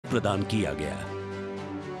प्रदान किया गया।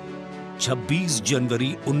 26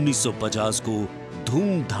 जनवरी 1950 को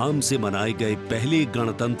धूमधाम से मनाए गए पहले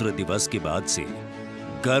गणतंत्र दिवस के बाद से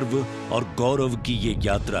गर्व और गौरव की ये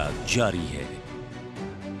यात्रा जारी है।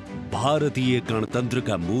 भारतीय गणतंत्र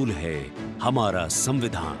का मूल है हमारा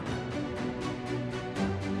संविधान।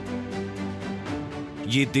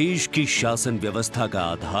 ये देश की शासन व्यवस्था का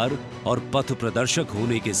आधार और पथ प्रदर्शक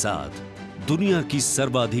होने के साथ दुनिया की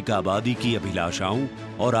सर्वाधिक आबादी की अभिलाषाओं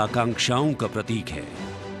और आकांक्षाओं का प्रतीक है।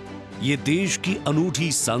 ये देश की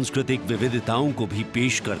अनूठी सांस्कृतिक विविधताओं को भी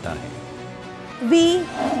पेश करता है। We,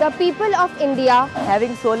 the people of India,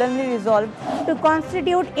 having solemnly resolved to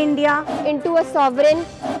constitute India into a sovereign,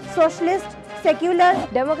 socialist, secular,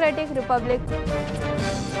 democratic republic.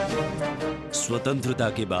 स्वतंत्रता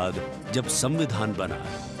के बाद जब संविधान बना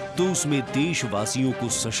तो उसमें देशवासियों को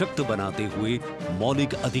सशक्त बनाते हुए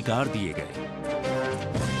मौलिक अधिकार दिए गए।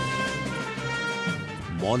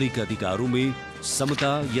 मौलिक अधिकारों में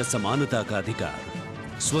समता या समानता का अधिकार,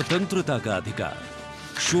 स्वतंत्रता का अधिकार,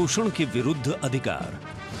 शोषण के विरुद्ध अधिकार,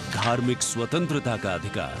 धार्मिक स्वतंत्रता का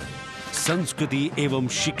अधिकार, संस्कृति एवं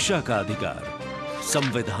शिक्षा का अधिकार,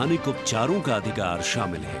 संवैधानिक उपचारों का अधिकार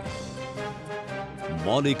शामिल है।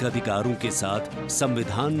 मौलिक अधिकारों के साथ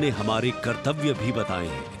संविधान ने हमारे कर्तव्य भी बताए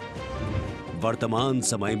हैं। वर्तमान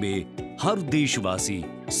समय में हर देशवासी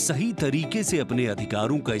सही तरीके से अपने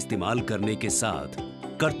अधिकारों का इस्तेमाल करने के साथ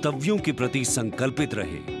कर्तव्यों के प्रति संकल्पित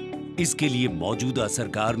रहे, इसके लिए मौजूदा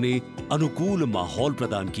सरकार ने अनुकूल माहौल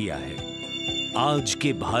प्रदान किया है। आज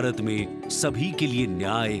के भारत में सभी के लिए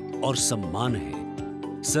न्याय और सम्मान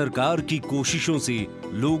है। सरकार की कोशिशों से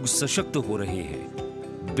लोग सशक्त हो रहे हैं।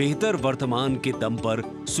 बेहतर वर्तमान के दम पर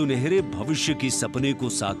सुनहरे भविष्य के सपने को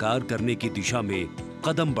साकार करने की दिशा में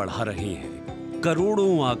कदम बढ़ा रहे हैं।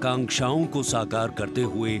 करोड़ों आकांक्षाओं को साकार करते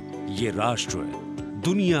हुए ये राष्ट्र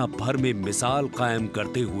दुनिया भर में मिसाल कायम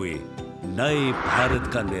करते हुए नए भारत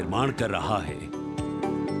का निर्माण कर रहा है।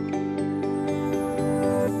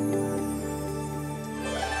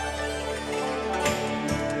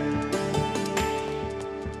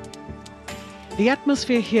 The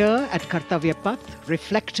atmosphere here at Kartavya Path,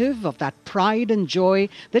 reflective of that pride and joy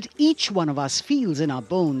that each one of us feels in our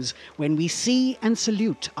bones when we see and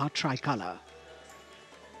salute our tricolour.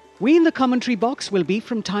 We in the commentary box will be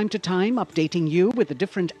from time to time updating you with the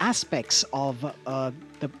different aspects of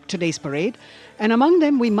today's parade. And among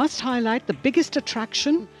them, we must highlight the biggest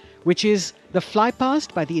attraction, which is the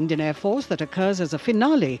flypast by the Indian Air Force that occurs as a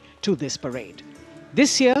finale to this parade.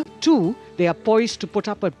 This year, too, they are poised to put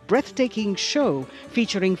up a breathtaking show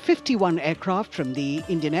featuring 51 aircraft from the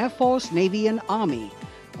Indian Air Force, Navy and Army,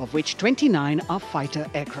 of which 29 are fighter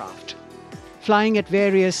aircraft. Flying at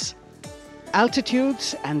various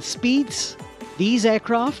altitudes and speeds, these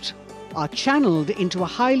aircraft are channeled into a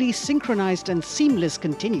highly synchronized and seamless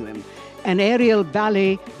continuum, an aerial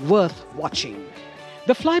ballet worth watching.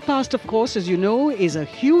 The flypast, of course, as you know, is a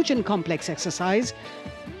huge and complex exercise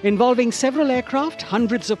involving several aircraft,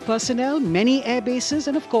 hundreds of personnel, many air bases,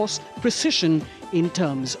 and of course, precision in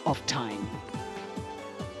terms of time.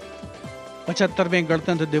 75वें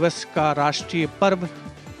गणतंत्र दिवस का राष्ट्रीय पर्व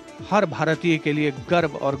हर भारतीय के लिए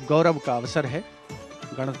गर्व और गौरव का अवसर है।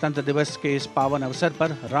 गणतंत्र दिवस के इस पावन अवसर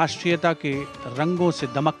पर राष्ट्रीयता के रंगों से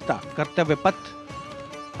दमकता कर्तव्य पथ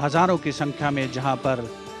हजारों की संख्या में, जहां पर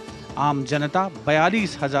आम जनता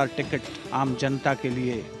 42,000 टिकट आम जनता के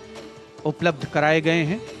लिए उपलब्ध कराए गए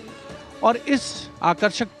हैं। और इस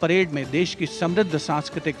आकर्षक परेड में देश की समृद्ध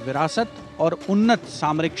सांस्कृतिक विरासत और उन्नत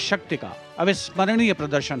सामरिक शक्ति का अविस्मरणीय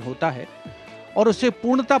प्रदर्शन होता है और उसे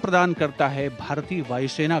पूर्णता प्रदान करता है भारतीय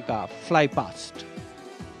वायुसेना का फ्लाईपास्ट।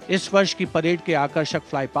 इस वर्ष की परेड के आकर्षक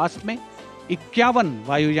फ्लाईपास्ट में 51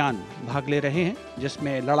 वायुयान भाग ले रहे हैं,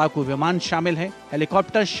 जिसमें लड़ाकू विमान शामिल है,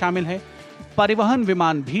 हेलीकॉप्टर शामिल है, परिवहन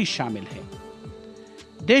विमान भी शामिल है।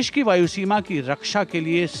 देश की वायुसीमा की रक्षा के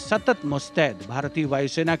लिए सतत मुस्तैद भारतीय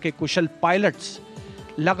वायुसेना के कुशल पायलट्स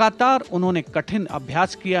लगातार उन्होंने कठिन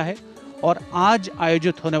अभ्यास किया है और आज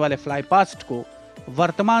आयोजित होने वाले फ्लाईपास्ट को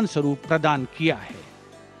वर्तमान स्वरूप प्रदान किया है।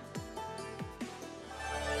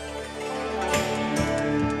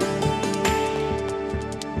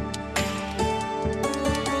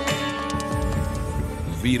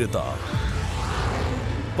 वीरता,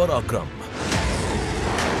 पराक्रम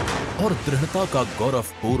और दृढ़ता का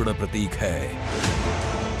गौरवपूर्ण प्रतीक है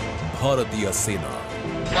भारतीय सेना।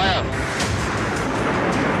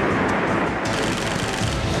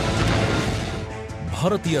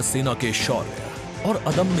 भारतीय सेना के शौर्य और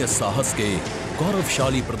अदम्य साहस के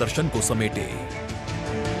गौरवशाली प्रदर्शन को समेटे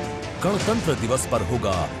गणतंत्र दिवस पर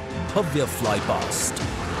होगा भव्य फ्लाईपास्ट।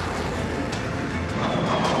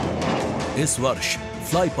 इस वर्ष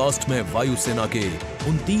फ्लाई पास्ट में वायुसेना के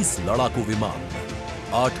 29 लड़ाकू विमान,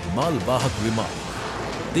 8 मालवाहक विमान,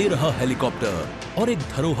 13 हेलीकॉप्टर और एक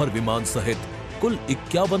धरोहर विमान सहित कुल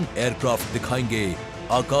 51 एयरक्राफ्ट दिखाएंगे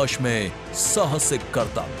आकाश में साहसिक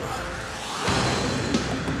करतब।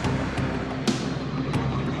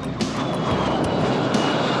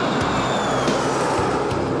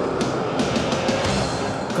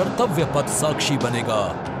 कर्तव्य पथ साक्षी बनेगा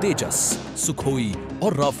तेजस, सुखोई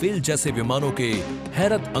और राफेल जैसे विमानों के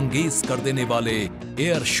हैरत अंगेज कर देने वाले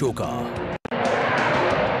एयर शो का।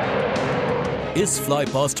 इस फ्लाई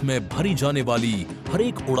पास्ट में भरी जाने वाली हर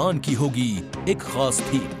एक उड़ान की होगी एक खास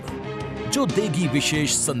थीम जो देगी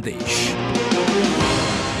विशेष संदेश।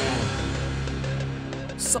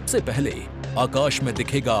 सबसे पहले आकाश में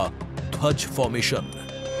दिखेगा ध्वज फॉर्मेशन।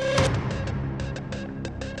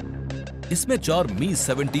 इसमें 4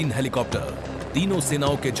 मी-17 हेलीकॉप्टर तीनों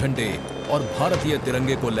सेनाओं के झंडे और भारतीय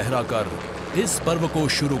तिरंगे को लहराकर इस पर्व को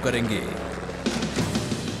शुरू करेंगे।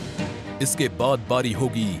 इसके बाद बारी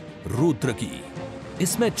होगी रुद्र की।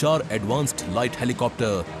 इसमें 4 advanced light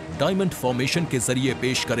helicopter diamond formation के जरिए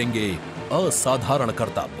पेश करेंगे असाधारण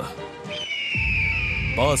करतब।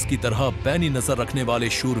 बास की तरह पैनी नजर रखने वाले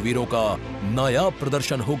शूरवीरों का नायाब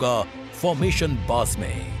प्रदर्शन होगा फॉर्मेशन बास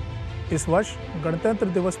में। इस वर्ष गणतंत्र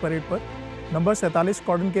दिवस परेड पर नंबर 47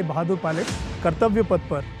 स्क्वाड्रन के बहादुर पायलट कर्तव्य पथ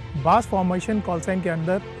पर बास फॉर्मेशन कॉल साइन के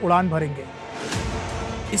अंदर उड़ान भरेंगे।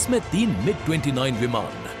 इसमें 3 मिग-29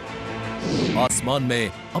 विमान आसमान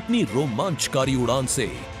में अपनी रोमांचकारी उड़ान से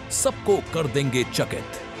सबको कर देंगे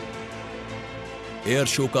चकित। एयर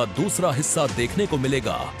शो का दूसरा हिस्सा देखने को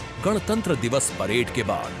मिलेगा गणतंत्र दिवस परेड के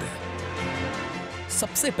बाद।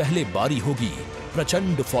 सबसे पहले बारी होगी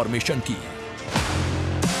प्रचंड फॉर्मेशन की।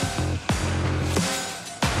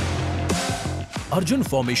 अर्जुन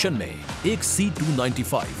फॉर्मेशन में एक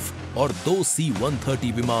C-295 और 2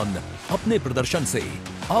 C-130 विमान अपने प्रदर्शन से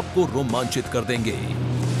आपको रोमांचित कर देंगे।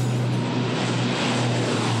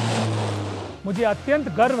 मुझे अत्यंत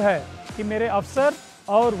गर्व है कि मेरे अफसर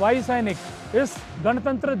और वायु सैनिक इस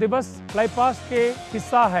गणतंत्र दिवस फ्लाई पास्ट के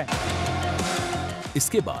हिस्सा हैं।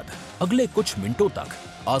 इसके बाद अगले कुछ मिनटों तक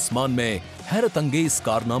आसमान में हैरत अंगेज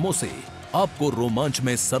कारनामों से आपको रोमांच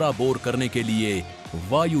में सराबोर करने के लिए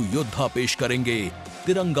वायु योद्धा पेश करेंगे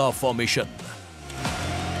तिरंगा फॉर्मेशन।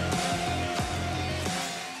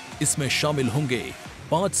 इसमें शामिल होंगे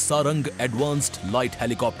 5 Sarang advanced light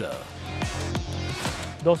helicopter.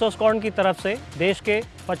 200 squadron की तरफ से देश के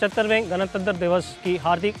 75वें गणतंत्र दिवस की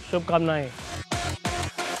हार्दिक शुभकामनाएं।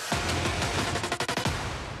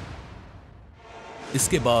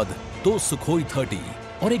 इसके बाद 2 सुखोई 30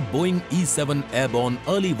 और एक Boeing E-7 airborne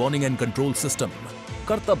early warning and control system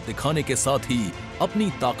करतब दिखाने के साथ ही अपनी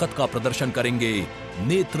ताकत का प्रदर्शन करेंगे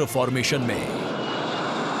नेत्र फॉर्मेशन में।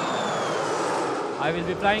 I will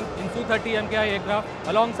be flying in Su-30 MKI aircraft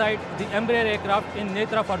alongside the Embraer aircraft in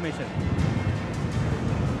Netra formation.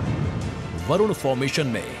 Varun formation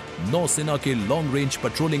में नौसेना के long range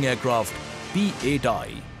patrolling aircraft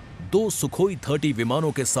P-8I 2 Sukhoi 30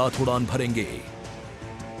 विमानों के साथ उड़ान भरेंगे।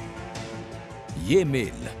 ये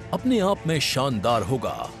मेल अपने आप में शानदार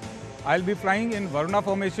होगा। I'll be flying in Varuna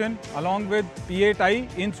formation along with P-8I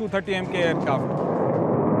in Su-30 MK aircraft.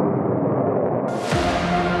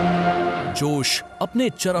 जोश अपने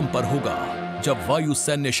चरम पर होगा जब वायु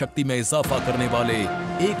सैन्य शक्ति में इजाफा करने वाले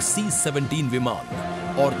एक C-17 विमान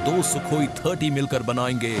और 2 सुखोई 30 मिलकर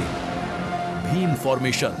बनाएंगे Bhim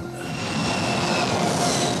formation.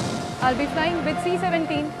 I'll be flying with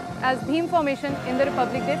C-17 as Bhim formation in the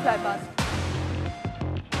Republic Day flypast.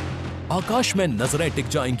 आकाश में नजरें टिक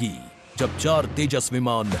जाएंगी जब 4 तेजस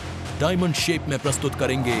विमान डायमंड शेप में प्रस्तुत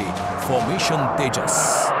करेंगे फॉर्मेशन तेजस।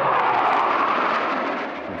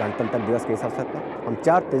 गणतंत्र दिवस के इस अवसर पर हम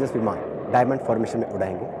 4 तेजस विमान डायमंड फॉर्मेशन में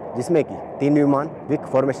उड़ाएंगे, जिसमें कि 3 विमान विक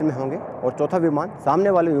फॉर्मेशन में होंगे और चौथा विमान सामने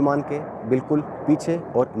वाले विमान के बिल्कुल पीछे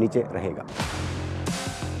और नीचे रहेगा।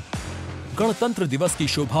 गणतंत्र दिवस की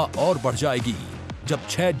शोभा और बढ़ जाएगी जब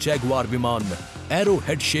 6 जैगुआर विमान एरो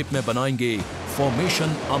हेड शेप में बनाएंगे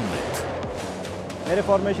फॉर्मेशन अमृत। मेरे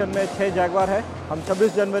फॉर्मेशन में 6 जैगुआर है। हम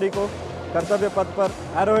 26 जनवरी को कर्तव्य पथ पर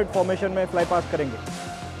एरो हेड फॉर्मेशन में फ्लाई पास्ट करेंगे।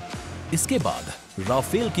 इसके बाद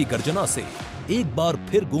राफेल की गर्जना से एक बार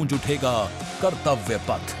फिर गूंज उठेगा कर्तव्य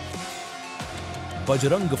पथ।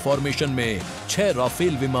 बजरंग फॉर्मेशन में 6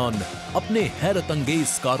 राफेल विमान अपने हैरत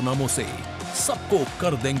अंगेज कारनामों से सबको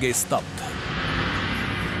कर देंगे स्तब्ध।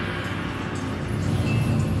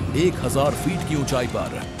 1000 फीट की ऊंचाई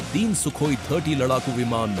पर 3 सुखोई 30 लड़ाकू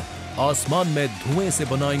विमान आसमान में धुएं से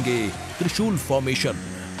बनाएंगे त्रिशूल फॉर्मेशन।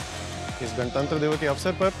 इस गणतंत्र दिवस के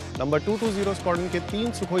अवसर पर नंबर 220 स्क्वाड्रन के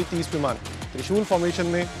 3 सुखोई 30 विमान त्रिशूल फॉर्मेशन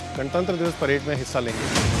में गणतंत्र दिवस परेड में हिस्सा लेंगे।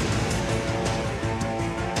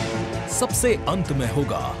 सबसे अंत में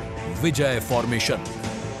होगा विजय फॉर्मेशन।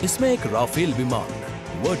 इसमें एक राफेल विमान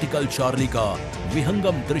वर्टिकल चार्ली का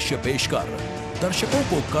विहंगम दृश्य पेश कर दर्शकों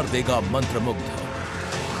को कर देगा मंत्रमुग्ध।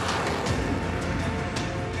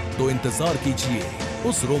 तो इंतजार कीजिए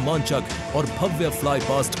उस रोमांचक और भव्य फ्लाई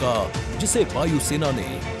पास्ट का जिसे वायुसेना ने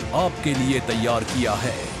आपके लिए तैयार किया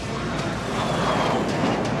है।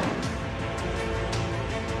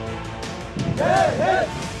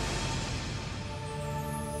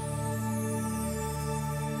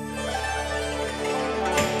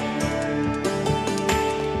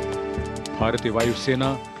 भारतीय वायुसेना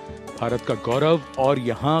भारत का गौरव, और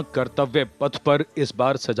यहाँ कर्तव्य पथ पर इस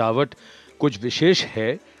बार सजावट कुछ विशेष है।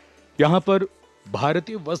 यहाँ पर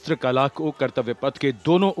भारतीय वस्त्र कला को कर्तव्य पथ के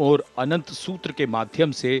दोनों ओर अनंत सूत्र के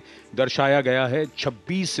माध्यम से दर्शाया गया है।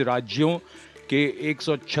 26 राज्यों के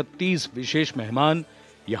 136 विशेष मेहमान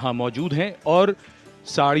यहाँ मौजूद हैं और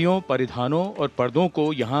साड़ियों, परिधानों और पर्दों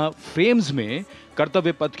को यहाँ फ्रेम्स में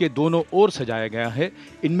कर्तव्य पथ के दोनों ओर सजाया गया है।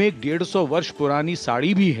 इनमें एक 150 वर्ष पुरानी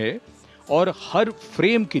साड़ी भी है और हर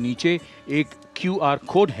फ्रेम के नीचे एक QR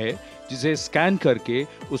कोड है जिसे स्कैन करके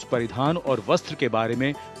उस परिधान और वस्त्र के बारे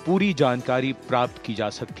में पूरी जानकारी प्राप्त की जा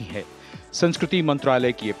सकती है। संस्कृति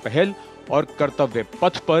मंत्रालय की ये पहल और कर्तव्य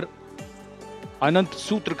पथ पर अनंत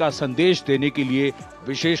सूत्र का संदेश देने के लिए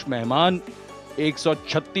विशेष मेहमान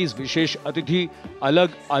 136 विशेष अतिथि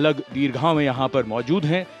अलग अलग दीर्घाओं में यहाँ पर मौजूद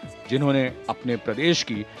हैं, जिन्होंने अपने प्रदेश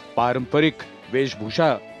की पारंपरिक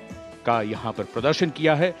वेशभूषा का यहाँ पर प्रदर्शन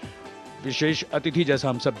किया है। विशेष अतिथि, जैसा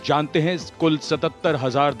हम सब जानते हैं, कुल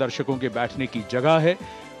 77,000 दर्शकों के बैठने की जगह है,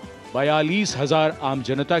 42,000 आम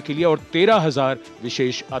जनता के लिए और 13,000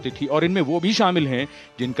 विशेष अतिथि, और इनमें वो भी शामिल हैं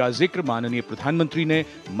जिनका जिक्र माननीय प्रधानमंत्री ने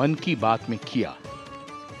मन की बात में किया।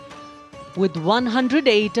 With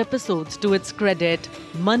 108 episodes to its credit,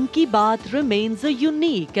 Man Ki Baat remains a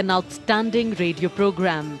unique and outstanding radio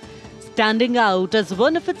program, standing out as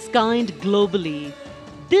one of its kind globally.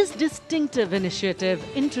 This distinctive initiative,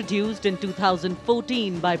 introduced in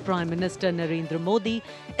 2014 by Prime Minister Narendra Modi,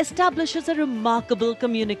 establishes a remarkable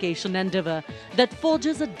communication endeavour that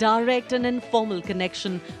forges a direct and informal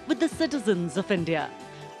connection with the citizens of India,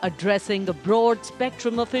 addressing a broad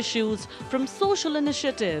spectrum of issues from social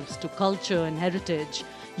initiatives to culture and heritage,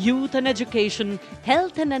 youth and education,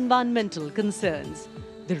 health and environmental concerns.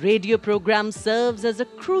 The radio program serves as a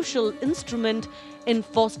crucial instrument in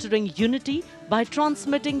fostering unity by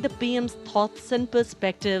transmitting the PM's thoughts and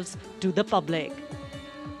perspectives to the public.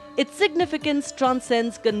 Its significance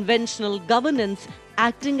transcends conventional governance,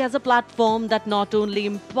 acting as a platform that not only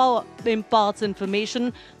imparts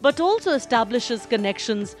information but also establishes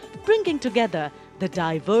connections, bringing together the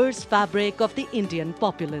diverse fabric of the Indian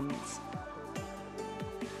populace.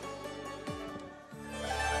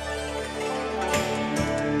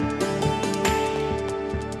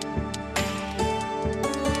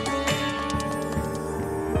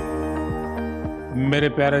 मेरे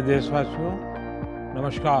प्यारे देशवासियों,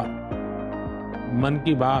 नमस्कार। मन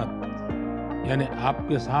की बात यानी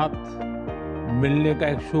आपके साथ मिलने का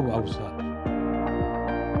एक शुभ अवसर।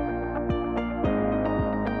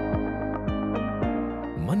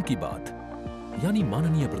 मन की बात यानी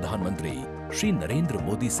माननीय प्रधानमंत्री श्री नरेंद्र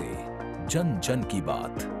मोदी से जन जन की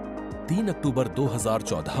बात। 3 अक्टूबर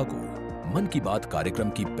 2014 को मन की बात कार्यक्रम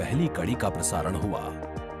की पहली कड़ी का प्रसारण हुआ।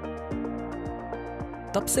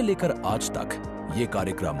 तब से लेकर आज तक ये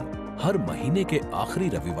कार्यक्रम हर महीने के आखिरी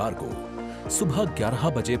रविवार को सुबह 11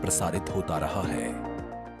 बजे प्रसारित होता रहा है।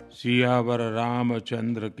 सियावर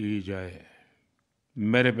रामचंद्र की जय।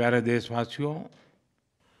 मेरे प्यारे देशवासियों,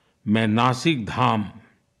 मैं नासिक धाम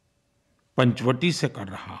पंचवटी से कर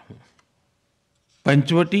रहा हूं।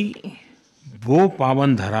 पंचवटी वो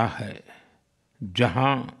पावन धरा है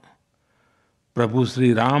जहां प्रभु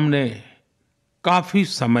श्री राम ने काफी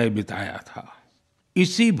समय बिताया था।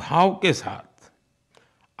 इसी भाव के साथ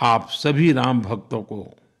आप सभी राम भक्तों को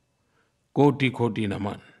कोटि कोटि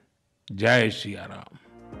नमन। जय सिया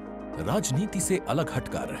राम। राजनीति से अलग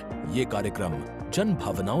हटकर ये कार्यक्रम जन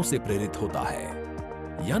भावनाओं से प्रेरित होता है,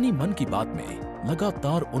 यानी मन की बात में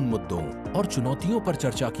लगातार उन मुद्दों और चुनौतियों पर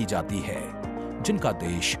चर्चा की जाती है जिनका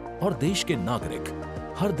देश और देश के नागरिक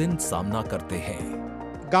हर दिन सामना करते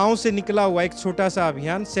हैं। गांव से निकला हुआ एक छोटा सा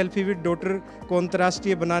अभियान सेल्फी विद डॉटर को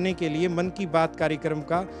अंतर्राष्ट्रीय बनाने के लिए मन की बात कार्यक्रम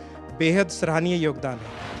का बेहद सराहनीय योगदान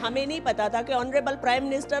है। हमें नहीं पता था कि ऑनरेबल प्राइम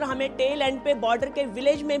मिनिस्टर हमें टेल एंड पे बॉर्डर के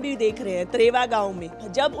विलेज में भी देख रहे हैं, त्रेवा गांव में।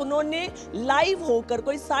 जब उन्होंने लाइव होकर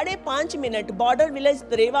कोई 5.5 मिनट बॉर्डर विलेज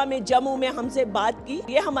त्रेवा में जम्मू में हमसे बात की,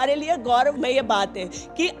 ये हमारे लिए गौरवमय बात है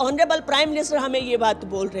कि ऑनरेबल प्राइम मिनिस्टर हमें ये बात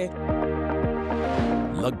बोल रहे हैं।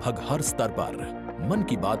 लगभग हर स्तर पर मन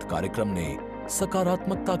की बात कार्यक्रम ने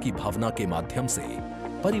सकारात्मकता की भावना के माध्यम से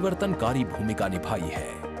परिवर्तनकारी भूमिका निभाई है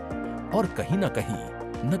और कहीं न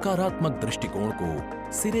कहीं नकारात्मक दृष्टिकोण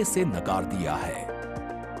को सिरे से नकार दिया है।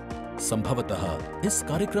 संभवतः इस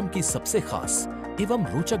कार्यक्रम की सबसे खास एवं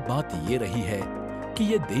रोचक बात ये रही है कि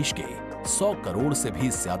ये देश के 100 करोड़ से भी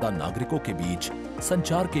ज्यादा नागरिकों के बीच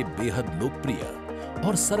संचार के बेहद लोकप्रिय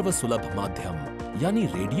और सर्वसुलभ माध्यम यानी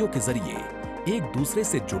रेडियो के जरिए एक दूसरे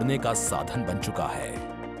से जुड़ने का साधन बन चुका है।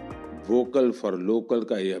 वोकल फॉर लोकल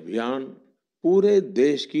का ये अभियान पूरे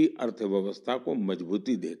देश की अर्थव्यवस्था को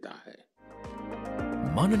मजबूती देता है।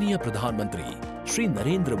 माननीय प्रधानमंत्री श्री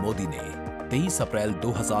नरेंद्र मोदी ने 23 अप्रैल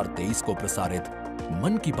 2023 को प्रसारित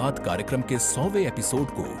मन की बात कार्यक्रम के 100वें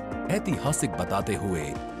एपिसोड को ऐतिहासिक बताते हुए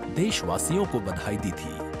देशवासियों को बधाई दी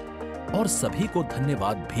थी और सभी को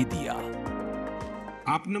धन्यवाद भी दिया।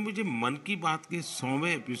 आपने मुझे मन की बात के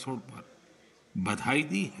 100वें एपिसोड पर बधाई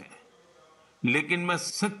दी है, लेकिन मैं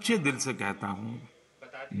सच्चे दिल से कहता हूं,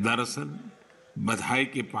 दरअसल बधाई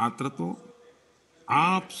के पात्र तो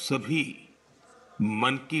आप सभी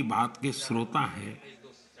मन की बात के श्रोता हैं,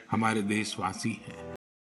 हमारे देशवासी हैं।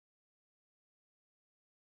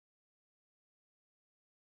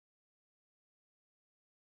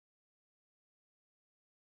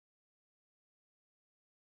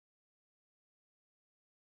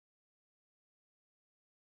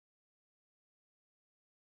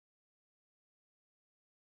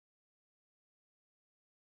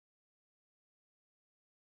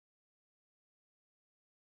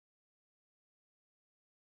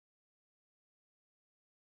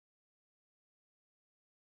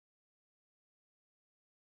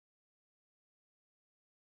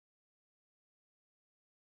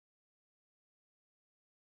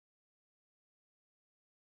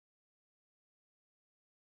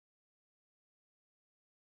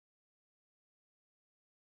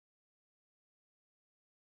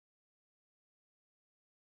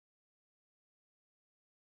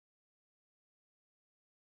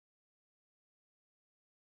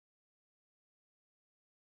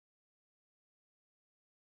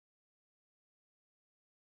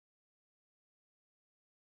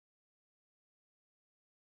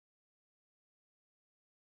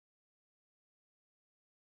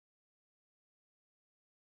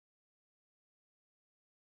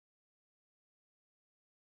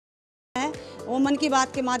 वो मन की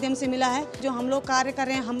बात के माध्यम से मिला है। जो हम लोग कार्य कर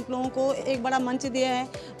रहे हैं, हम लोगों को एक बड़ा मंच दिया है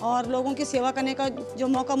और लोगों की सेवा करने का जो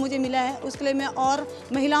मौका मुझे मिला है, उसके लिए मैं और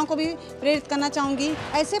महिलाओं को भी प्रेरित करना चाहूँगी।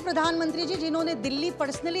 ऐसे प्रधानमंत्री जी जिन्होंने दिल्ली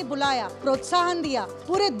पर्सनली बुलाया, प्रोत्साहन दिया,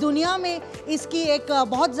 पूरे दुनिया में इसकी एक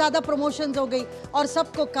बहुत ज़्यादा प्रमोशंस हो गई और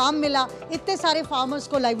सबको काम मिला, इतने सारे फार्मर्स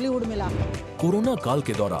को लाइवलीहुड मिला। कोरोना काल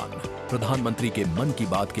के दौरान प्रधानमंत्री के मन की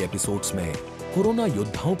बात के एपिसोड्स में कोरोना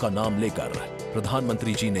योद्धाओं का नाम लेकर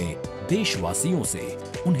प्रधानमंत्री जी ने देशवासियों से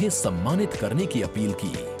उन्हें सम्मानित करने की अपील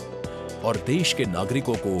की और देश के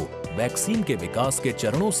नागरिकों को वैक्सीन के विकास के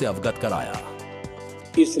चरणों से अवगत कराया।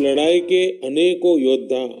 इस लड़ाई के अनेकों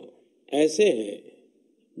योद्धा ऐसे हैं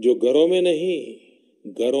जो घरों में नहीं,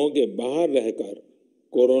 घरों के बाहर रहकर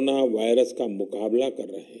कोरोना वायरस का मुकाबला कर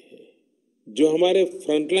रहे हैं। जो हमारे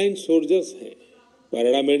फ्रंटलाइन सोल्जर्स हैं,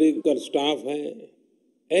 पैरामेडिकल स्टाफ हैं,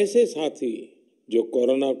 ऐसे साथी जो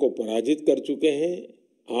कोरोना को पराजित कर चुके हैं,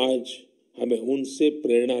 आज हमें उनसे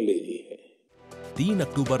प्रेरणा लेनी है। 3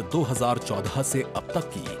 अक्टूबर 2014 से अब तक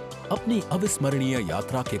की अपनी अविस्मरणीय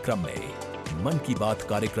यात्रा के क्रम में मन की बात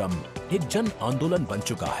कार्यक्रम एक जन आंदोलन बन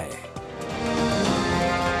चुका है।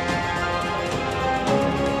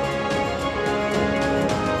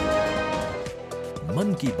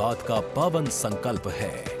 मन की बात का पावन संकल्प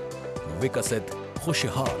है विकसित,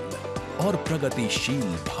 खुशहाल और प्रगतिशील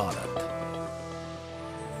Bharat.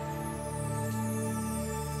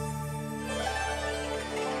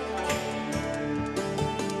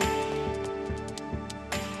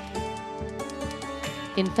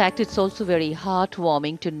 In fact, it's also very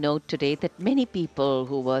heartwarming to note today that many people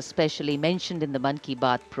who were specially mentioned in the Man Ki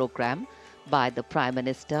Baat program by the Prime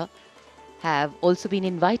Minister have also been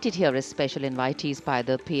invited here as special invitees by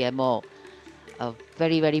the PMO. A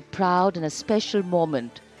very, very proud and a special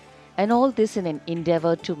moment. And all this in an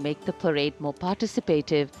endeavor to make the parade more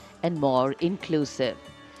participative and more inclusive.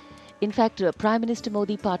 In fact, Prime Minister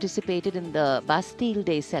Modi participated in the Bastille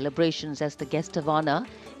Day celebrations as the guest of honor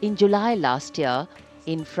in July last year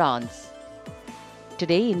in France.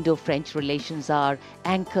 Today, Indo-French relations are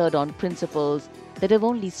anchored on principles that have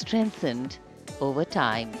only strengthened over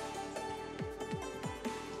time.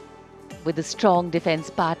 With a strong defense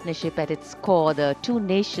partnership at its core, the two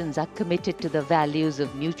nations are committed to the values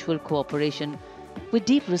of mutual cooperation with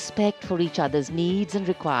deep respect for each other's needs and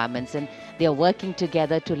requirements, and they are working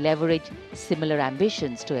together to leverage similar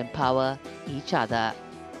ambitions to empower each other.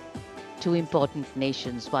 two important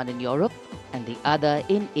nations, one in Europe and the other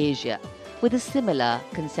in Asia, with a similar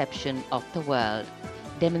conception of the world,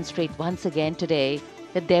 demonstrate once again today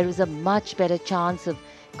that there is a much better chance of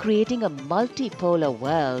creating a multipolar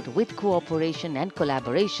world with cooperation and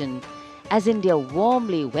collaboration, as India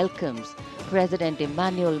warmly welcomes President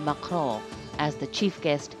Emmanuel Macron as the chief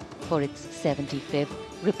guest for its 75th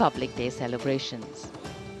Republic Day celebrations.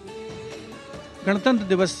 गणतंत्र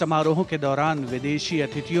दिवस समारोहों के दौरान विदेशी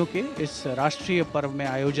अतिथियों के इस राष्ट्रीय पर्व में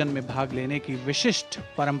आयोजन में भाग लेने की विशिष्ट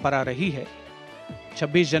परंपरा रही है।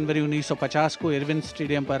 26 जनवरी 1950 को इरविन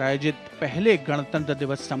स्टेडियम पर आयोजित पहले गणतंत्र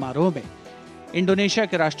दिवस समारोह में इंडोनेशिया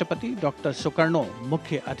के राष्ट्रपति डॉक्टर सुकर्णो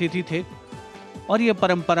मुख्य अतिथि थे और यह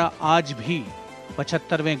परंपरा आज भी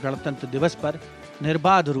 75वें गणतंत्र दिवस पर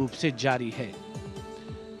निर्बाध रूप से जारी है।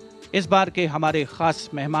 इस बार के हमारे खास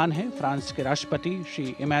मेहमान हैं फ्रांस के राष्ट्रपति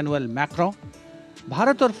श्री इमैनुअल मैक्रों।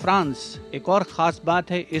 भारत और फ्रांस, एक और खास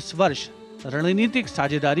बात है, इस वर्ष रणनीतिक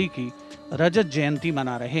साझेदारी की रजत जयंती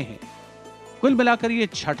मना रहे हैं। कुल मिलाकर ये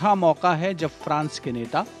छठा मौका है जब फ्रांस के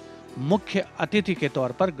नेता मुख्य अतिथि के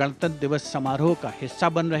तौर पर गणतंत्र दिवस समारोह का हिस्सा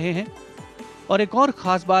बन रहे हैं। और एक और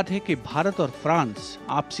खास बात है कि भारत और फ्रांस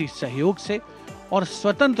आपसी सहयोग से और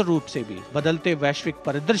स्वतंत्र रूप से भी बदलते वैश्विक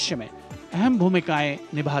परिदृश्य में अहम भूमिकाएं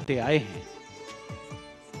निभाते आए हैं।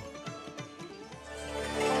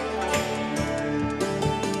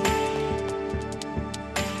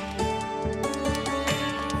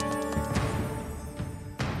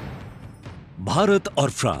 भारत और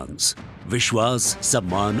फ्रांस, विश्वास,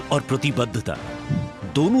 सम्मान और प्रतिबद्धता,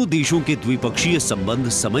 दोनों देशों के द्विपक्षीय संबंध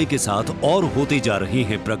समय के साथ और होते जा रहे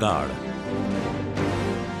हैं प्रगाढ़।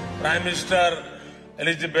 प्राइम मिनिस्टर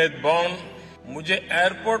एलिजाबेथ बॉर्न मुझे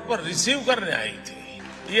एयरपोर्ट पर रिसीव करने आई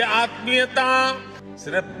थी। ये आत्मीयता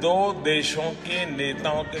सिर्फ दो देशों के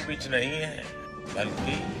नेताओं के बीच नहीं है,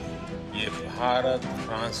 बल्कि ये भारत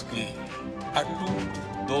फ्रांस की अटूट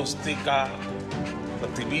दोस्ती का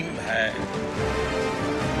प्रतिबिंब है।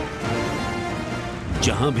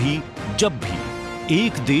 जहां भी, जब भी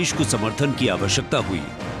एक देश को समर्थन की आवश्यकता हुई,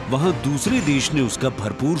 वहां दूसरे देश ने उसका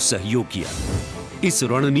भरपूर सहयोग किया। इस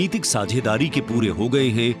रणनीतिक साझेदारी के पूरे हो गए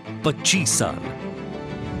हैं 25 साल।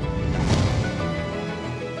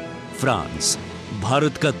 फ्रांस,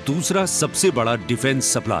 भारत का दूसरा सबसे बड़ा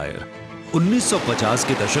डिफेंस सप्लायर। 1950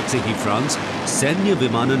 के दशक से ही फ्रांस सैन्य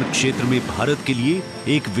विमानन क्षेत्र में भारत के लिए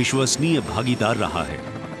एक विश्वसनीय भागीदार रहा है।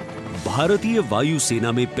 भारतीय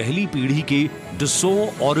वायुसेना में पहली पीढ़ी के डसो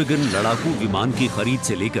ओरेगन लड़ाकू विमान की खरीद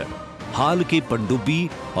से लेकर हाल के पनडुब्बी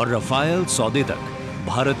और रफायल सौदे तक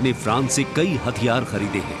भारत ने फ्रांस से कई हथियार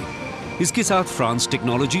खरीदे हैं। इसके साथ फ्रांस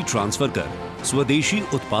टेक्नोलॉजी ट्रांसफर कर स्वदेशी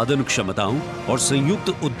उत्पादन क्षमताओं और संयुक्त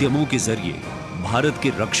उद्यमों के जरिए भारत के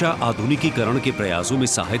रक्षा आधुनिकीकरण के प्रयासों में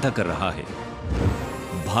सहायता कर रहा है।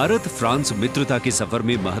 भारत फ्रांस मित्रता के सफर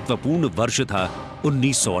में महत्वपूर्ण वर्ष था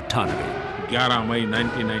 1998। 11 मई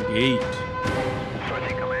 1998।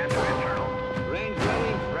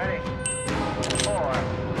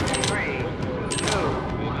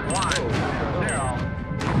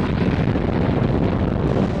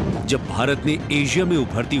 जब भारत ने एशिया में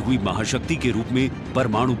उभरती हुई महाशक्ति के रूप में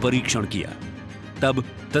परमाणु परीक्षण किया, तब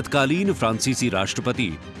तत्कालीन फ्रांसीसी राष्ट्रपति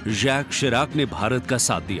जैक शिराक ने भारत का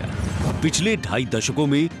साथ दिया। पिछले 2.5 दशकों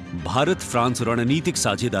में भारत फ्रांस रणनीतिक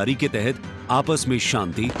साझेदारी के तहत आपस में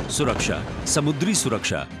शांति, सुरक्षा, समुद्री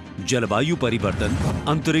सुरक्षा, जलवायु परिवर्तन,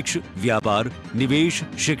 अंतरिक्ष, व्यापार, निवेश,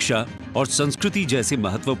 शिक्षा और संस्कृति जैसे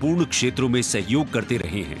महत्वपूर्ण क्षेत्रों में सहयोग करते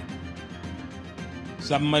रहे हैं।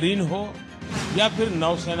 सबमरीन हो या फिर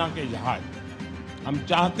नौसेना के जहाज, हम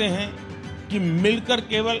चाहते हैं कि मिलकर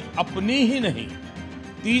केवल अपनी ही नहीं,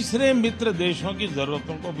 तीसरे मित्र देशों की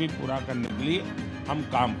जरूरतों को भी पूरा करने के लिए हम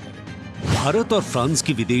काम करें। भारत और फ्रांस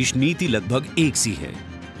की विदेश नीति लगभग एक सी है।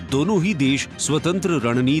 दोनों ही देश स्वतंत्र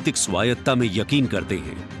रणनीतिक स्वायत्ता में यकीन करते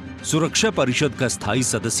हैं। सुरक्षा परिषद का स्थायी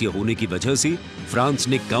सदस्य होने की वजह से फ्रांस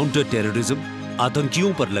ने काउंटर टेररिज्म,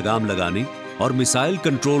 आतंकियों पर लगाम लगाने और मिसाइल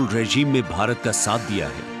कंट्रोल रेजीम में भारत का साथ दिया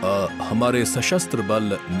है। हमारे सशस्त्र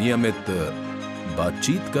बल नियमित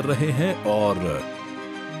बातचीत कर रहे हैं और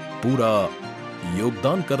पूरा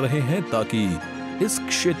योगदान कर रहे हैं ताकि इस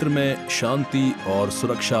क्षेत्र में शांति और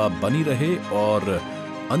सुरक्षा बनी रहे और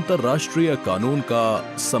अंतर्राष्ट्रीय कानून का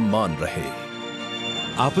सम्मान रहे।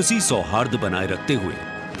 आपसी सौहार्द बनाए रखते हुए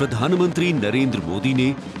प्रधानमंत्री नरेंद्र मोदी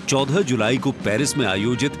ने 14 जुलाई को पेरिस में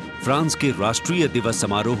आयोजित फ्रांस के राष्ट्रीय दिवस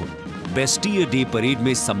समारोह बेस्टियर डे परेड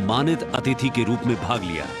में सम्मानित अतिथि के रूप में भाग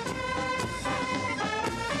लिया।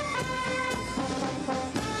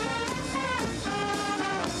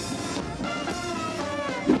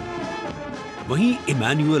 वहीं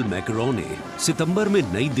इमैनुअल मैक्रों ने सितंबर में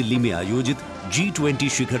नई दिल्ली में आयोजित G20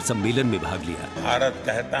 शिखर सम्मेलन में भाग लिया। भारत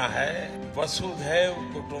कहता है वसुधैव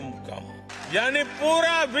कुटुंबकम, यानी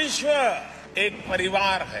पूरा विश्व एक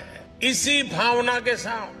परिवार है। इसी भावना के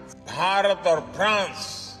साथ भारत और फ्रांस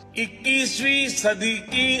 21वीं सदी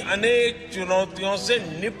की अनेक चुनौतियों से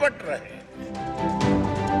निपट रहे हैं।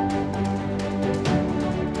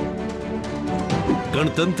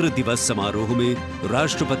 गणतंत्र दिवस समारोह में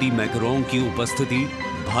राष्ट्रपति मैक्रोन की उपस्थिति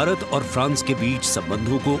भारत और फ्रांस के बीच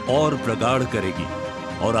संबंधों को और प्रगाढ़ करेगी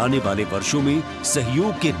और आने वाले वर्षों में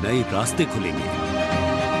सहयोग के नए रास्ते खुलेंगे।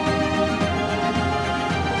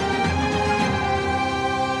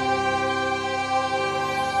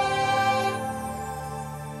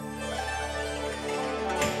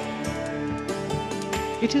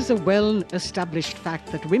 It is a well-established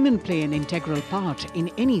fact that women play an integral part in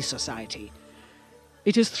any society.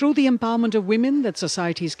 It is through the empowerment of women that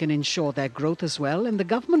societies can ensure their growth as well, and the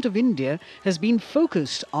government of India has been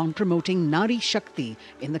focused on promoting Nari Shakti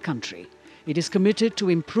in the country. It is committed to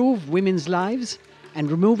improve women's lives and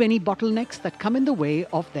remove any bottlenecks that come in the way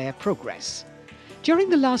of their progress. During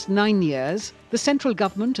the last 9 years, the central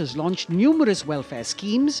government has launched numerous welfare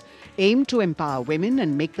schemes aimed to empower women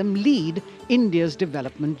and make them lead India's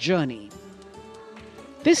development journey.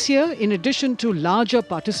 This year, in addition to larger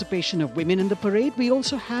participation of women in the parade, we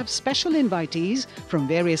also have special invitees from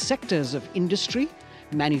various sectors of industry,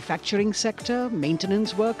 manufacturing sector,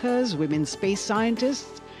 maintenance workers, women space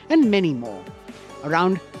scientists, and many more.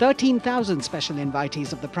 Around 13,000 special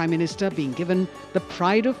invitees of the Prime Minister being given the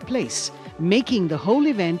pride of place, making the whole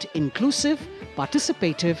event inclusive,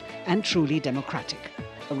 participative, and truly democratic.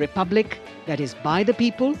 A republic that is by the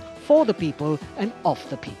people, for the people, and of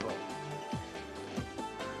the people.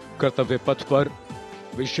 कर्तव्य पथ पर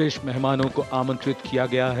विशेष मेहमानों को आमंत्रित किया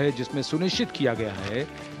गया है, जिसमें सुनिश्चित किया गया है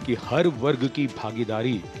कि हर वर्ग की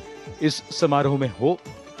भागीदारी इस समारोह में हो।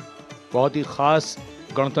 बहुत ही खास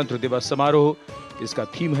गणतंत्र दिवस समारोह, इसका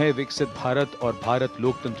थीम है विकसित भारत और भारत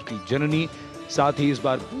लोकतंत्र की जननी। साथ ही इस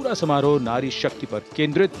बार पूरा समारोह नारी शक्ति पर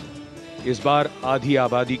केंद्रित। इस बार आधी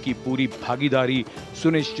आबादी की पूरी भागीदारी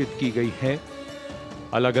सुनिश्चित की गई है।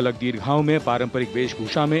 अलग अलग दीर्घाओं में पारंपरिक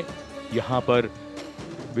वेशभूषा में यहाँ पर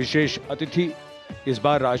विशेष अतिथि। इस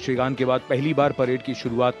बार राष्ट्रीय गान के बाद पहली बार परेड की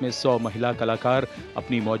शुरुआत में 100 महिला कलाकार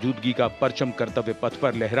अपनी मौजूदगी का परचम कर्तव्य पथ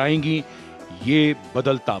पर लहराएंगी। ये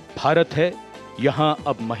बदलता भारत है, यहाँ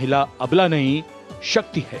अब महिला अबला नहीं,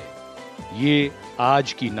 शक्ति है। ये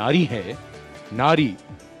आज की नारी है, नारी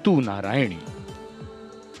तू नारायणी।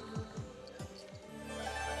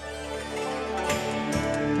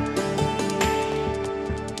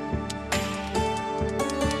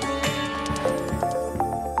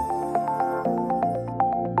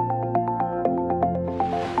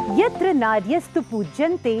 यत्र नार्यस्तु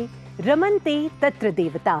पूज्यन्ते रमन्ते तत्र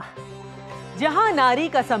देवताः। जहां नारी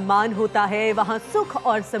का सम्मान होता है, वहां सुख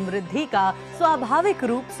और समृद्धि का स्वाभाविक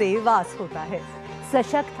रूप से वास होता है।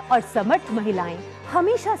 सशक्त और समर्थ महिलाएं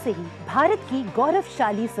हमेशा से ही भारत की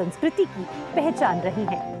गौरवशाली संस्कृति की पहचान रही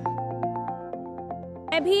हैं।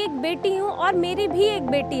 मैं भी एक बेटी हूं और मेरी भी एक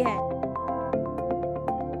बेटी है।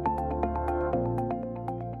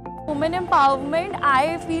 Women empowerment,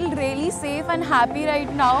 I feel really safe and happy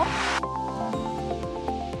right now.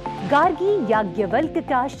 Gargi Yajnavalkya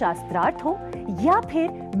का शास्त्रार्थ हो या फिर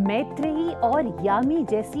मैत्रेयी और यामी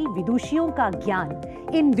जैसी विदुषियों का ज्ञान,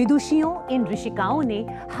 इन विदुषियों, इन ऋषिकाओं ने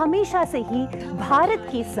हमेशा से ही भारत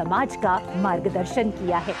के समाज का मार्गदर्शन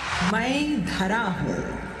किया है। मैं धरा हूँ।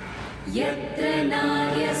 यत्र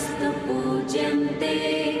नार्यस्तु पूज्यन्ते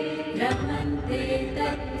रमन्ते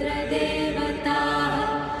तत्र देवताः,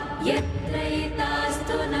 यत्र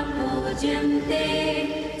एतास्तु न पूज्यन्ते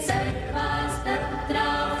सर्वास्तत्र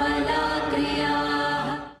फलाक्रियाः।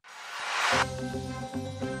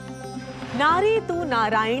 नारी तू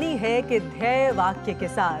नारायणी है के ध्येय वाक्य के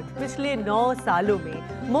साथ पिछले 9 सालों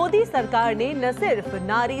में मोदी सरकार ने न सिर्फ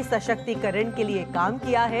नारी सशक्तिकरण के लिए काम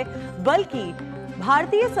किया है, बल्कि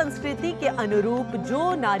भारतीय संस्कृति के अनुरूप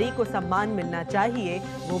जो नारी को सम्मान मिलना चाहिए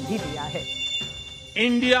वो भी दिया है।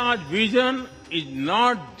 India's vision is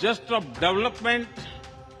not just of development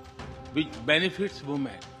which benefits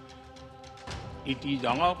women. It is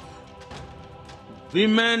of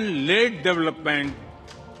women-led development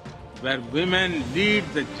where women lead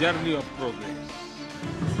the journey of progress.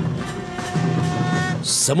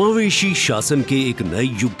 समावेशी शासन के एक नए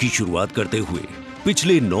युग की शुरुआत करते हुए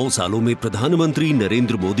पिछले 9 सालों में प्रधानमंत्री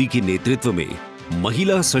नरेंद्र मोदी के नेतृत्व में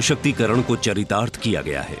महिला सशक्तिकरण को चरितार्थ किया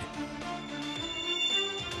गया है।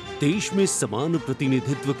 देश में समान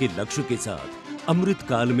प्रतिनिधित्व के लक्ष्य के साथ अमृत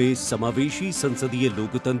काल में समावेशी संसदीय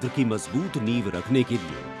लोकतंत्र की मजबूत नींव रखने के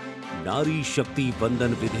लिए नारी शक्ति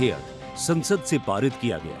वंदन विधेयक संसद से पारित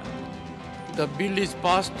किया गया। The bill is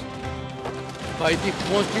passed by the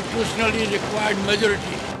constitutionally required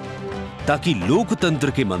majority. ताकि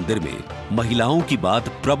लोकतंत्र के मंदिर में महिलाओं की बात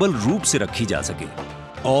प्रबल रूप से रखी जा सके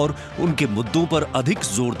और उनके मुद्दों पर अधिक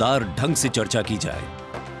जोरदार ढंग से चर्चा की जाए।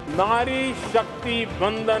 नारी शक्ति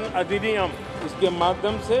बंधन अधिनियम, इसके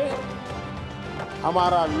माध्यम से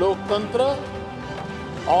हमारा लोकतंत्र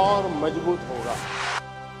और मजबूत होगा।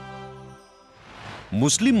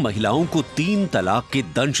 मुस्लिम महिलाओं को 3 तलाक के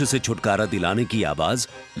दंश से छुटकारा दिलाने की आवाज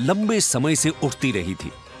लंबे समय से उठती रही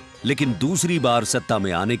थी, लेकिन दूसरी बार सत्ता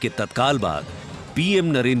में आने के तत्काल बाद पीएम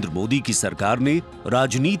नरेंद्र मोदी की सरकार ने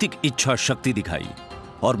राजनीतिक इच्छा शक्ति दिखाई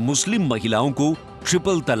और मुस्लिम महिलाओं को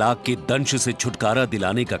ट्रिपल तलाक के दंश से छुटकारा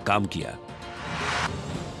दिलाने का काम किया।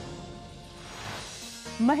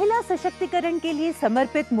 महिला सशक्तिकरण के लिए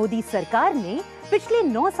समर्पित मोदी सरकार ने पिछले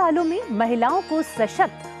 9 सालों में महिलाओं को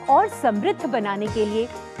सशक्त और समृद्ध बनाने के लिए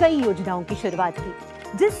कई योजनाओं की शुरुआत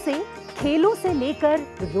की, जिससे खेलों से लेकर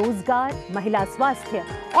रोजगार, महिला स्वास्थ्य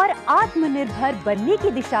और आत्मनिर्भर बनने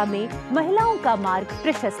की दिशा में महिलाओं का मार्ग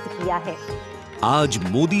प्रशस्त किया है। आज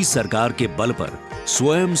मोदी सरकार के बल पर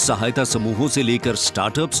स्वयं सहायता समूहों से लेकर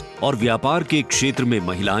स्टार्टअप्स और व्यापार के क्षेत्र में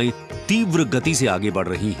महिलाएं तीव्र गति से आगे बढ़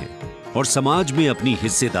रही हैं और समाज में अपनी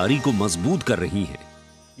हिस्सेदारी को मजबूत कर रही हैं।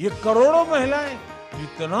 ये करोड़ों महिलाएं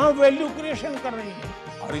जितना वैल्यू क्रिएशन कर रही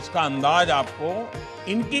हैं और इसका अंदाज आपको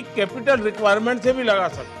इनकी कैपिटल रिक्वायरमेंट से भी लगा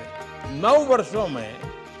सकते हैं। 9 वर्षों में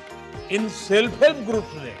इन सेल्फ हेल्प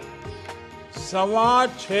ग्रुप्स ने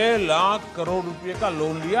 6.25 लाख करोड़ रुपए का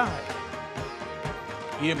लोन लिया है।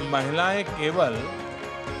 ये महिलाएं केवल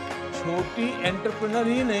छोटी एंटरप्रेन्योर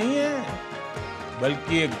ही नहीं है,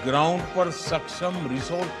 बल्कि एक ग्राउंड पर सक्षम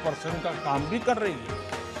रिसोर्स पर्सन का काम भी कर रही है।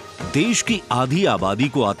 देश की आधी आबादी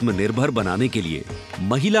को आत्मनिर्भर बनाने के लिए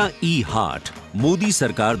महिला ई-हाट मोदी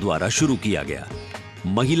सरकार द्वारा शुरू किया गया।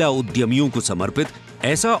 महिला उद्यमियों को समर्पित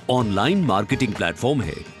ऐसा ऑनलाइन मार्केटिंग प्लेटफॉर्म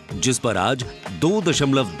है जिस पर आज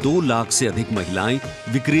 2.2 लाख से अधिक महिलाएं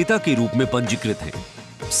विक्रेता के रूप में पंजीकृत हैं।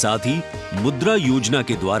 साथ ही मुद्रा योजना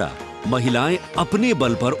के द्वारा महिलाएं अपने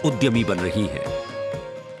बल पर उद्यमी बन रही हैं।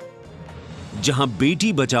 जहां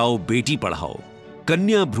बेटी बचाओ बेटी पढ़ाओ,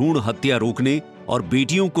 कन्या भ्रूण हत्या रोकने और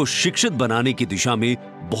बेटियों को शिक्षित बनाने की दिशा में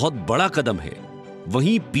बहुत बड़ा कदम है,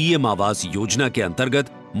 वहीं पीएम आवास योजना के अंतर्गत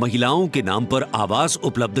महिलाओं के नाम पर आवास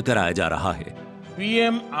उपलब्ध कराया जा रहा है।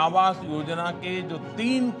 पीएम आवास योजना के जो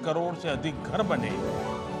 3 करोड़ से अधिक घर बने,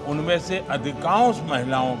 उनमें से अधिकांश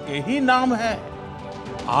महिलाओं के ही नाम है।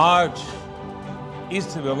 आज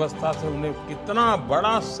इस व्यवस्था से उन्हें कितना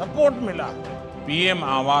बड़ा सपोर्ट मिला। पीएम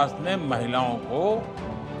आवास ने महिलाओं को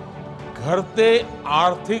घटते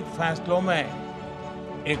आर्थिक फैसलों में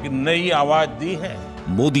एक नई आवाज दी है।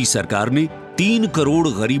 मोदी सरकार ने 3 करोड़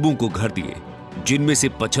गरीबों को घर दिए, जिनमें से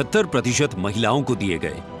 75% महिलाओं को दिए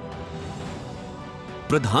गए।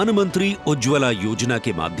 प्रधानमंत्री उज्ज्वला योजना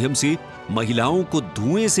के माध्यम से महिलाओं को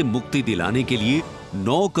धुएं से मुक्ति दिलाने के लिए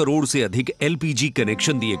 9 करोड़ से अधिक एलपीजी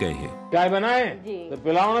कनेक्शन दिए गए हैं। चाय बनाए तो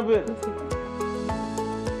पिलाओ ना फिर।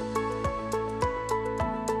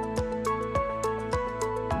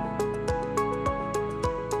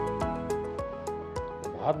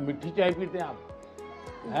 बहुत मीठी चाय पीते हैं आप,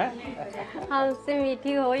 हैं? हमसे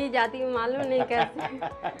मीठी हो ही जाती, मालूम नहीं कैसे।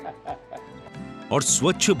 और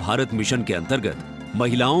स्वच्छ भारत मिशन के अंतर्गत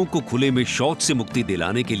महिलाओं को खुले में शौच से मुक्ति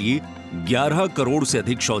दिलाने के लिए 11 करोड़ से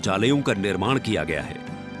अधिक शौचालयों का निर्माण किया गया है,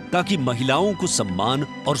 ताकि महिलाओं को सम्मान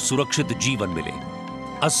और सुरक्षित जीवन मिले।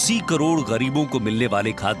 80 करोड़ गरीबों को मिलने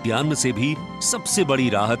वाले खाद्यान्न से भी सबसे बड़ी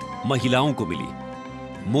राहत महिलाओं को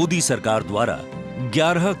मिली। मोदी सरकार द्वारा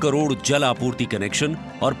 11 करोड़ जल आपूर्ति कनेक्शन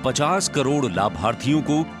और 50 करोड़ लाभार्थियों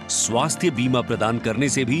को स्वास्थ्य बीमा प्रदान करने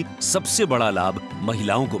से भी सबसे बड़ा लाभ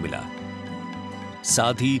महिलाओं को मिला।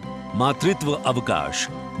 साथ ही मातृत्व अवकाश,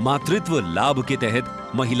 मातृत्व लाभ के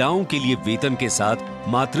तहत महिलाओं के लिए वेतन के साथ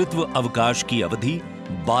मातृत्व अवकाश की अवधि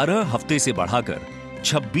 12 हफ्ते से बढ़ाकर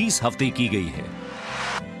 26 हफ्ते की गई है।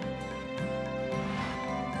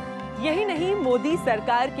 यही नहीं, मोदी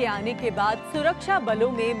सरकार के आने के बाद सुरक्षा बलों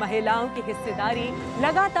में महिलाओं की हिस्सेदारी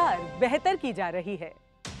लगातार बेहतर की जा रही है।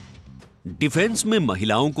 डिफेंस में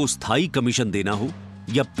महिलाओं को स्थायी कमीशन देना हो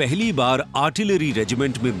या पहली बार आर्टिलरी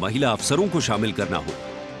रेजिमेंट में महिला अफसरों को शामिल करना हो,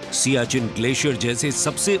 सियाचिन ग्लेशियर जैसे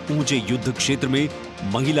सबसे ऊंचे युद्ध क्षेत्र में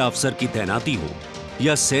महिला अफसर की तैनाती हो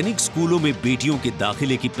या सैनिक स्कूलों में बेटियों के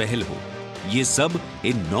दाखिले की पहल हो, ये सब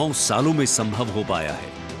इन 9 सालों में संभव हो पाया है।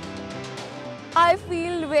 I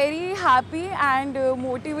feel very happy and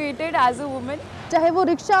motivated as a woman. चाहे वो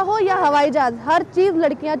रिक्शा हो या हवाई जहाज, हर चीज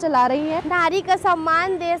लड़कियां चला रही हैं। नारी का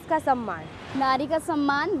सम्मान, देश का सम्मान। नारी का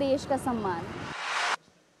सम्मान, देश का सम्मान।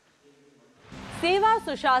 सेवा,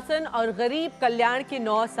 सुशासन और गरीब कल्याण के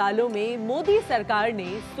 9 सालों में मोदी सरकार ने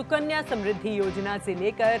सुकन्या समृद्धि योजना से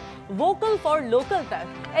लेकर वोकल फॉर लोकल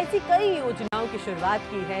तक ऐसी कई योजनाओं की शुरुआत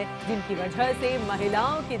की है, जिनकी वजह से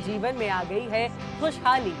महिलाओं के जीवन में आ गई है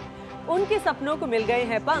खुशहाली। उनके सपनों को मिल गए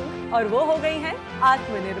हैं पंख और वो हो गई हैं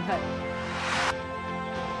आत्मनिर्भर।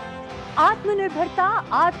 आत्मनिर्भरता,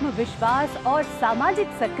 आत्मविश्वास और सामाजिक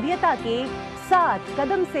सक्रियता के साथ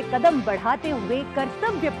कदम से कदम बढ़ाते हुए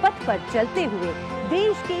कर्तव्य पथ पर चलते हुए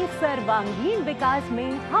देश के सर्वांगीण विकास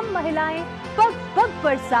में हम महिलाएं पग पग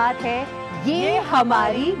पर साथ है, ये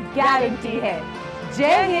हमारी गारंटी है।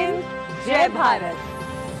 जय हिंद, जय Bharat.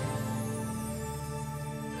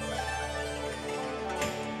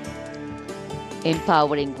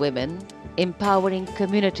 Empowering women, empowering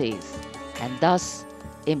communities, and thus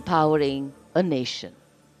empowering a nation.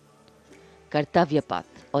 Kartavya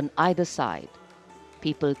Path on either side.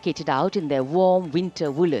 People kitted out in their warm winter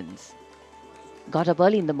woolens. Got up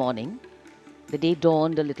early in the morning. The day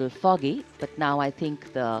dawned a little foggy, but now I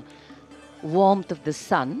think the warmth of the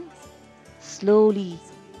sun slowly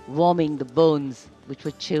warming the bones which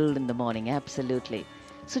were chilled in the morning, absolutely.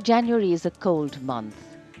 So January is a cold month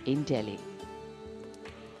in Delhi.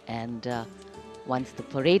 And once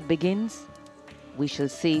the parade begins, we shall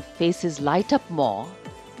see faces light up more,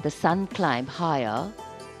 the sun climb higher,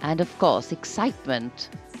 and of course, excitement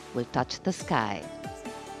will touch the sky.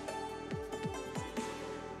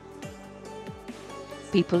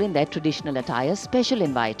 People in their traditional attire, special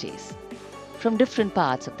invitees from different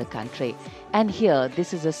parts of the country. And here,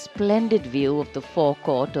 this is a splendid view of the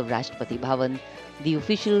forecourt of Rashtrapati Bhavan, the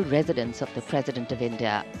official residence of the President of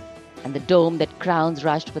India, and the dome that crowns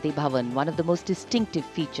Rashtrapati Bhavan, one of the most distinctive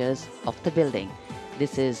features of the building.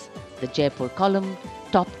 This is the Jaipur column,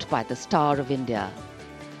 topped by the Star of India.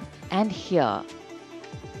 And here,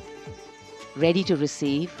 ready to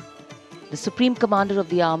receive the Supreme Commander of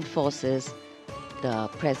the Armed Forces, the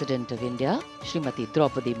President of India, Srimati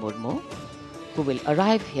Droupadi Murmu, who will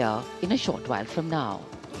arrive here in a short while from now.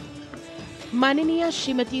 माननीय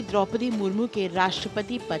श्रीमती द्रौपदी मुर्मू के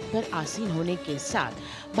राष्ट्रपति पद पर आसीन होने के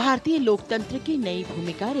साथ भारतीय लोकतंत्र की नई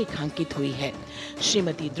भूमिका रेखांकित हुई है।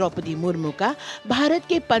 श्रीमती द्रौपदी मुर्मू का भारत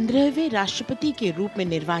के 15वें राष्ट्रपति के रूप में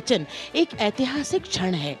निर्वाचन एक ऐतिहासिक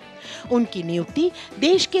क्षण है। उनकी नियुक्ति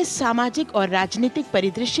देश के सामाजिक और राजनीतिक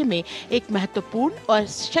परिदृश्य में एक महत्वपूर्ण और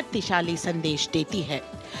शक्तिशाली संदेश देती है।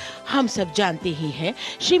 हम सब जानते ही हैं,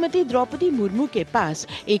 श्रीमती द्रौपदी मुर्मू के पास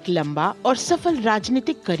एक लंबा और सफल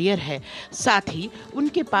राजनीतिक करियर है। साथ ही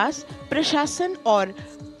उनके पास प्रशासन और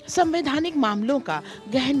संवैधानिक मामलों का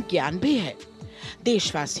गहन ज्ञान भी है।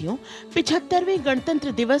 देशवासियों, 75वें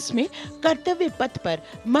गणतंत्र दिवस में कर्तव्य पथ पर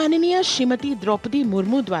माननीय श्रीमती द्रौपदी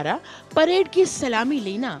मुर्मू द्वारा परेड की सलामी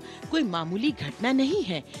लेना कोई मामूली घटना नहीं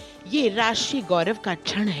है। ये राष्ट्रीय गौरव का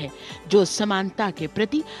क्षण है, जो समानता के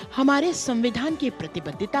प्रति हमारे संविधान की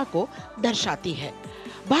प्रतिबद्धता को दर्शाती है।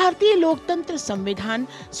 भारतीय लोकतंत्र संविधान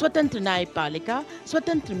स्वतंत्र न्यायपालिका,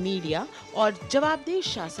 स्वतंत्र मीडिया और जवाबदेह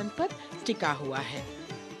शासन पर टिका हुआ है।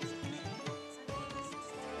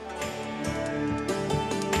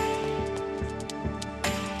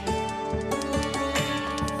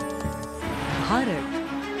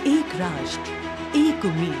 भारत, एक राष्ट्र, एक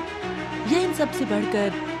उम्मीद, यह इन सबसे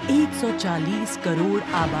बढ़कर 140 करोड़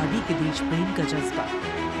आबादी के देश प्रेम का जज्बा।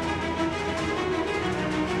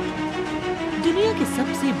 दुनिया के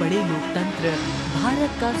सबसे बड़े लोकतंत्र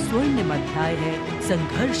भारत का स्वर्णिम अध्याय है।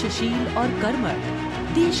 संघर्षशील और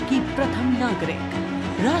कर्मठ देश की प्रथम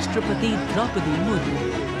नागरिक राष्ट्रपति द्रौपदी मुर्मू।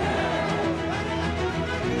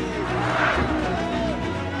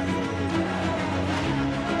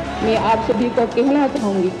 मैं आप सभी को कहना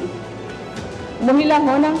चाहूंगी कि महिला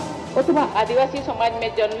होना अथवा आदिवासी समाज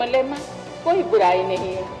में जन्म लेना कोई बुराई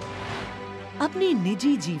नहीं है। अपने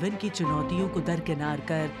निजी जीवन की चुनौतियों को दरकिनार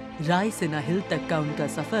कर रायसीना हिल तक का उनका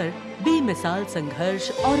सफर बेमिसाल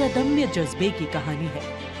संघर्ष और अदम्य जज्बे की कहानी है।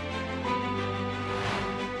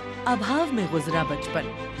 अभाव में गुजरा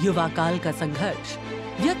बचपन, युवा काल का संघर्ष,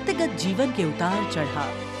 व्यक्तिगत जीवन के उतार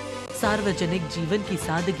चढ़ाव, सार्वजनिक जीवन की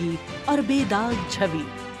सादगी और बेदाग छवि,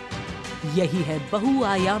 यही है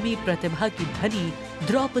बहुआयामी प्रतिभा की धनी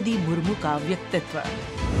द्रौपदी मुर्मू का व्यक्तित्व।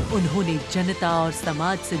 उन्होंने जनता और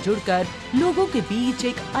समाज से जुड़कर लोगों के बीच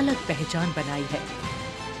एक अलग पहचान बनाई है।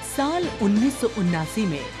 साल 1979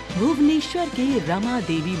 में भुवनेश्वर के रमा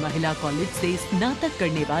देवी महिला कॉलेज से स्नातक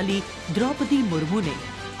करने वाली द्रौपदी मुर्मू ने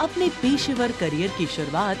अपने पेशेवर करियर की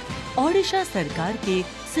शुरुआत ओडिशा सरकार के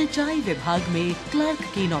सिंचाई विभाग में क्लर्क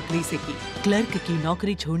की नौकरी से की। क्लर्क की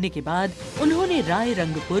नौकरी छोड़ने के बाद उन्होंने राय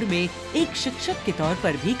रंगपुर में एक शिक्षक के तौर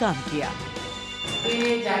पर भी काम किया।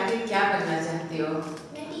 जाके क्या बनना चाहती हो?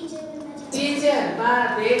 टीचर।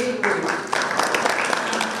 Very good.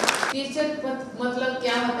 टीचर मतलब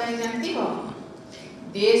क्या होता है जानती हो?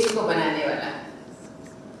 देश को बनाने वाला,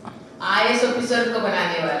 IAS ऑफिसर को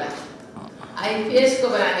बनाने वाला, IPS को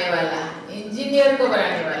बनाने वाला, इंजीनियर को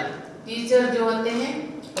बनाने वाला। टीचर जो होते हैं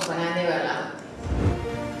वो बनाने वाला।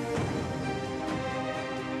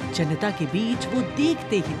 जनता के बीच वो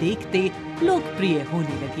देखते ही देखते लोकप्रिय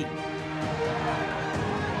होने लगी।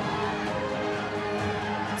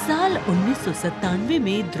 साल 1997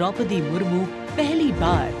 में द्रौपदी मुर्मू पहली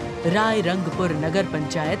बार रायरंगपुर नगर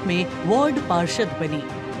पंचायत में वार्ड पार्षद बनी।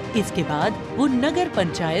 इसके बाद वो नगर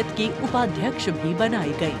पंचायत की उपाध्यक्ष भी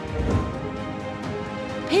बनाई गई।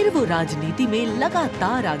 फिर वो राजनीति में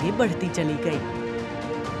लगातार आगे बढ़ती चली गई।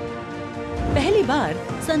 पहली बार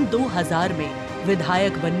सन 2000 में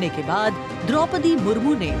विधायक बनने के बाद द्रौपदी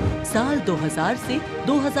मुर्मू ने साल 2000 से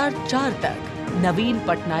 2004 तक नवीन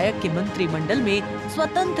पटनायक के मंत्रिमंडल में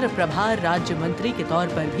स्वतंत्र प्रभार राज्य मंत्री के तौर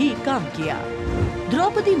पर भी काम किया।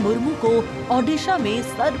 द्रौपदी मुर्मू को ओडिशा में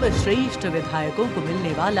सर्वश्रेष्ठ विधायकों को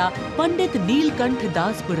मिलने वाला पंडित नीलकंठ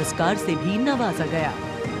दास पुरस्कार से भी नवाजा गया।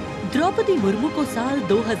 द्रौपदी मुर्मू को साल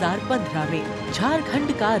 2015 में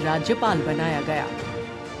झारखंड का राज्यपाल बनाया गया।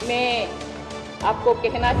 मैं आपको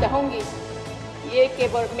कहना चाहूंगी, ये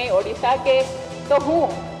केवल मैं ओडिशा के तो हूँ,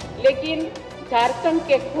 लेकिन झारखंड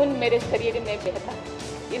के खून मेरे शरीर में बहता,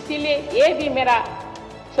 इसीलिए ये भी मेरा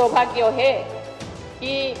सौभाग्य है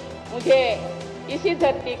कि मुझे इसी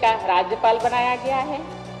धरती का राज्यपाल बनाया गया है।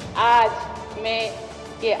 आज मैं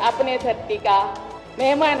ये अपने धरती का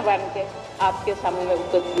मेहमान बन के आपके सामने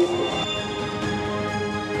उपस्थित हूँ।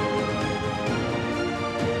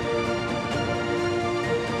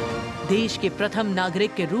 देश के प्रथम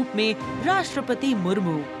नागरिक के रूप में राष्ट्रपति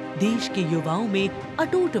मुर्मू देश के युवाओं में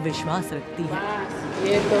अटूट विश्वास रखती है।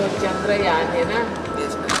 ये तो चंद्रयान है ना,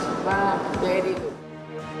 वाह, वेरी गुड।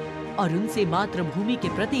 और उनसे मातृभूमि के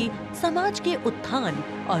प्रति समाज के उत्थान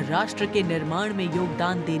और राष्ट्र के निर्माण में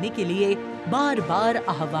योगदान देने के लिए बार बार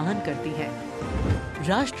आह्वान करती है।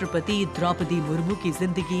 राष्ट्रपति द्रौपदी मुर्मू की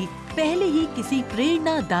जिंदगी पहले ही किसी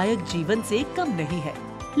प्रेरणादायक जीवन से कम नहीं है,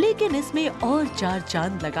 लेकिन इसमें और चार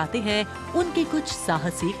चांद लगाते हैं उनके कुछ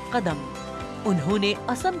साहसिक कदम। उन्होंने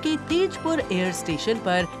असम के तेजपुर एयर स्टेशन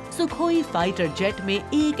पर सुखोई फाइटर जेट में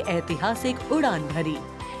एक ऐतिहासिक उड़ान भरी।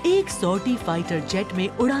 एक सॉर्टी फाइटर जेट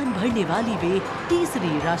में उड़ान भरने वाली वे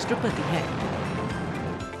तीसरी राष्ट्रपति हैं।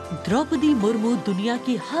 द्रौपदी मुर्मू दुनिया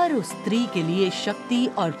की हर उस स्त्री के लिए शक्ति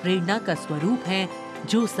और प्रेरणा का स्वरूप हैं,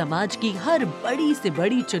 जो समाज की हर बड़ी से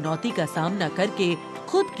बड़ी चुनौती का सामना करके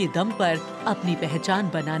खुद के दम पर अपनी पहचान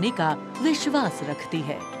बनाने का विश्वास रखती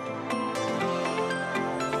है।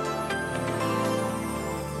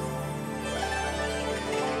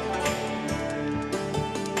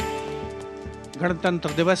 गणतंत्र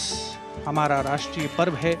दिवस हमारा राष्ट्रीय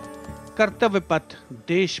पर्व है। कर्तव्य पथ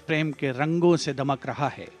देश प्रेम के रंगों से दमक रहा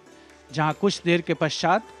है, जहां कुछ देर के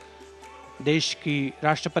पश्चात देश की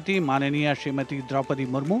राष्ट्रपति माननीय श्रीमती द्रौपदी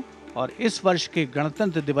मुर्मू और इस वर्ष के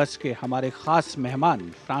गणतंत्र दिवस के हमारे खास मेहमान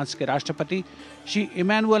फ्रांस के राष्ट्रपति श्री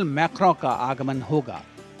इमैनुअल मैक्रों का आगमन होगा।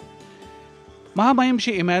 महामहिम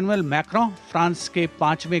श्री इमैनुअल मैक्रों फ्रांस के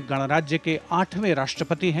 5वें गणराज्य के 8वें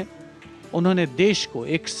राष्ट्रपति हैं। उन्होंने देश को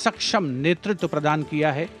एक सक्षम नेतृत्व प्रदान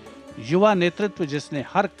किया है, युवा नेतृत्व जिसने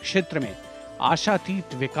हर क्षेत्र में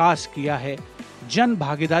आशातीत विकास किया है, जन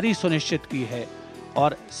भागीदारी सुनिश्चित की है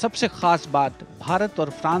और सबसे खास बात, भारत और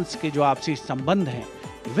फ्रांस के जो आपसी संबंध हैं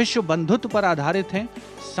विश्व बंधुत्व पर आधारित हैं।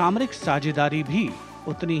 सामरिक साझेदारी भी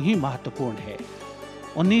उतनी ही महत्वपूर्ण है।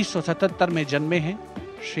 1977 में जन्मे हैं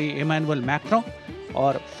श्री इमैनुअल मैक्रों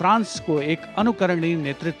और फ्रांस को एक अनुकरणीय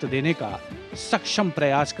नेतृत्व देने का सक्षम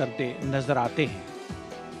प्रयास करते नजर आते हैं।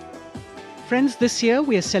 Friends, this year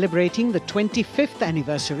we are celebrating the 25th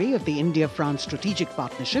anniversary of the India-France strategic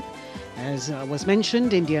partnership. As was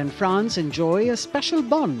mentioned, India and France enjoy a special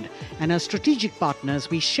bond, and as strategic partners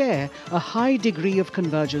we share a high degree of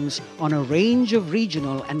convergence on a range of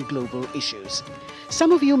regional and global issues.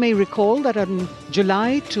 Some of you may recall that in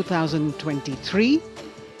July 2023,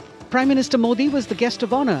 Prime Minister Modi was the guest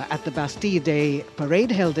of honor at the Bastille Day parade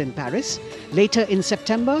held in Paris. Later in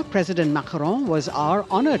September, President Macron was our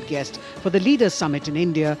honored guest for the Leaders Summit in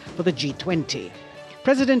India for the G20.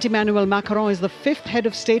 President Emmanuel Macron is the 5th head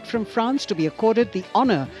of state from France to be accorded the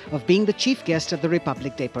honor of being the chief guest at the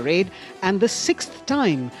Republic Day parade, and the 6th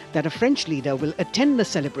time that a French leader will attend the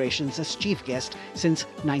celebrations as chief guest since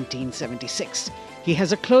 1976. He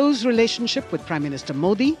has a close relationship with Prime Minister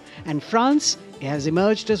Modi, and France has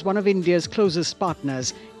emerged as one of India's closest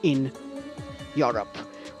partners in Europe.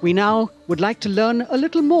 We now would like to learn a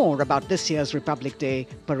little more about this year's Republic Day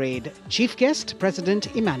parade. Chief guest,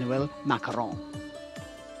 President Emmanuel Macron.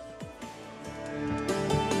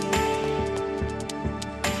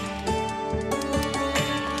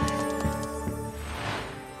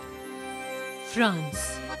 France,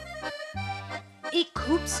 एक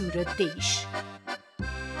खूबसूरत देश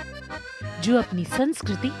जो अपनी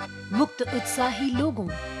संस्कृति, मुक्त उत्साही लोगों,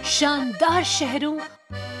 शानदार शहरों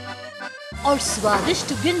और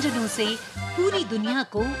स्वादिष्ट व्यंजनों से पूरी दुनिया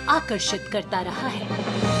को आकर्षित करता रहा है।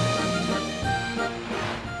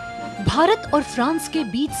 भारत और फ्रांस के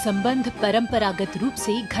बीच संबंध परंपरागत रूप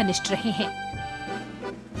से घनिष्ठ रहे हैं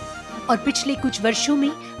और पिछले कुछ वर्षों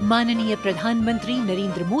में माननीय प्रधानमंत्री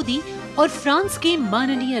नरेंद्र मोदी और फ्रांस के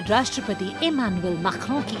माननीय राष्ट्रपति इमैनुअल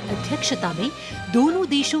मैक्रों की अध्यक्षता में दोनों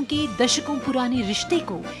देशों के दशकों पुराने रिश्ते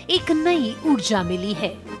को एक नई ऊर्जा मिली है।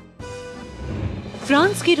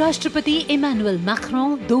 फ्रांस के राष्ट्रपति इमैनुअल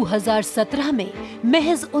मैक्रों 2017 में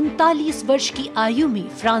महज 39 वर्ष की आयु में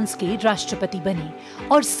फ्रांस के राष्ट्रपति बने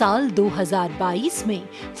और साल 2022 में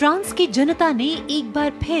फ्रांस की जनता ने एक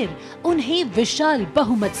बार फिर उन्हें विशाल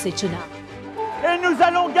बहुमत से चुना। Et nous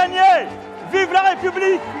allons gagner! Vive la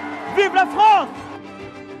République! Vive la France!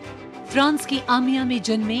 France के आमिया में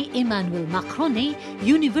जन्मे इमैनुअल मैक्रों ने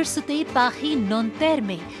यूनिवर्सिटी पारी नॉन्तेर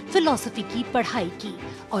में फिलॉसफी की पढ़ाई की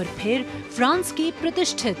और फिर फ्रांस के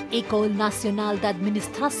प्रतिष्ठित एकोल नेशनल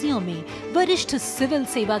d'administration में वरिष्ठ सिविल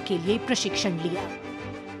सेवा के लिए प्रशिक्षण लिया।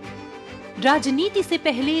 राजनीति से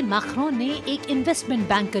पहले मैक्रों ने एक इन्वेस्टमेंट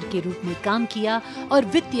बैंकर के रूप में काम किया और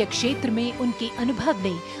वित्तीय क्षेत्र में उनके अनुभव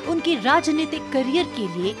ने उनके राजनीतिक करियर के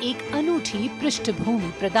लिए एक अनूठी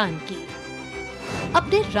पृष्ठभूमि प्रदान की।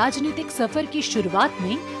 अपने राजनीतिक सफर की शुरुआत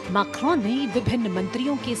में मैक्रों ने विभिन्न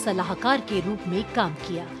मंत्रियों के सलाहकार के रूप में काम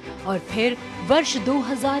किया और फिर वर्ष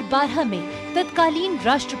 2012 में तत्कालीन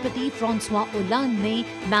राष्ट्रपति फ्रांसवा ओलांद ने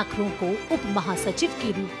मैक्रों को उप महासचिव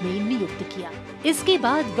के रूप में नियुक्त किया। इसके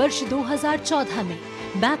बाद वर्ष 2014 में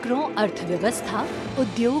मैक्रों अर्थव्यवस्था,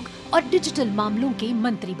 उद्योग और डिजिटल मामलों के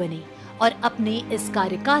मंत्री बने और अपने इस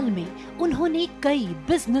कार्यकाल में उन्होंने कई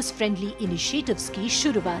बिजनेस फ्रेंडली इनिशिएटिव्स की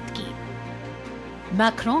शुरुआत की।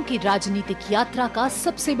 मैक्रों की राजनीतिक यात्रा का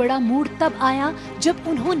सबसे बड़ा मोड़ तब आया जब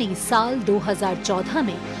उन्होंने साल 2014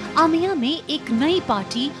 में आमिया में एक नई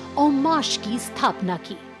पार्टी En Marche की स्थापना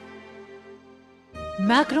की।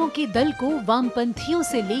 मैक्रों के दल को वामपंथियों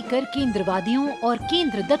से लेकर केंद्रवादियों और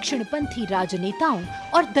केंद्र दक्षिणपंथी राजनेताओं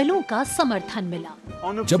और दलों का समर्थन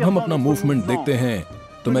मिला। जब हम अपना मूवमेंट देखते हैं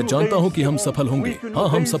तो मैं जानता हूं कि हम सफल होंगे। हाँ,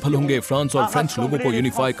 हम सफल होंगे फ्रांस और फ्रेंच लोगों को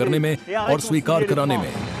यूनिफाई करने में और स्वीकार कराने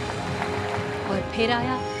में। और फिर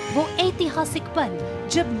आया वो ऐतिहासिक पल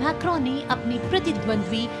जब मैक्रों ने अपनी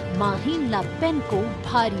प्रतिद्वंद्वी मारीन ला पेन को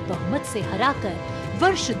भारी बहुमत से हराकर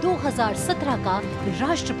वर्ष 2017 का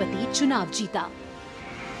राष्ट्रपति चुनाव जीता।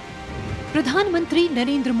 प्रधानमंत्री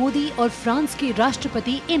नरेंद्र मोदी और फ्रांस के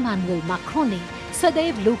राष्ट्रपति इमैनुअल मैक्रों ने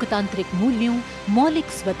सदैव लोकतांत्रिक मूल्यों,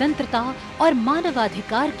 मौलिक स्वतंत्रता और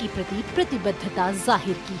मानवाधिकार के प्रति प्रतिबद्धता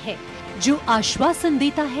जाहिर की है, जो आश्वासन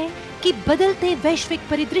देता है कि बदलते वैश्विक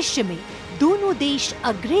परिदृश्य में दोनों देश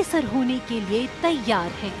अग्रसर होने के लिए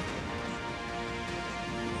तैयार हैं।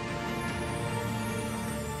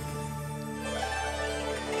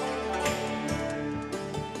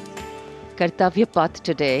 Kartavya Path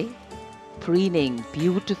today, preening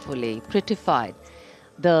beautifully, prettified.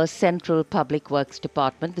 The Central Public Works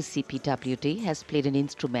Department, the CPWD, has played an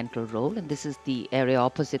instrumental role, and this is the area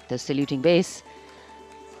opposite the saluting base,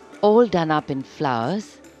 all done up in flowers,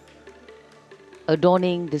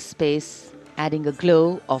 adorning this space, adding a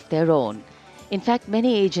glow of their own. In fact,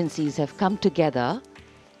 many agencies have come together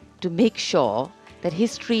to make sure that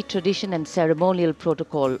history, tradition and ceremonial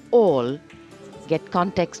protocol all get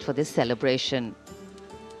context for this celebration,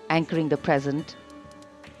 anchoring the present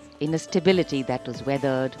in a stability that was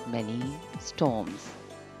weathered many storms.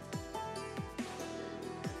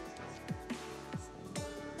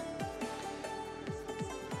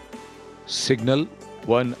 Signal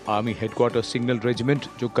 1 army headquarter signal regiment,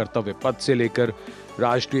 जो कर्तव्य पथ से लेकर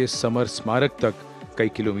राष्ट्रीय summer स्मारक तक कई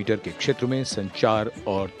kilometre के क्षेत्र में संचार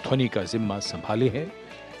और ध्वनि का जिम्मा संभाले हैं,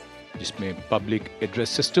 जिसमें पब्लिक एड्रेस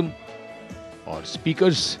सिस्टम और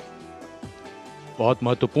स्पीकर्स बहुत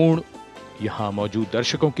महत्वपूर्ण यहां मौजूद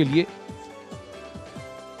दर्शकों के लिए।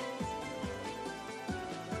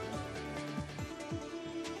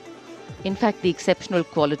 In fact, the exceptional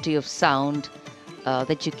quality of sound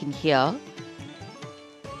that you can hear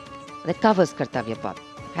that covers Kartavya Path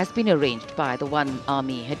has been arranged by the 1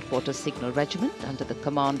 Army Headquarters Signal Regiment under the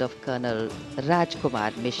command of Colonel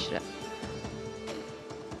Rajkumar Mishra.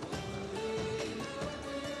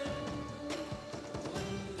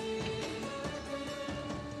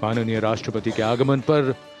 माननीय राष्ट्रपति के आगमन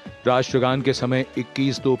पर राष्ट्रगान के समय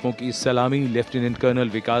 21 तोपों की सलामी लेफ्टिनेंट कर्नल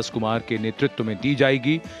विकास कुमार के नेतृत्व में दी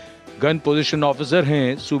जाएगी। गन पोजीशन ऑफिसर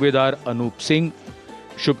हैं सूबेदार अनूप सिंह।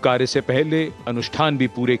 शुभ कार्य से पहले अनुष्ठान भी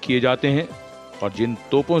पूरे किए जाते हैं। और जिन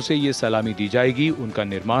तोपों से ये सलामी दी जाएगी उनका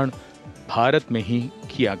निर्माण भारत में ही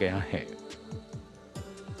किया गया है।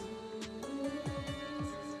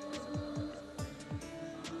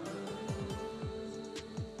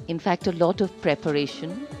 In fact, a lot of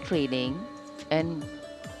preparation, training, and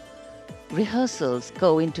rehearsals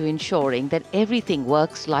go into ensuring that everything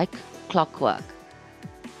works like clockwork.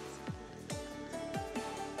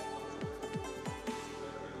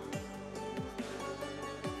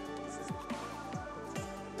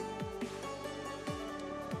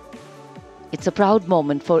 It's a proud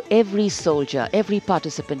moment for every soldier, every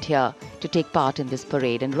participant here to take part in this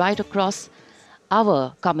parade. And right across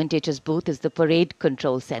our commentator's booth is the Parade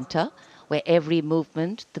Control Center, where every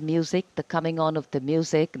movement, the music, the coming on of the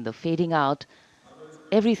music and the fading out,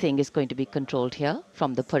 everything is going to be controlled here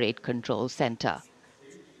from the Parade Control Center.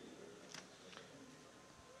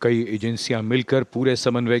 कई एजेंसियां मिलकर पूरे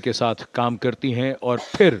समन्वय के साथ काम करती हैं और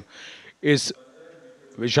फिर इस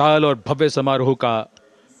विशाल और भव्य समारोह का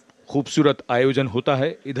खूबसूरत आयोजन होता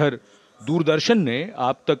है। इधर दूरदर्शन ने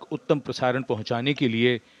आप तक उत्तम प्रसारण पहुंचाने के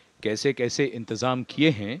लिए कैसे कैसे इंतजाम किए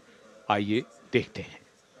हैं, आइए देखते हैं।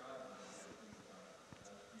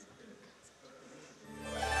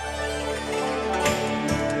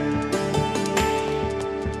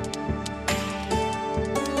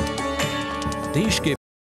 देश के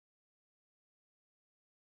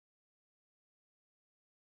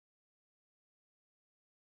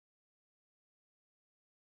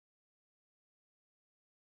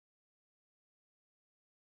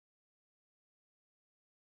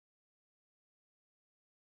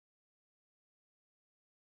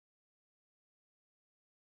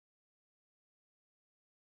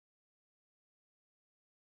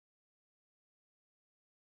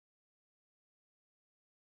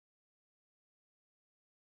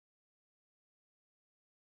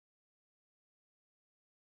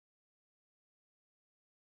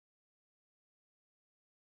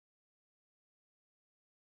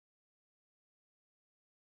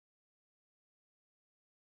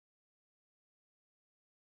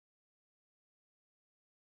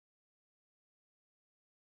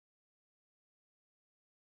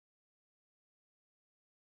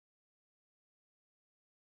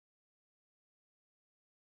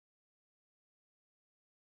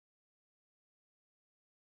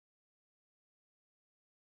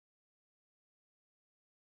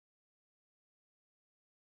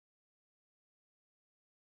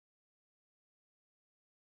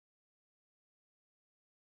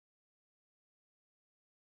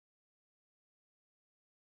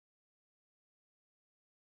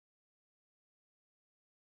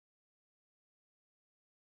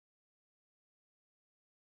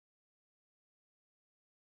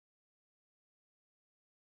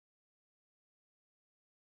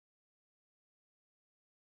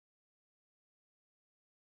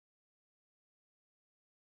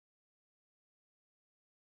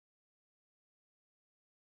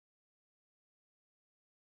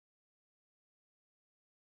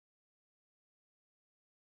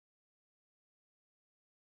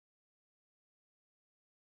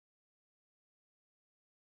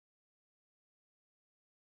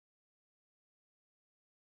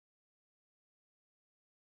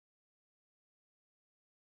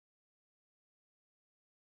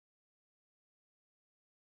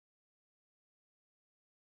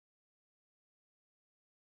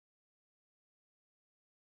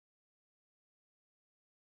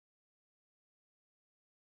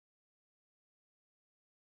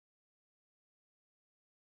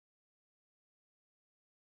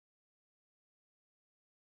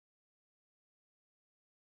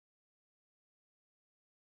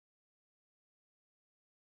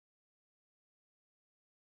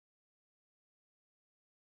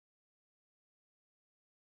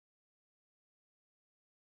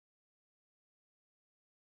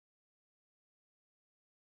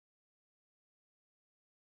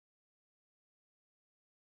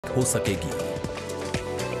हो सकेगी।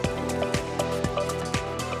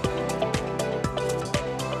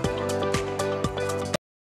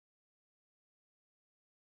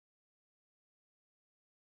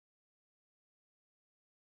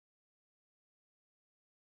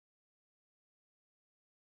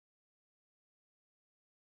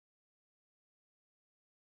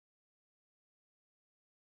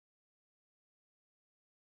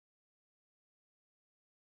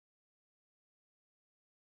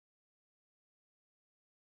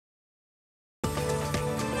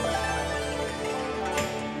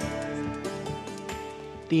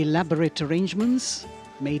 The elaborate arrangements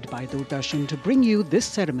made by Doordarshan to bring you this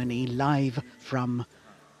ceremony live from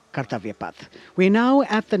Kartavya Path. We're now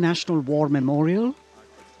at the National War Memorial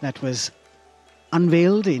that was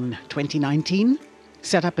unveiled in 2019,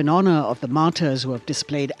 set up in honor of the martyrs who have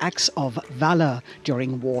displayed acts of valor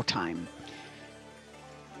during wartime.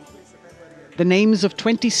 The names of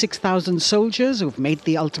 26,000 soldiers who have made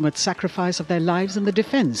the ultimate sacrifice of their lives in the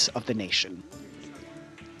defense of the nation.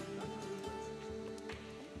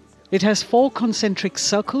 It has 4 concentric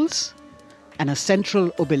circles and a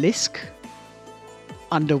central obelisk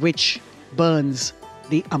under which burns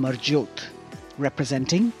the Amar Jyot,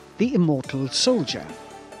 representing the immortal soldier.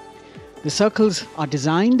 The circles are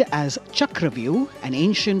designed as Chakravyu, an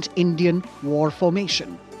ancient Indian war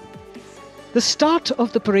formation. The start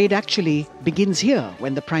of the parade actually begins here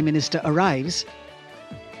when the Prime Minister arrives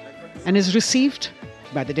and is received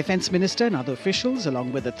by the Defence Minister and other officials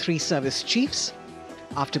along with the 3 service chiefs.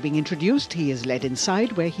 After being introduced, he is led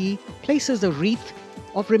inside where he places a wreath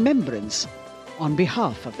of remembrance on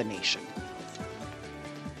behalf of the nation.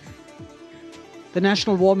 The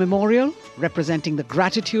National War Memorial, representing the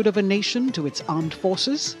gratitude of a nation to its armed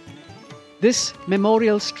forces. This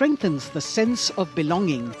memorial strengthens the sense of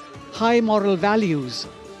belonging, high moral values,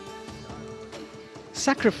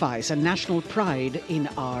 sacrifice and national pride in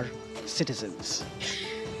our citizens.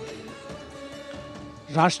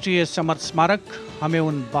 राष्ट्रीय summer स्मारक हमें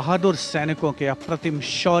उन बहादुर सैनिकों के अप्रतिम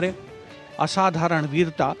शौर्य, असाधारण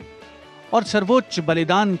वीरता और सर्वोच्च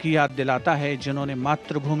बलिदान की याद दिलाता है, जिन्होंने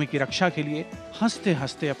मातृभूमि की रक्षा के लिए हंसते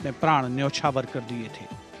हंसते अपने प्राण न्योछावर कर दिए थे।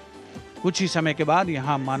 कुछ ही समय के बाद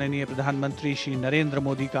यहाँ माननीय प्रधानमंत्री श्री नरेंद्र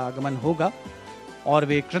मोदी का आगमन होगा और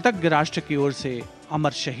वे कृतज्ञ राष्ट्र की ओर से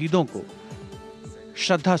अमर शहीदों को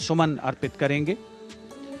श्रद्धा सुमन अर्पित करेंगे।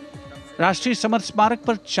 राष्ट्रीय समर स्मारक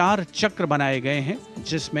पर 4 चक्र बनाए गए हैं,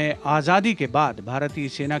 जिसमें आजादी के बाद भारतीय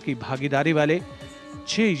सेना की भागीदारी वाले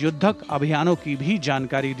 6 युद्धक अभियानों की भी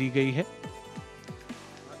जानकारी दी गई है।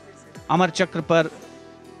 अमर चक्र पर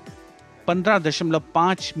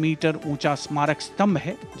 15.5 मीटर ऊंचा स्मारक स्तंभ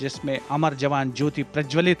है, जिसमें अमर जवान ज्योति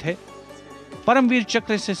प्रज्वलित है। परमवीर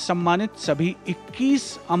चक्र से सम्मानित सभी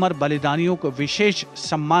 21 अमर बलिदानियों को विशेष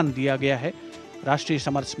सम्मान दिया गया है राष्ट्रीय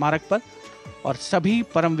समर स्मारक पर, और सभी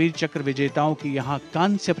परमवीर चक्र विजेताओं की यहाँ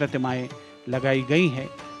कांस्य प्रतिमाएं लगाई गई हैं।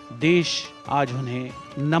 देश आज उन्हें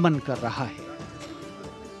नमन कर रहा है।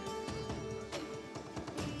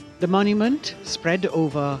 The monument, spread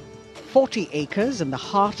over 40 acres in the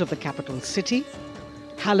heart of the capital city,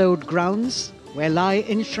 hallowed grounds where lie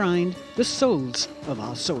enshrined the souls of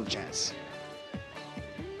our soldiers.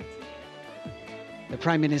 The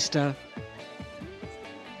Prime Minister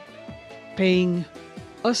paying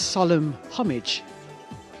a solemn homage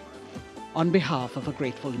on behalf of a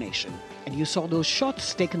grateful nation. And you saw those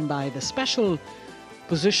shots taken by the special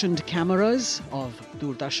positioned cameras of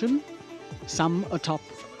Doordarshan, some atop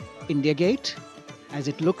India Gate, as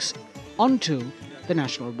it looks onto the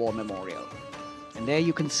National War Memorial. And there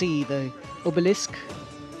you can see the obelisk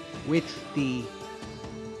with the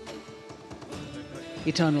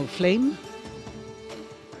eternal flame,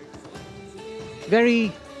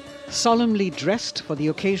 very solemnly dressed for the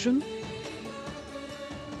occasion.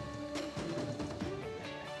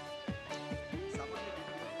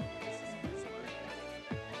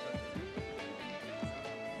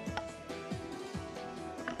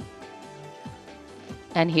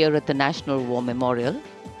 And here at the National War Memorial,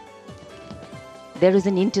 there is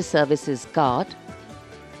an inter-services guard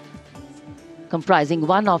comprising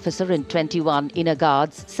 1 officer and 21 inner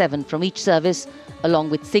guards, 7 from each service, along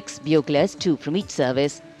with 6 buglers, 2 from each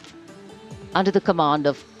service, under the command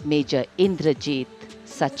of Major Indrajit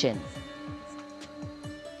Sachin.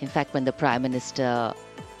 In fact, when the Prime Minister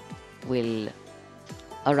will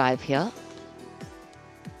arrive here,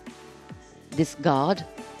 this guard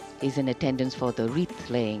is in attendance for the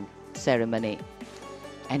wreath-laying ceremony.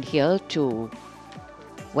 And here to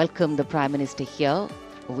welcome the Prime Minister here,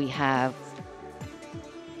 we have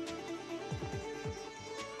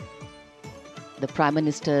the Prime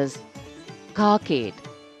Minister's carcade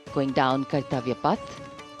going down Kartavya Path.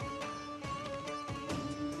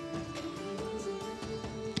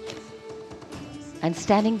 And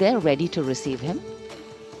standing there ready to receive him,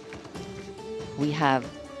 we have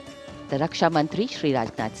the Raksha Mantri Shri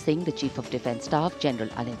Rajnath Singh, the Chief of Defence Staff General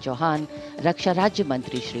Anil Chauhan, Raksha Rajya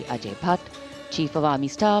Mantri Shri Ajay Bhatt, Chief of Army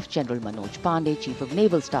Staff General Manoj Pandey, Chief of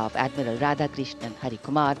Naval Staff Admiral Radhakrishnan Hari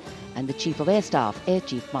Kumar, and the Chief of Air Staff Air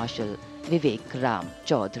Chief Marshal Vivek Ram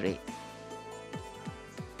Chaudhary.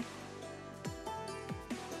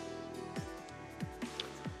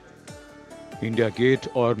 India gate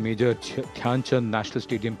और major Dhyanchand national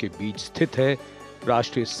stadium के बीच स्थित है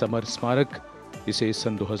राष्ट्रीय summer स्मारक। इसे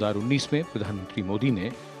सन 2019 में प्रधानमंत्री मोदी ने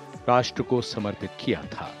राष्ट्र को समर्पित किया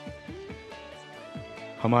था।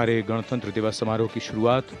 हमारे गणतंत्र दिवस समारोह की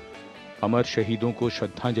शुरुआत अमर शहीदों को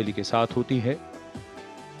श्रद्धांजलि के साथ होती है।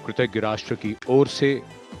 कृतज्ञ राष्ट्र की ओर से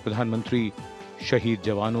प्रधानमंत्री शहीद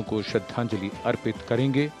जवानों को श्रद्धांजलि अर्पित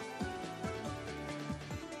करेंगे।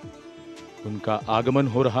 उनका आगमन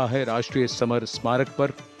हो रहा है राष्ट्रीय समर स्मारक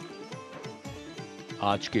पर।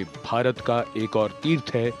 आज के भारत का एक और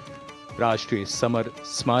तीर्थ है राष्ट्रीय समर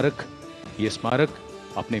स्मारक। ये स्मारक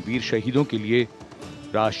अपने वीर शहीदों के लिए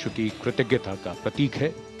राष्ट्र की कृतज्ञता का प्रतीक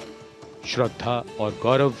है। श्रद्धा और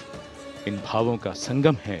गौरव, इन भावों का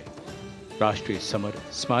संगम है राष्ट्रीय समर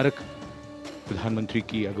स्मारक। प्रधानमंत्री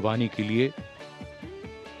की अगवानी के लिए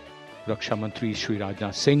रक्षा मंत्री श्री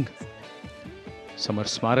राजनाथ सिंह समर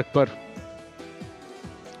स्मारक पर।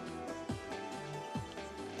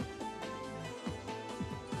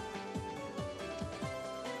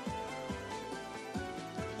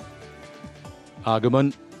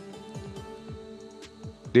 आगमन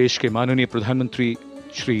देश के माननीय प्रधानमंत्री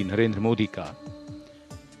श्री नरेंद्र मोदी का।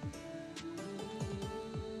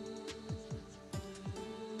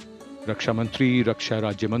 रक्षा मंत्री, रक्षा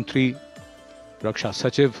राज्य मंत्री, रक्षा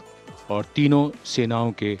सचिव और तीनों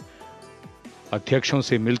सेनाओं के अध्यक्षों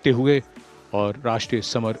से मिलते हुए और राष्ट्रीय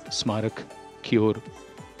समर स्मारक की ओर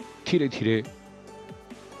धीरे धीरे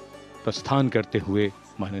प्रस्थान करते हुए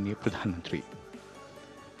माननीय प्रधानमंत्री।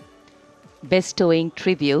 Bestowing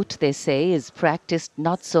tribute, they say, is practiced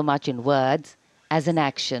not so much in words as in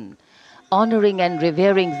action, honoring and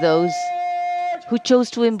revering those who chose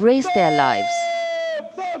to embrace their lives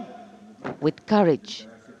with courage,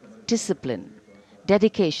 discipline,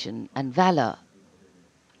 dedication and valor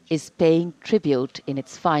is paying tribute in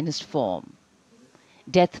its finest form.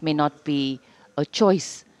 Death may not be a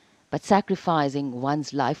choice, but sacrificing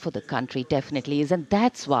one's life for the country definitely is, and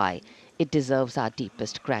that's why it deserves our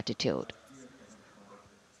deepest gratitude.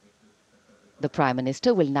 The Prime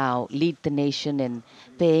Minister will now lead the nation in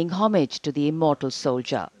paying homage to the immortal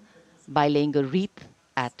soldier by laying a wreath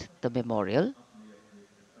at the memorial.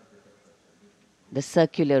 The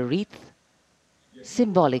circular wreath,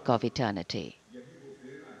 symbolic of eternity,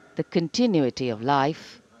 the continuity of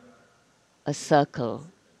life, a circle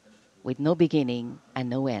with no beginning and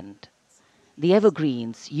no end. The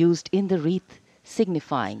evergreens used in the wreath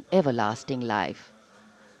signifying everlasting life.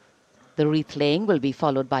 The wreath laying will be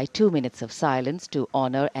followed by 2 minutes of silence to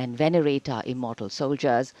honor and venerate our immortal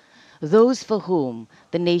soldiers, those for whom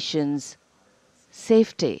the nation's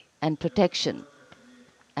safety and protection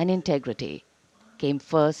and integrity came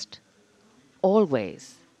first,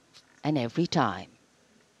 always and every time.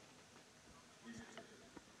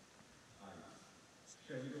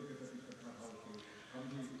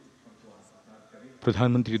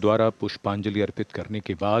 प्रधानमंत्री द्वारा पुष्पांजलि अर्पित करने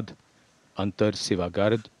के बाद अंतर सेवा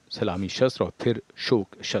guard सलामी शस्त्र और फिर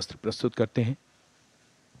शोक शस्त्र प्रस्तुत करते हैं।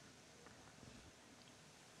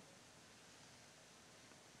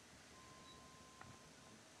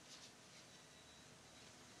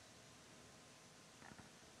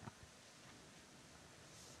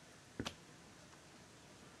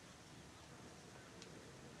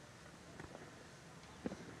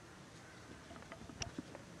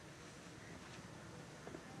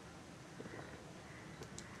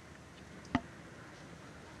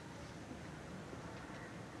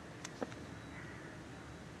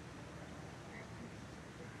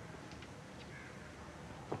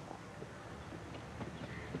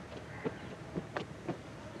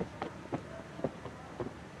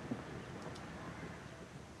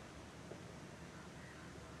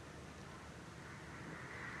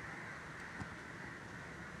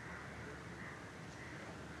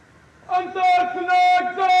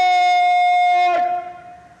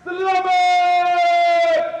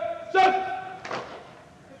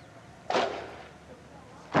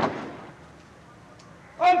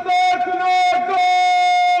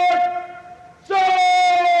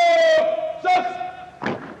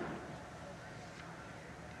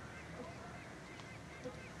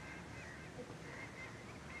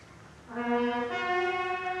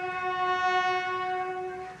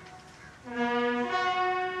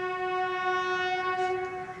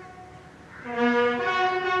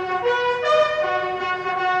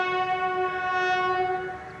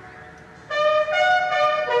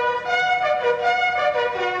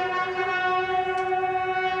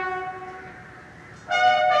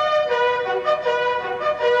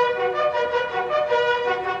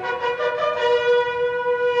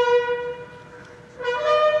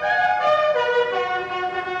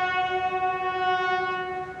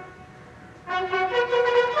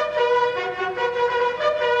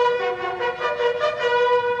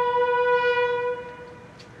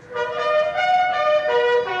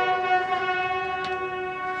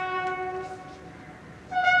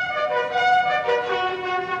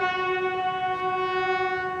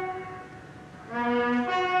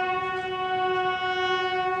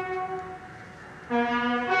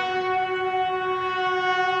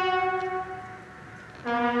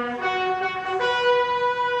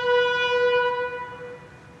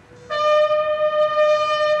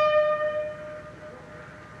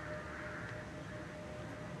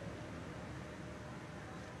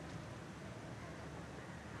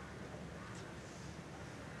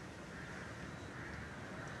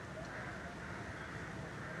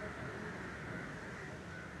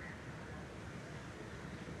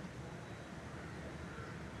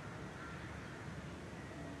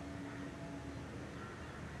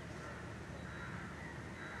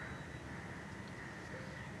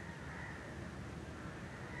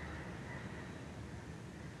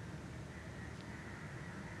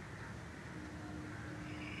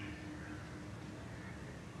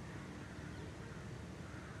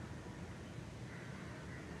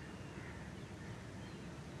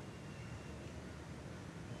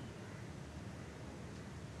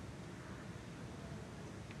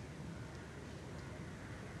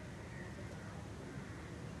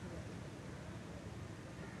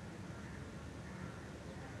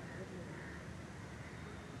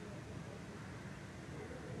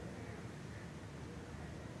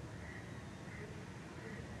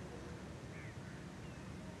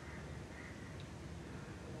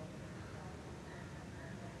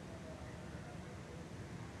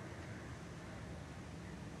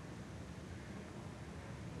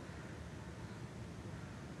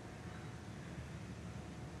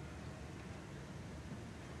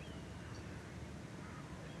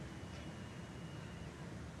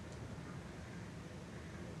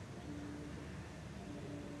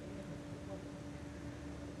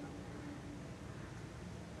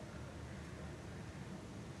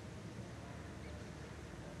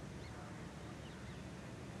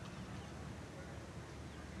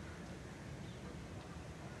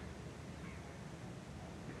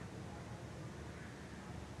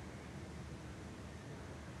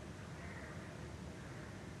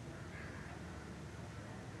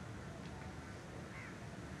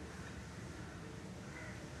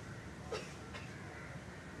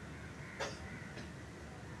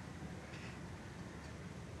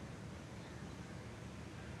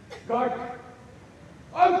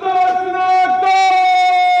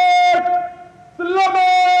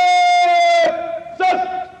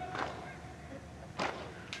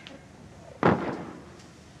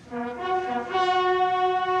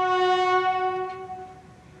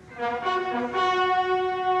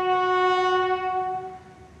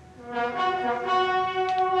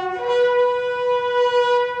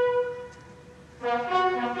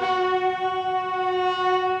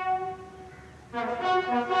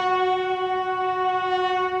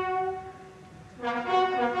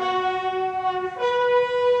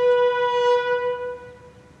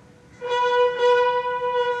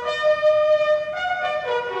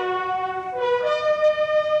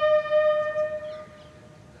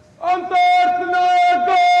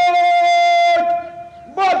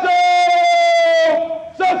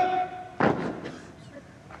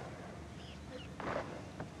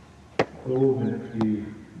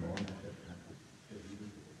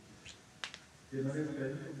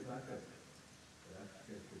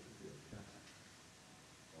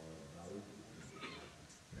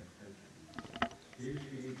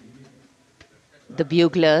 The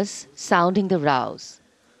buglers sounding the rouse,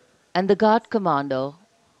 and the guard commander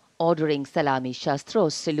ordering Salami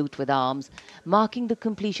Shastros salute with arms, marking the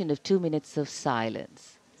completion of 2 minutes of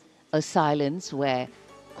silence. A silence where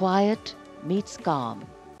quiet meets calm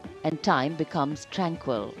and time becomes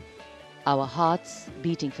tranquil, our hearts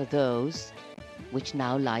beating for those which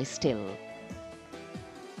now lie still.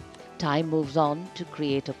 Time moves on to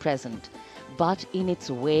create a present, but in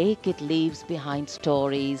its wake it leaves behind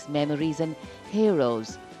stories, memories and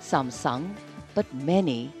heroes, some sung, but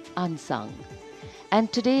many unsung. And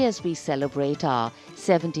today, as we celebrate our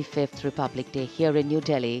 75th Republic Day here in New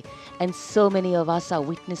Delhi, and so many of us are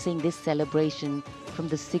witnessing this celebration from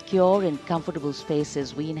the secure and comfortable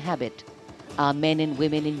spaces we inhabit, our men and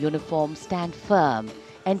women in uniform stand firm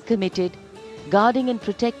and committed, guarding and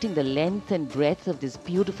protecting the length and breadth of this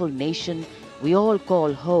beautiful nation we all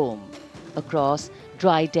call home, across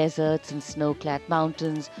dry deserts and snow-clad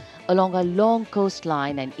mountains, along our long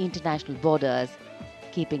coastline and international borders,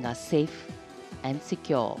 keeping us safe and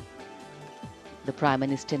secure. The Prime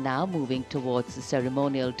Minister now moving towards the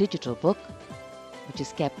ceremonial digital book, which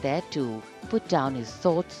is kept there to put down his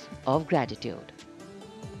thoughts of gratitude.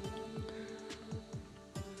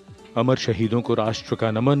 अमर शहीदों को राष्ट्र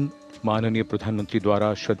का नमन, माननीय प्रधानमंत्री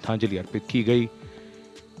द्वारा श्रद्धांजलि अर्पित की गई।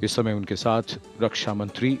 इस समय उनके साथ रक्षा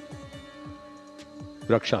मंत्री,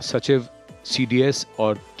 रक्षा सचिव, सीडीएस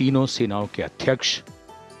और तीनों सेनाओं के अध्यक्ष।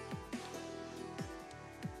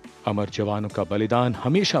 अमर जवानों का बलिदान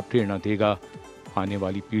हमेशा प्रेरणा देगा आने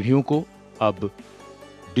वाली पीढ़ियों को। अब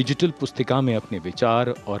डिजिटल पुस्तिका में अपने विचार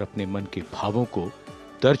और अपने मन के भावों को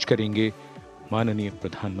दर्ज करेंगे माननीय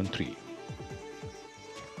प्रधानमंत्री।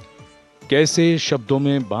 कैसे शब्दों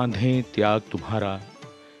में बांधें त्याग तुम्हारा,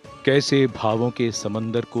 कैसे भावों के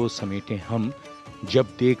समंदर को समेटें हम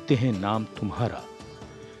जब देखते हैं नाम तुम्हारा।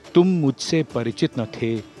 तुम मुझसे परिचित न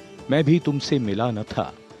थे, मैं भी तुमसे मिला न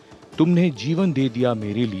था, तुमने जीवन दे दिया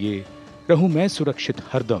मेरे लिए, रहूं मैं सुरक्षित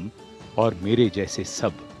हरदम और मेरे जैसे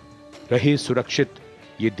सब रहे सुरक्षित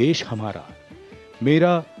ये देश हमारा।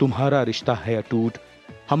 मेरा तुम्हारा रिश्ता है अटूट,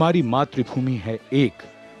 हमारी मातृभूमि है एक,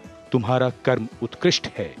 तुम्हारा कर्म उत्कृष्ट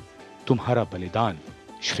है, तुम्हारा बलिदान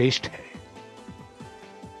श्रेष्ठ है।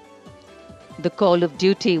 The call of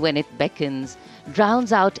duty, when it beckons,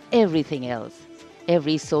 drowns out everything else.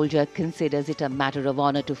 Every soldier considers it a matter of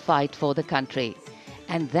honor to fight for the country.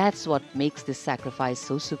 And that's what makes this sacrifice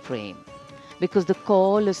so supreme. Because the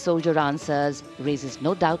call a soldier answers raises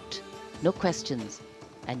no doubt, no questions,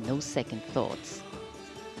 and no second thoughts.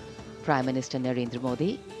 Prime Minister Narendra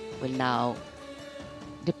Modi will now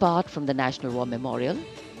depart from the National War Memorial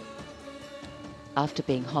after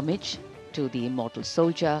paying homage to the immortal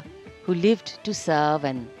soldier who lived to serve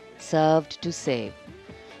and served to save.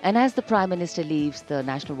 And as the Prime Minister leaves the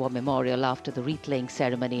National War Memorial after the wreath-laying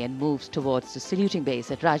ceremony and moves towards the saluting base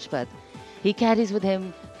at Rajpath, he carries with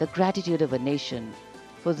him the gratitude of a nation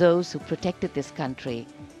for those who protected this country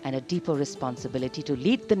and a deeper responsibility to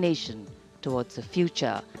lead the nation towards a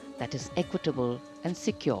future that is equitable and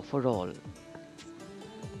secure for all.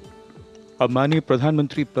 अब माननीय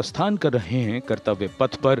प्रधानमंत्री प्रस्थान कर रहे हैं कर्तव्य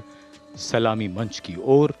पथ पर सलामी मंच की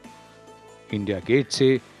ओर। इंडिया गेट से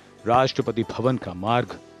राष्ट्रपति भवन का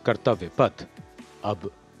मार्ग कर्तव्य पथ अब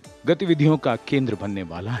गतिविधियों का केंद्र बनने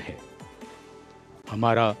वाला है।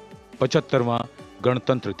 हमारा 75वां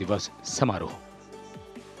गणतंत्र दिवस समारोह।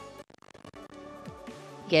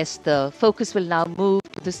 Yes, the focus will now move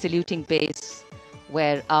to the saluting base,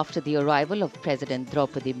 where after the arrival of President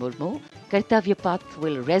Droupadi Murmu, Kartavya Path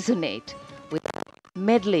will resonate with a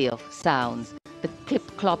medley of sounds, the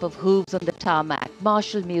clip-clop of hooves on the tarmac,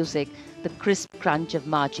 martial music, the crisp crunch of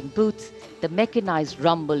marching boots, the mechanized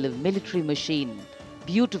rumble of military machine,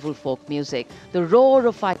 beautiful folk music, the roar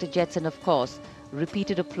of fighter jets, and of course,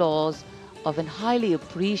 repeated applause of an highly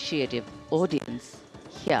appreciative audience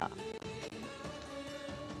here.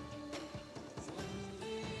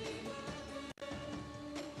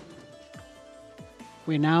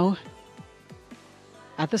 We're now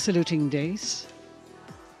at the saluting days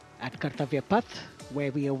at Kartavya Path,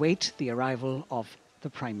 where we await the arrival of the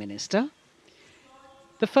Prime Minister.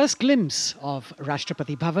 The first glimpse of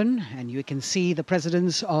Rashtrapati Bhavan, and you can see the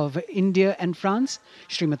presidents of India and France,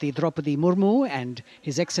 Srimati Droupadi Murmu and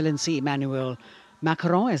His Excellency Emmanuel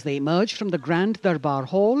Macron, as they emerge from the Grand Darbar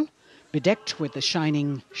Hall, bedecked with the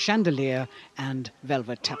shining chandelier and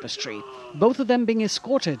velvet tapestry. Both of them being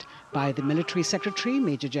escorted by the Military Secretary,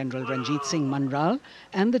 Major General Ranjit Singh Manral,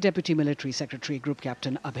 and the Deputy Military Secretary, Group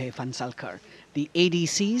Captain Abhay Fansalkar. The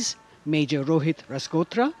ADCs, Major Rohit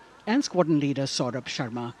Rasgotra and Squadron Leader Saurabh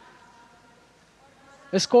Sharma,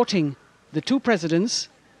 escorting the two presidents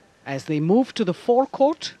as they move to the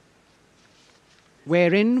forecourt,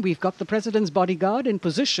 wherein we've got the President's bodyguard in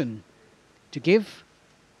position to give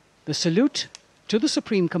the salute to the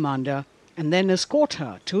Supreme Commander and then escort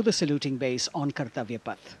her to the saluting base on Kartavya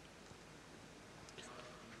Path.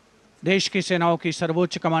 देश की सेनाओं की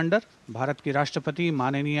सर्वोच्च commander Bharat की राष्ट्रपति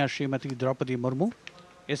माननीय श्रीमती द्रौपदी मुर्मू,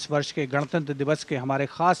 इस वर्ष के गणतंत्र दिवस के हमारे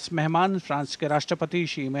खास मेहमान फ्रांस के राष्ट्रपति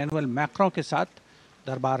श्री इमैनुअल मैक्रों के साथ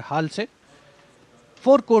दरबार हाल से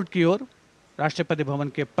फोर कोर्ट की ओर राष्ट्रपति भवन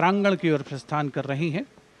के प्रांगण की ओर प्रस्थान कर रही हैं।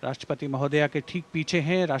 राष्ट्रपति महोदया के ठीक पीछे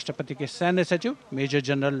हैं राष्ट्रपति के सैन्य सचिव मेजर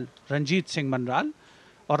जनरल रंजीत सिंह मनराल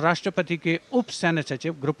और राष्ट्रपति के उप सैन्य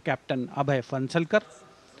सचिव ग्रुप कैप्टन अभय फंसलकर।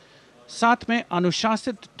 साथ में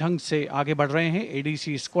अनुशासित ढंग से आगे बढ़ रहे हैं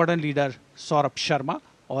ADC squadron leader Saurabh Sharma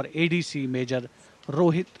और ADC major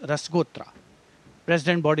Rohit Rasgotra.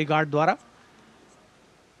 President bodyguard द्वारा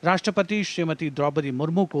राष्ट्रपति श्रीमती द्रौपदी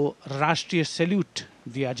मुर्मू को राष्ट्रीय सैल्यूट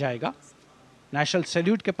दिया जाएगा। नेशनल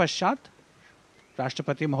सैल्यूट के पश्चात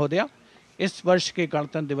राष्ट्रपति महोदया इस वर्ष के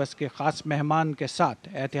गणतंत्र दिवस के खास मेहमान के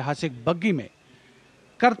साथ ऐतिहासिक बग्गी में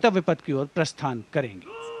कर्तव्य पथ की ओर प्रस्थान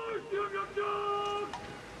करेंगी।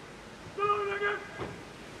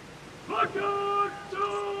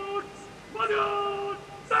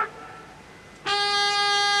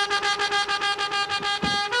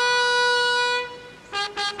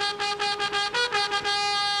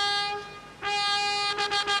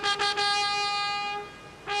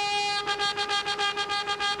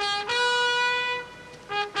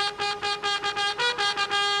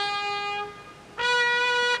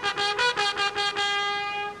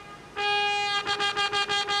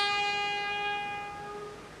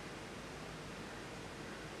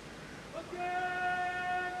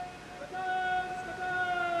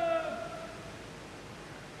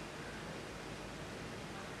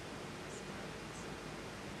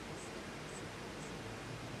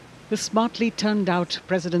 The smartly turned out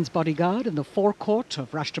President's bodyguard in the forecourt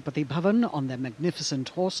of Rashtrapati Bhavan on their magnificent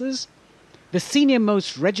horses, the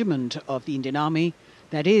senior-most regiment of the Indian Army,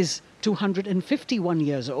 that is 251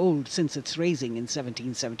 years old since its raising in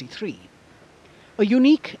 1773. A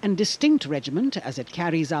unique and distinct regiment as it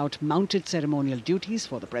carries out mounted ceremonial duties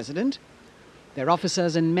for the President. Their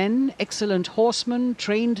officers and men, excellent horsemen,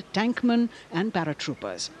 trained tankmen and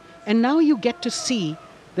paratroopers. And now you get to see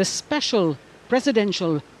the special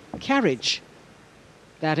presidential carriage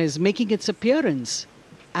that is making its appearance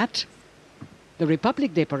at the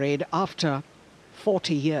Republic Day Parade after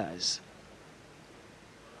 40 years.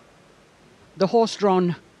 The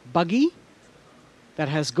horse-drawn buggy that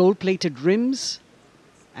has gold-plated rims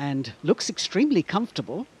and looks extremely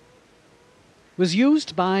comfortable was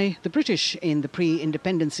used by the British in the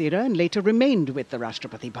pre-independence era and later remained with the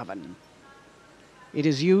Rashtrapati Bhavan. It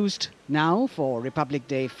is used now for Republic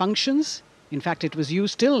Day functions. In fact, it was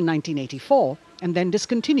used till 1984 and then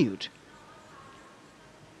discontinued.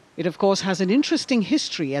 It, of course, has an interesting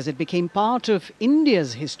history as it became part of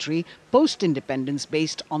India's history post-independence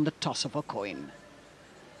based on the toss of a coin.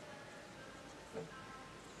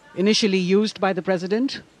 Initially used by the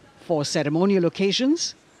President for ceremonial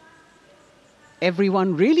occasions,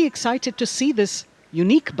 everyone really excited to see this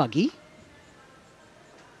unique buggy.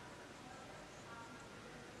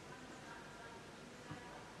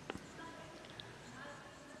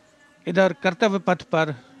 इधर कर्तव्य पथ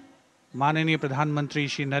पर माननीय प्रधानमंत्री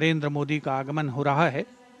श्री नरेंद्र मोदी का आगमन हो रहा है।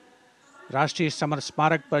 राष्ट्रीय समर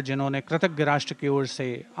स्मारक पर जिन्होंने कृतज्ञ राष्ट्र की ओर से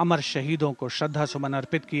अमर शहीदों को श्रद्धा सुमन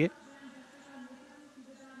अर्पित किए,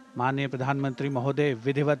 माननीय प्रधानमंत्री महोदय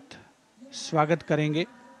विधिवत स्वागत करेंगे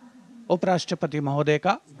उपराष्ट्रपति महोदय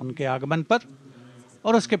का उनके आगमन पर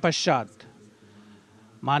और उसके पश्चात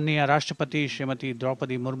माननीय राष्ट्रपति श्रीमती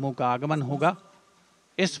द्रौपदी मुर्मू का आगमन होगा।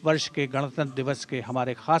 इस वर्ष के गणतंत्र दिवस के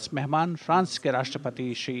हमारे खास मेहमान फ्रांस के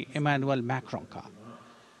राष्ट्रपति श्री इमैनुअल मैक्रों का।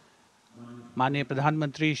 माननीय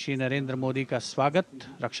प्रधानमंत्री श्री नरेंद्र मोदी का स्वागत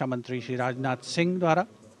रक्षा मंत्री श्री राजनाथ सिंह द्वारा।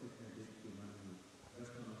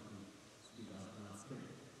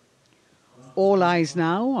 All eyes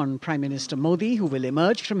now on Prime Minister Modi, who will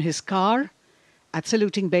emerge from his car at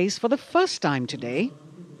saluting base for the first time today.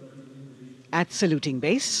 At saluting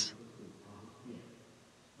base.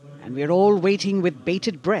 And we're all waiting with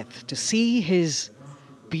bated breath to see his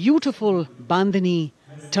beautiful bandhani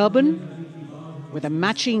turban with a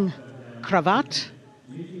matching cravat.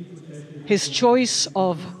 His choice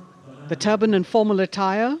of the turban and formal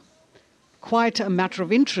attire, quite a matter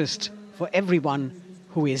of interest for everyone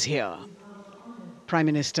who is here. Prime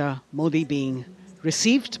Minister Modi being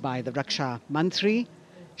received by the Raksha Mantri,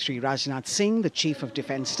 Shri Rajnath Singh, the Chief of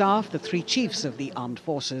Defence Staff, the three chiefs of the armed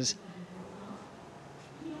forces,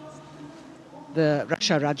 the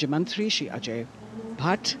Raksha Rajya Mantri, Shri Ajay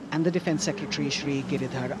Bhatt, and the Defence Secretary, Shri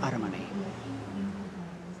Giridhar Aramane.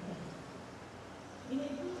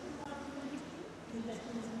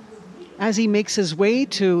 As he makes his way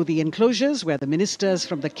to the enclosures where the ministers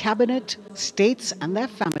from the cabinet, states and their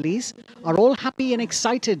families are all happy and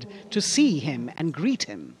excited to see him and greet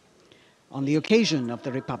him on the occasion of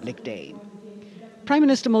the Republic Day. Prime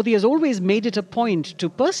Minister Modi has always made it a point to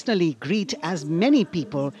personally greet as many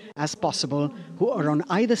people as possible who are on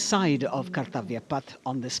either side of Kartavya Path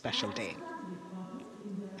on this special day.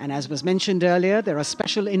 And as was mentioned earlier, there are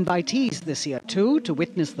special invitees this year too to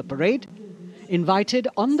witness the parade, invited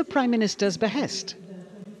on the Prime Minister's behest.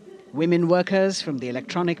 Women workers from the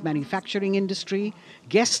electronic manufacturing industry,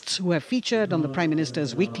 guests who have featured on the Prime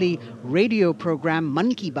Minister's weekly radio program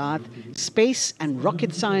Mann Ki Baat, space and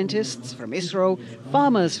rocket scientists from ISRO,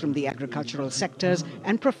 farmers from the agricultural sectors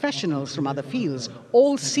and professionals from other fields,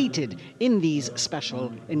 all seated in these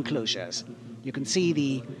special enclosures. You can see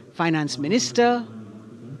the Finance Minister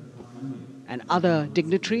and other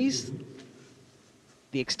dignitaries,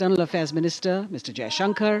 the External Affairs Minister, Mr.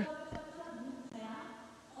 Jaishankar,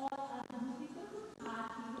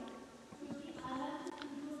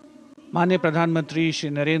 माननीय प्रधानमंत्री श्री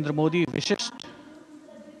नरेंद्र मोदी विशिष्ट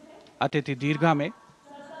अतिथि दीर्घा में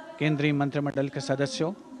केंद्रीय मंत्रिमंडल के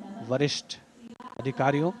सदस्यों, वरिष्ठ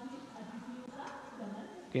अधिकारियों,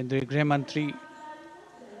 केंद्रीय गृह मंत्री,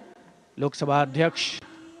 लोकसभा अध्यक्ष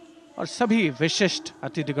और सभी विशिष्ट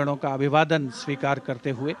अतिथिगणों का अभिवादन स्वीकार करते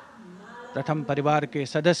हुए प्रथम परिवार के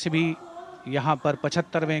सदस्य भी यहाँ पर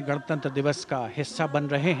 75वें गणतंत्र दिवस का हिस्सा बन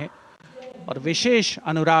रहे हैं और विशेष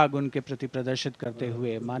अनुराग उनके प्रति प्रदर्शित करते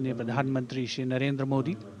हुए माननीय प्रधानमंत्री श्री नरेंद्र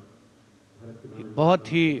मोदी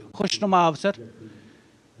बहुत ही खुशनुमा अवसर,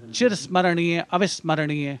 चिरस्मरणीय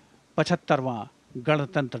अविस्मरणीय 75वां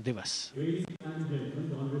गणतंत्र दिवस।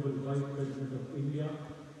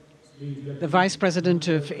 The Vice President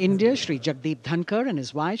of India, Shri Jagdeep Dhankar, and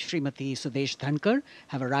his wife, Srimati Sudesh Dhankar,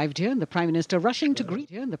 have arrived here, and the Prime Minister rushing to greet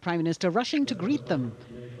them.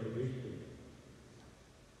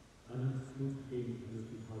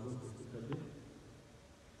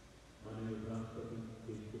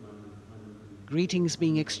 Greetings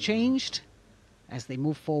being exchanged as they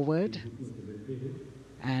move forward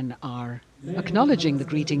and are acknowledging the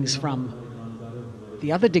greetings from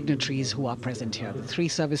the other dignitaries who are present here, the three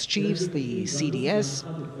service chiefs, the CDS.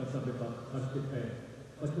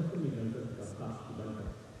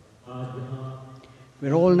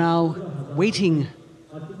 We're all now waiting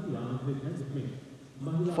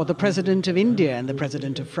for the President of India and the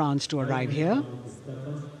President of France to arrive here.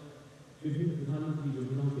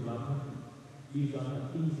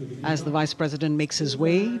 As the Vice President makes his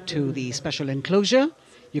way to the special enclosure,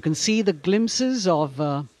 you can see the glimpses of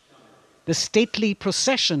the stately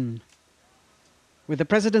procession with the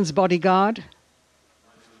President's bodyguard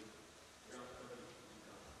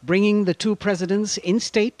bringing the two presidents in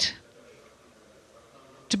state.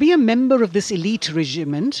 To be a member of this elite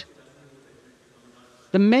regiment,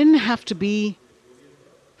 the men have to be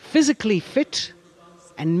physically fit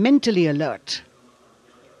and mentally alert.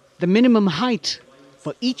 The minimum height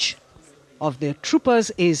for each of the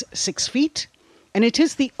troopers is 6 feet, and it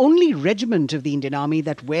is the only regiment of the Indian Army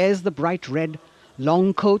that wears the bright red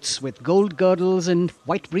long coats with gold girdles and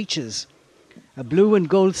white breeches, a blue and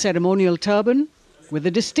gold ceremonial turban with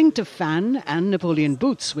a distinctive fan and Napoleon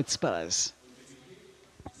boots with spurs.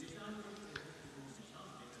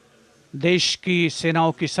 देश की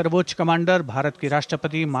सेनाओं की सर्वोच्च commander Bharat की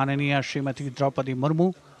राष्ट्रपति माननीय श्रीमती द्रौपदी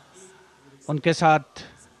मुर्मू, उनके साथ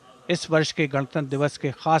इस वर्ष के गणतंत्र दिवस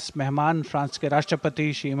के खास मेहमान फ्रांस के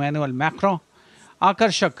राष्ट्रपति श्री इमैनुअल मैक्रों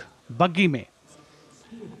आकर्षक बग्गी में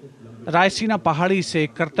रायसीना पहाड़ी से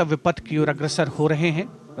कर्तव्य पथ की ओर अग्रसर हो रहे हैं।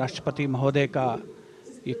 राष्ट्रपति महोदय का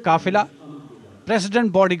ये काफिला,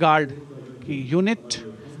 प्रेसिडेंट बॉडीगार्ड की यूनिट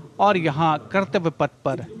और यहाँ कर्तव्य पथ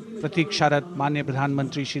पर प्रतीक्षारत माननीय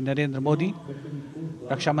प्रधानमंत्री श्री नरेंद्र मोदी,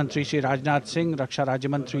 रक्षा मंत्री श्री राजनाथ सिंह, रक्षा राज्य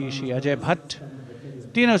मंत्री श्री अजय भट्ट,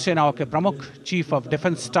 तीनों सेनाओं के प्रमुख, चीफ ऑफ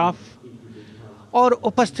डिफेंस स्टाफ और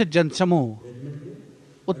उपस्थित जनसमूह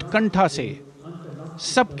उत्कंठा से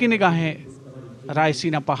सबकी निगाहें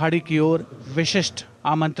रायसीना पहाड़ी की ओर। विशिष्ट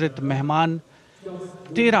आमंत्रित मेहमान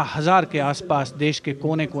 13,000 के आसपास देश के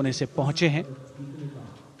कोने कोने से पहुंचे हैं।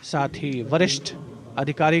 साथ ही वरिष्ठ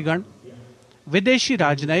अधिकारीगण, विदेशी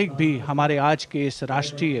राजनयिक भी हमारे आज के इस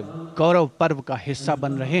राष्ट्रीय गौरव पर्व का हिस्सा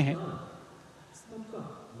बन रहे हैं।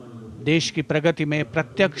 देश की प्रगति में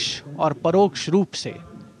प्रत्यक्ष और परोक्ष रूप से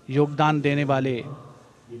योगदान देने वाले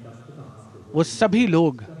वो सभी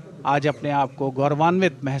लोग आज अपने आप को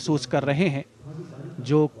गौरवान्वित महसूस कर रहे हैं,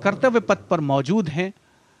 जो कर्तव्य पथ पर मौजूद हैं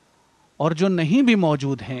और जो नहीं भी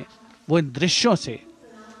मौजूद हैं, वो इन दृश्यों से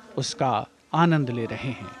उसका आनंद ले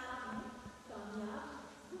रहे हैं।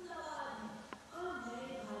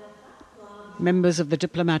 Members of the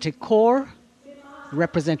diplomatic corps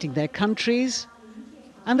representing their countries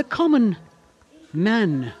and the common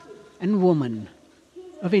man and woman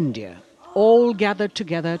of India all gathered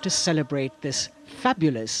together to celebrate this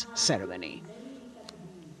fabulous ceremony.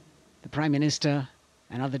 The Prime Minister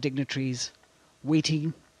and other dignitaries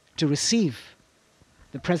waiting to receive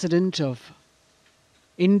the President of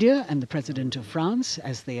India and the President of France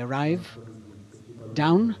as they arrive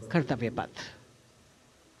down Kartavya Path.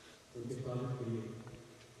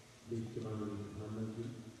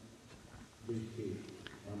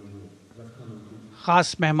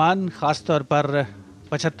 खास मेहमान, खास तौर पर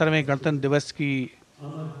 75वें गणतंत्र दिवस की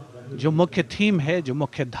जो मुख्य थीम है, जो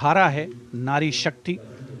मुख्य धारा है, नारी शक्ति,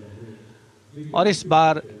 और इस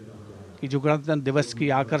बार की जो गणतंत्र दिवस की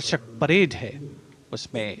आकर्षक परेड है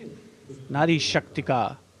उसमें नारी शक्ति का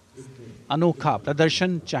अनोखा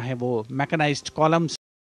प्रदर्शन, चाहे वो mechanised columns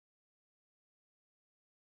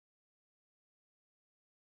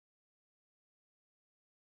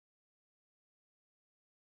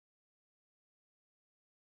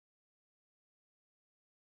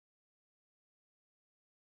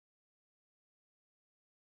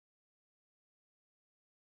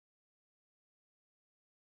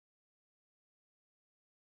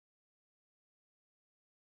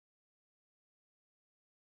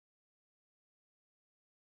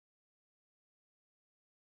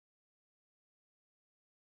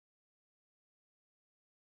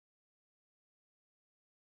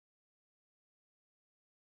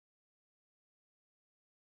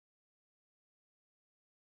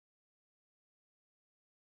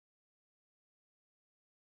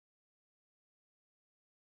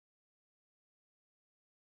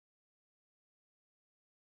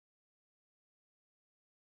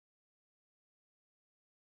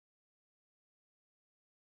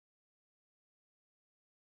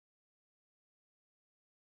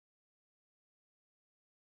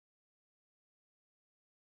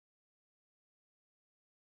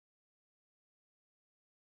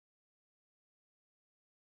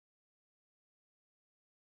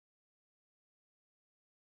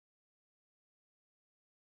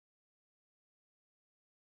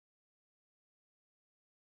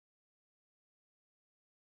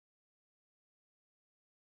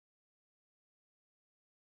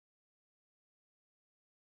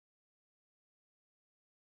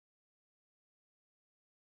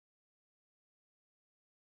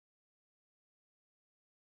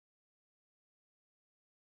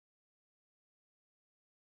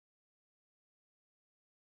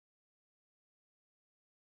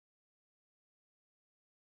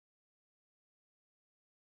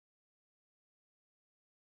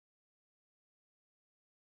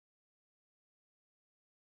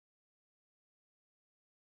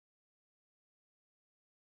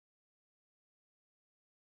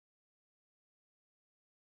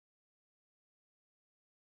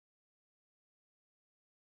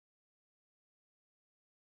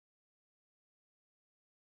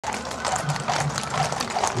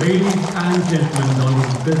Ladies and gentlemen, the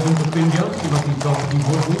Honorable President of India, President Droupadi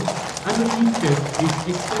Murmu, and the Chief Guest,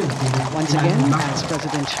 His Excellency. Once again, as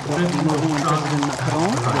President Droupadi Murmu and President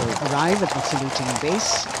Macron will arrive at the saluting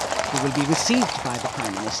base, they will be received by the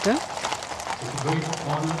Prime Minister. It's a great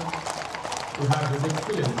honor to have His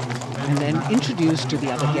Excellency and then introduced to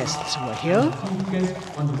the other guests who are here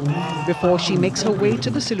before she makes her way to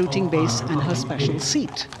the saluting base and her special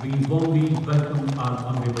seat. We warmly welcome our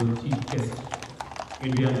Honorable Chief Guest.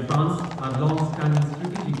 India and France are long-standing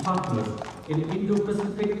strategic partners in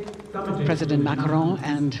Indo-Pacific committed President Macron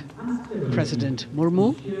and President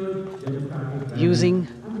Murmu using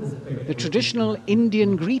the traditional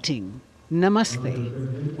Indian greeting,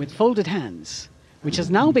 Namaste, with folded hands, which has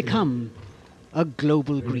now become a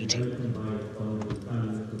global greeting.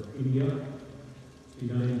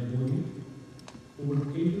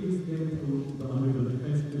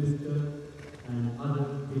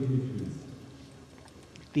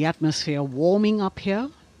 The atmosphere warming up here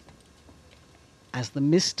as the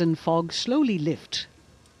mist and fog slowly lift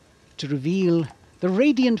to reveal the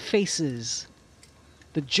radiant faces,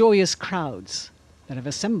 the joyous crowds that have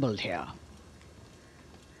assembled here.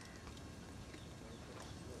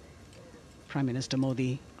 Prime Minister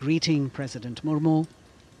Modi greeting President Murmu,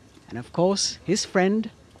 and of course his friend,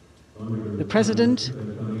 the President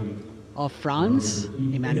of France,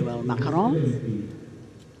 Emmanuel Macron.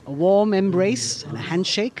 A warm embrace and a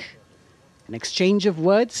handshake, an exchange of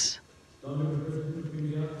words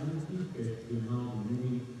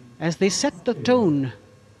as they set the tone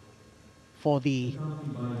for the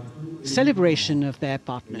celebration of their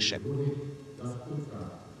partnership.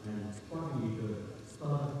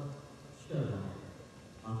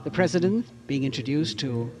 The President being introduced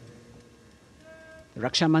to the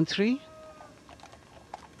Raksha Mantri,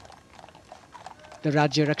 the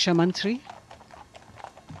Rajya Raksha Mantri,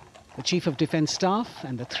 the Chief of Defence Staff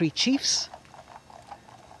and the three chiefs,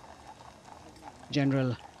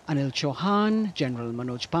 General Anil Chauhan, General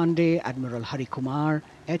Manoj Pandey, Admiral Hari Kumar,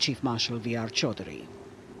 Air Chief Marshal V.R. Chaudhary.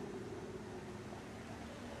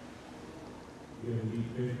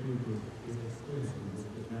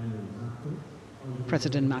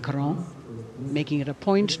 President Macron making it a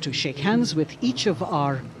point to shake hands with each of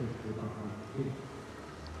our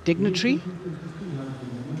dignitary.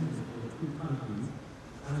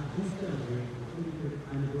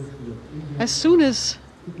 As soon as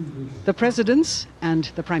the presidents and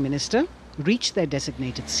the Prime Minister reach their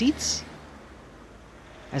designated seats,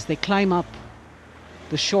 as they climb up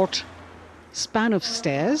the short span of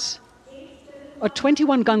stairs, a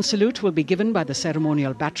 21-gun salute will be given by the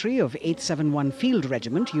ceremonial battery of 871 Field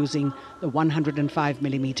Regiment using the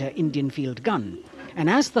 105mm Indian field gun. And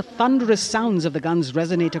as the thunderous sounds of the guns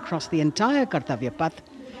resonate across the entire Kartavya Path,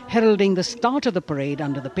 heralding the start of the parade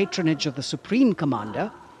under the patronage of the Supreme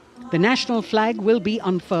Commander, the national flag will be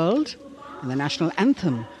unfurled and the national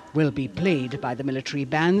anthem will be played by the military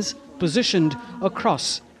bands positioned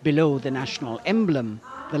across below the national emblem,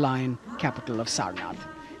 the lion capital of Sarnath.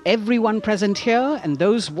 Everyone present here and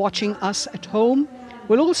those watching us at home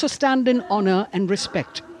will also stand in honor and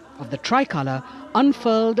respect of the tricolour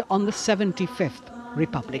unfurled on the 75th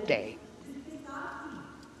Republic Day.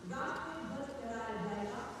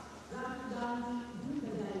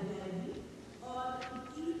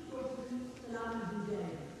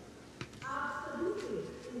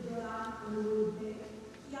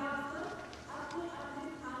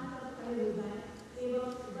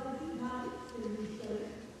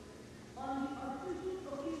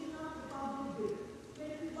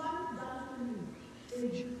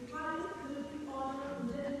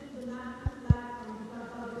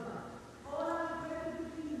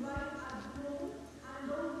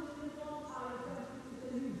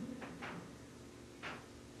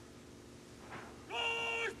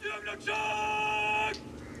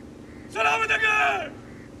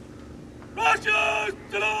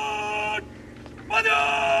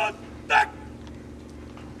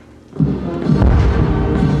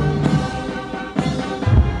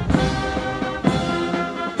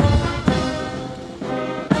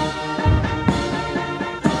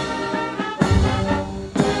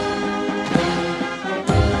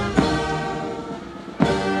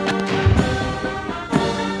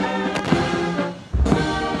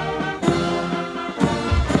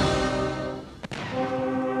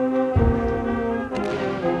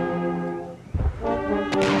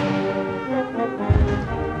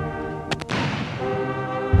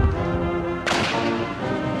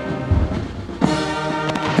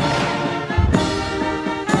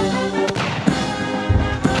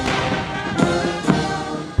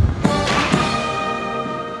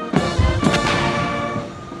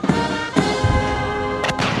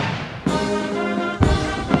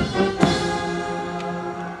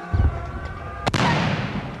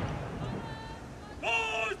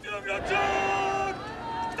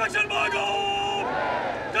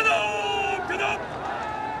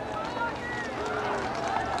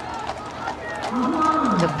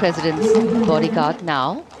 The President's bodyguard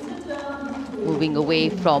now moving away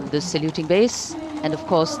from the saluting base, and of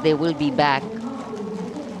course they will be back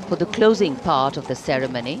for the closing part of the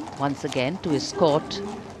ceremony once again to escort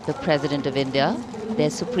the President of India their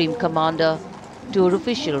Supreme Commander, to her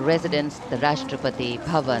official residence, the Rashtrapati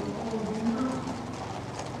Bhavan.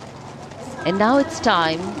 And now it's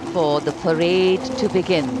time for the parade to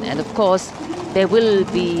begin. And of course, there will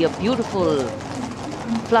be a beautiful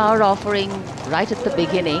flower offering right at the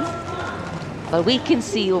beginning. But we can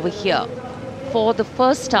see over here, for the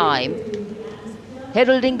first time,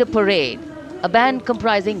 heralding the parade, a band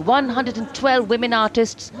comprising 112 women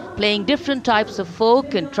artists playing different types of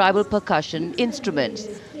folk and tribal percussion instruments.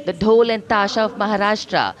 The dhol and tasha of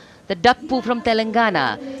Maharashtra, the dakpu from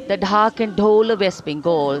Telangana, the dhak and dhol of West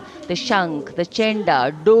Bengal, the shank, the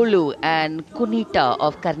chenda, dolu and kunita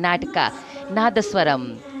of Karnataka,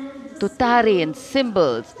 nadaswaram, tutari and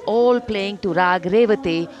cymbals, all playing to Rag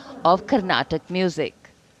Revati of Carnatic music.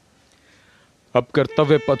 अब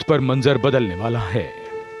कर्तव्य पथ पर मंजर बदलने वाला है।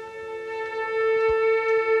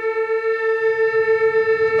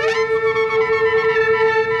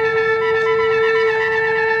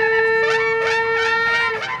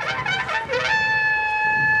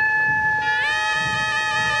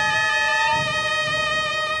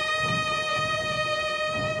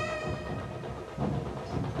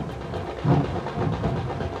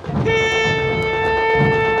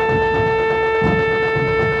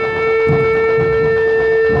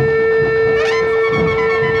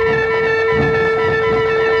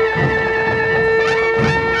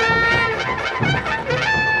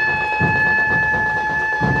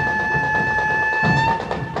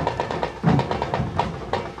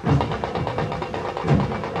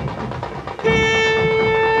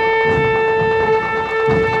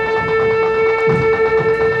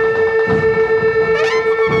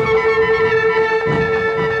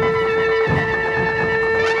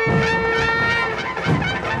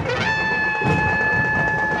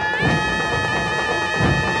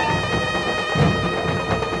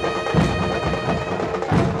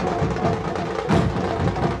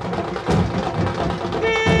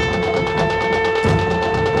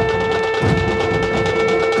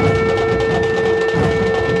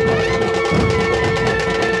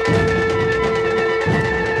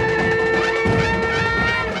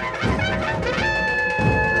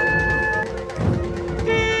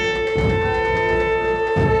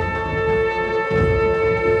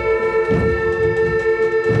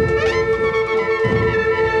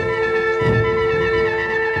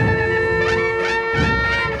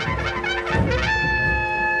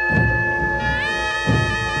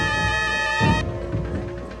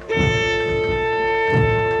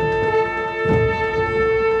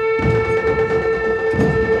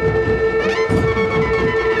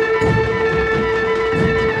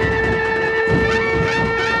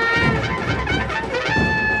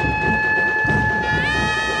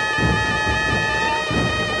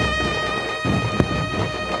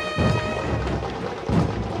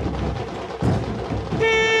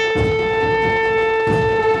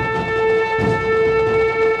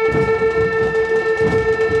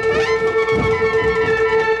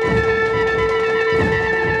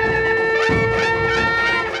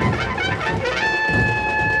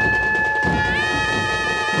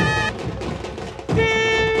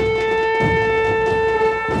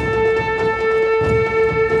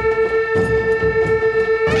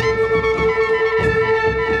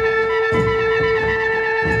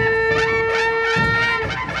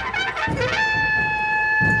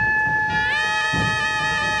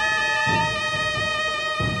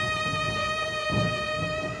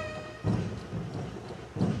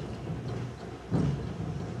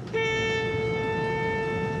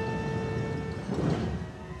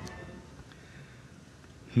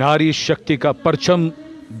 नारी शक्ति का परचम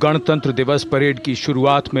गणतंत्र दिवस परेड की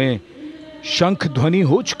शुरुआत में शंख ध्वनि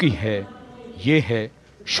हो चुकी है। ये है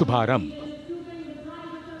शुभारंभ।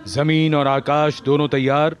 जमीन और आकाश दोनों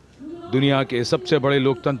तैयार दुनिया के सबसे बड़े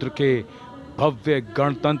लोकतंत्र के भव्य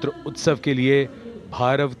गणतंत्र उत्सव के लिए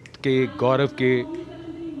भारत के गौरव के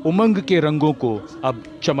उमंग के रंगों को अब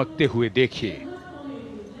चमकते हुए देखिए।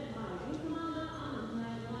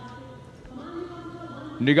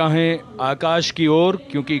 निगाहें आकाश की ओर,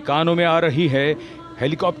 क्योंकि कानों में आ रही है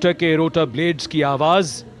हेलीकॉप्टर के रोटर ब्लेड्स की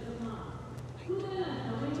आवाज।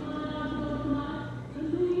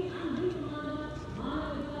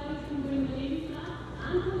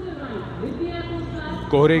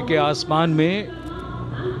 कोहरे के आसमान में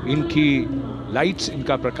इनकी लाइट्स,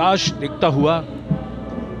 इनका प्रकाश दिखता हुआ।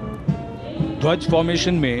 ध्वज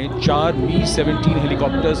फॉर्मेशन में 4 मी-17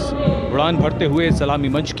 हेलीकॉप्टर्स उड़ान भरते हुए सलामी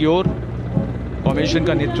मंच की ओर। फॉर्मेशन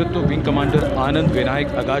का नेतृत्व विंग कमांडर आनंद विनायक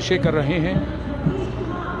अगाशे कर रहे हैं।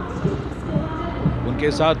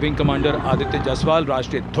 इनके साथ विंग कमांडर आदित्य जायसवाल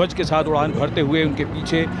राष्ट्रीय ध्वज के साथ उड़ान भरते हुए, उनके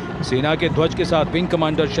पीछे सेना के ध्वज के साथ विंग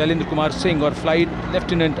कमांडर शैलेंद्र कुमार सिंह और flight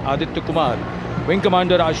lieutenant Aditya Kumar, wing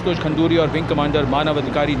commander Ashutosh Khanduri और विंग कमांडर मानव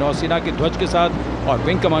अधिकारी नौसेना के ध्वज के साथ, और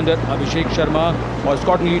विंग कमांडर अभिषेक शर्मा और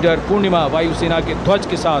स्क्वाड्रन लीडर पूर्णिमा वायुसेना के ध्वज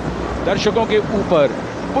के साथ दर्शकों के ऊपर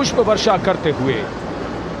पुष्प वर्षा करते हुए।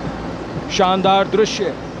 शानदार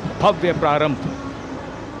दृश्य, भव्य प्रारंभ।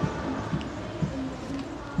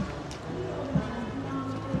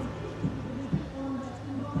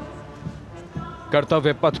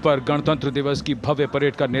 कर्तव्य पथ पर गणतंत्र दिवस की भव्य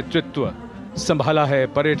परेड का नेतृत्व संभाला है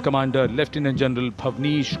parade commander lieutenant general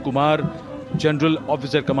Bhavnish Kumar, general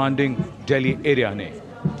officer commanding Delhi area ने।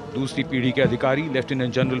 दूसरी पीढ़ी के अधिकारी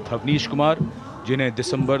लेफ्टिनेंट जनरल भवनीश कुमार, जिन्हें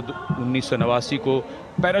दिसंबर 1989 को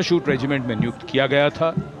पैराशूट रेजिमेंट में नियुक्त किया गया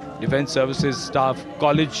था, defence services staff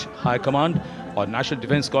college high command और नेशनल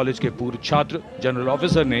डिफेंस कॉलेज के पूर्व छात्र जनरल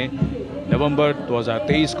ऑफिसर ने नवंबर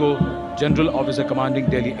 2023 को general officer commanding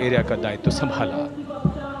Delhi area का दायित्व संभाला।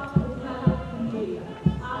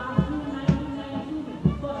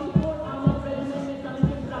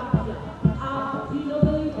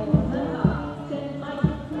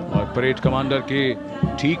 और परेड कमांडर के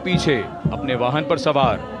ठीक पीछे अपने वाहन पर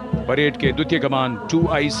सवार परेड के द्वितीय कमान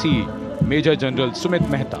 2IC major general Sumit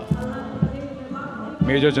Mehta.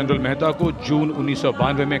 Major general Mehta को जून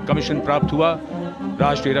 1992 में कमीशन प्राप्त हुआ।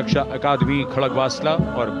 राष्ट्रीय रक्षा अकादमी खड़गवासला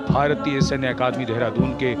और भारतीय सैन्य अकादमी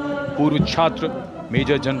देहरादून के पूर्व छात्र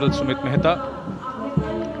मेजर जनरल सुमित मेहता,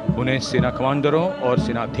 उन्हें सेना कमांडरों और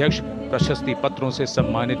सेनाध्यक्ष प्रशस्ति पत्रों से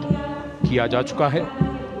सम्मानित किया जा चुका है।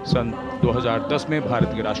 सन 2010 में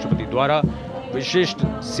भारत के राष्ट्रपति द्वारा विशिष्ट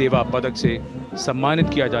सेवा पदक से सम्मानित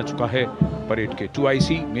किया जा चुका है परेड के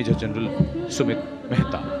 2IC major general Sumit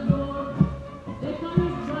Mehta.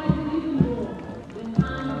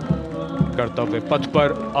 कर्तव्य पथ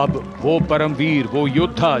पर अब वो परमवीर, वो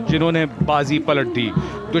योद्धा जिन्होंने बाजी पलट दी,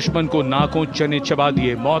 दुश्मन को नाकों चने चबा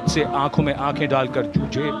दिए, मौत से आंखों में आंखें डालकर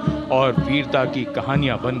जूझे और वीरता की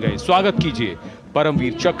कहानियां बन गए। स्वागत कीजिए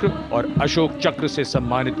परमवीर चक्र और अशोक चक्र से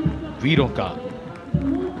सम्मानित वीरों का।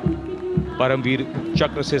 परमवीर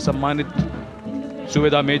चक्र से सम्मानित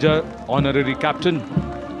Suveda major honorary captain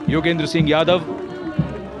Yogendra Singh Yadav,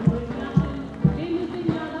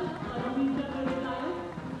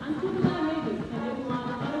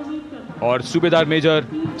 और सूबेदार मेजर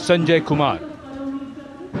संजय कुमार।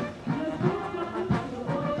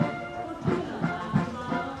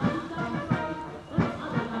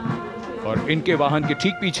 और इनके वाहन के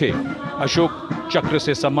ठीक पीछे अशोक चक्र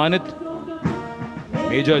से सम्मानित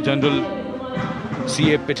मेजर जनरल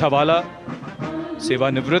CA पिठावाला,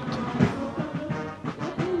 सेवानिवृत्त,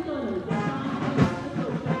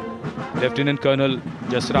 लेफ्टिनेंट कर्नल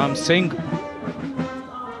जसराम सिंह,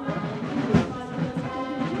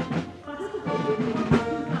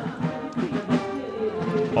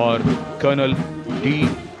 और कर्नल D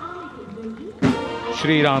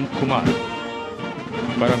श्रीराम कुमार।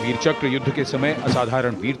 परमवीर चक्र युद्ध के समय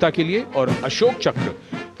असाधारण वीरता के लिए और अशोक चक्र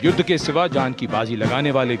युद्ध के सिवा जान की बाजी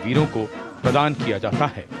लगाने वाले वीरों को प्रदान किया जाता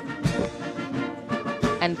है।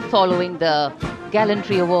 And following the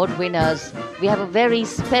gallantry award winners, we have a very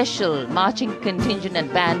special marching contingent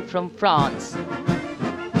and band from France.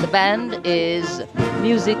 The band is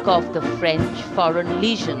music of the French Foreign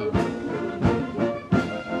Legion.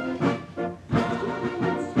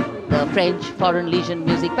 The French Foreign Legion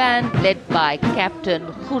music band led by Captain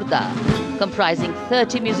Khurda, comprising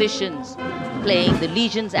 30 musicians, playing the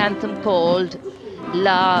Legion's anthem called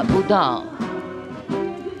La Boudin.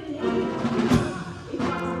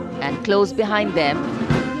 And close behind them,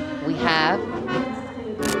 we have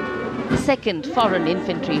the 2nd Foreign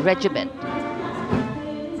Infantry Regiment.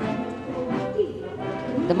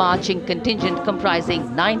 The marching contingent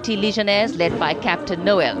comprising 90 Legionnaires led by Captain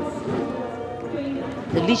Noel.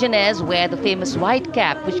 The Legionnaires wear the famous white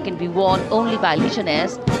cap, which can be worn only by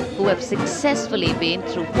Legionnaires who have successfully been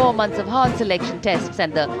through 4 months of hard selection tests,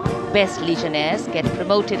 and the best Legionnaires get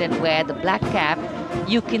promoted and wear the black cap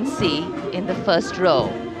you can see in the first row.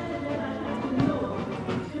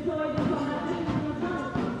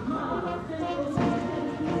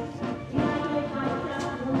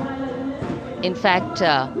 In fact,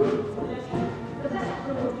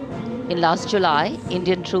 in last July,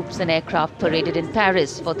 Indian troops and aircraft paraded in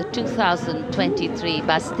Paris for the 2023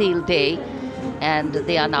 Bastille Day, and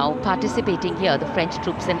they are now participating here, the French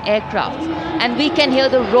troops and aircrafts. And we can hear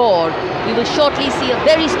the roar. We will shortly see a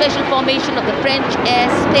very special formation of the French Air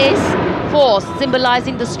Space Force,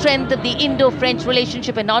 symbolizing the strength of the Indo-French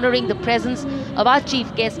relationship and honoring the presence of our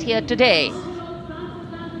chief guest here today.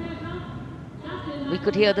 We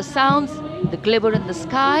could hear the sounds, the glimmer in the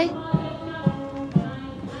sky.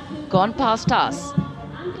 gone past us.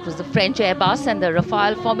 It was the French Airbus and the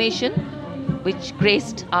Rafale formation which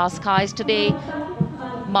graced our skies today,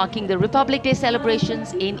 marking the Republic Day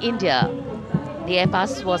celebrations in India. The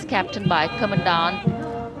Airbus was captained by Commandant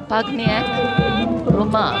Pagniak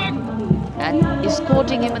Roman, and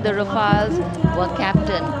escorting him in the Rafales were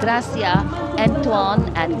Captain Gracia Antoine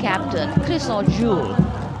and Captain Crisson Jules.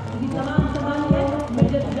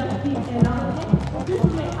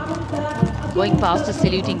 Going past the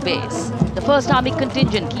saluting base, the 1st Army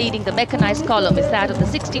contingent leading the mechanized column is that of the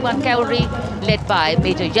 61 Cavalry, led by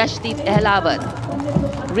Major Yashdeep Ehlawat.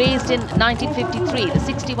 Raised in 1953, the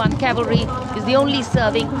 61 Cavalry is the only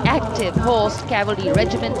serving active horse cavalry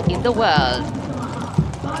regiment in the world.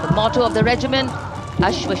 The motto of the regiment,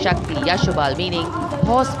 Ashwa Shakti Yashobal, meaning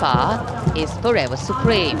horsepower is forever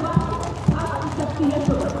supreme.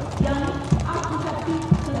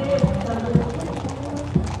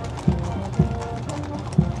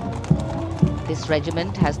 This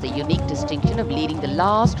regiment has the unique distinction of leading the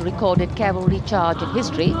last recorded cavalry charge in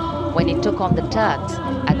history when it took on the Turks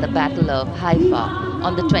at the Battle of Haifa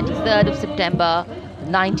on the 23rd of September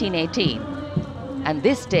 1918. And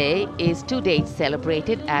this day is to date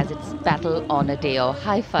celebrated as its Battle Honor Day or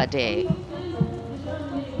Haifa Day.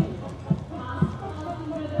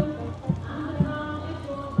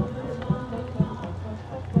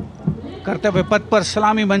 कर्तव्य पथ पर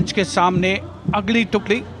सलामी मंच के सामने अगली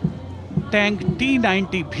टुकड़ी tank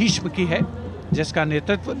T-90 Bhishma की है, जिसका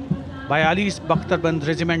नेतृत्व 42 बख्तरबंद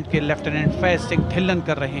रेजिमेंट के लेफ्टिनेंट फैज सिंह ढिल्लन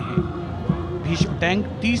कर रहे हैं। भीष्म टैंक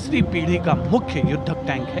तीसरी पीढ़ी का मुख्य युद्धक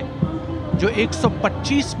टैंक है, जो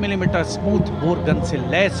 125 मिलीमीटर स्मूथ बोर गन से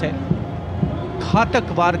लैस है, घातक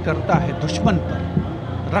वार करता है दुश्मन पर,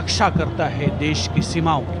 रक्षा करता है देश की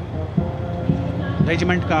सीमाओं की।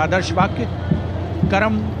 रेजिमेंट का आदर्श वाक्य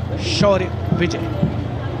कर्म शौर्य विजय।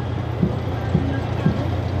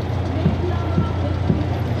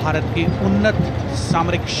 भारत की उन्नत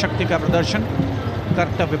सामरिक शक्ति का प्रदर्शन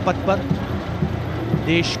कर्तव्य पथ पर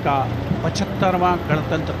देश का 75वां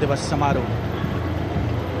गणतंत्र दिवस समारोह।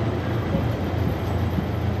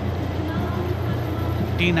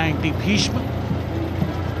 T-90 भीष्म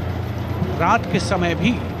रात के समय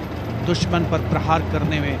भी दुश्मन पर प्रहार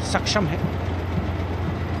करने में सक्षम है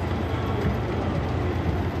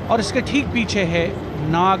और इसके ठीक पीछे है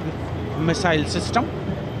नाग मिसाइल सिस्टम।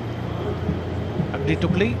 अगली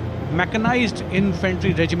टुकड़ी मैकेनाइज्ड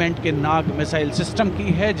इन्फेंट्री रेजिमेंट के नाग मिसाइल सिस्टम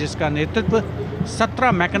की है, जिसका नेतृत्व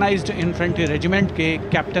 17 मैकेनाइज्ड इन्फेंट्री रेजिमेंट के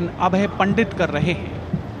कैप्टन अभय पंडित कर रहे हैं।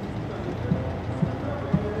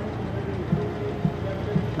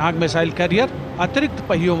 नाग मिसाइल कैरियर अतिरिक्त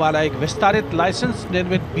पहियों वाला एक विस्तारित लाइसेंस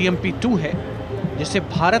निर्मित BMP-2 है, जिसे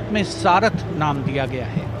भारत में सारथ नाम दिया गया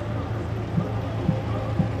है।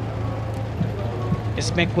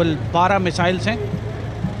 इसमें कुल 12 मिसाइल्स हैं,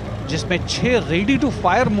 जिसमें 6 रेडी टू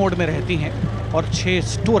फायर मोड में रहती हैं और 6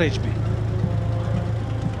 स्टोरेज में।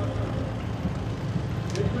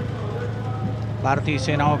 भारतीय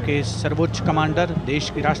सेनाओं के सर्वोच्च कमांडर देश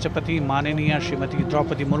की राष्ट्रपति माननीय श्रीमती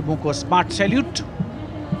द्रौपदी मुर्मू को स्मार्ट सैल्यूट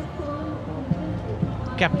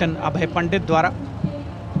कैप्टन अभय पंडित द्वारा।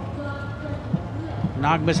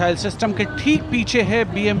 नाग मिसाइल सिस्टम के ठीक पीछे है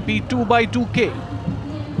BMP-2x2K।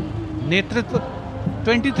 नेतृत्व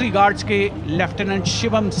 23 गार्ड्स के लेफ्टिनेंट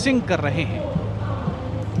शिवम सिंह कर रहे हैं।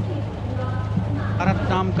 भारत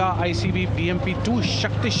नाम का ICB BMP-2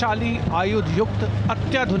 शक्तिशाली आयुध युक्त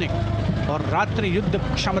अत्याधुनिक और रात्रि युद्ध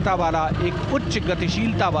क्षमता वाला एक उच्च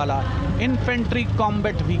गतिशीलता वाला इन्फेंट्री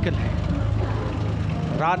कॉम्बैट व्हीकल है।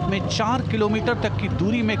 रात में 4 किलोमीटर तक की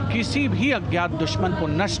दूरी में किसी भी अज्ञात दुश्मन को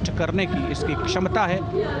नष्ट करने की इसकी क्षमता है।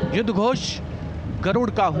 युद्ध घोष गरुड़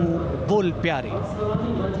का हूं बोल प्यारे।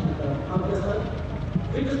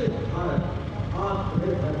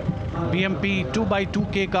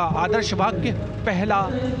 BMP-2x2K का आदर्श वाक्य पहला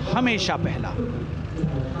हमेशा पहला।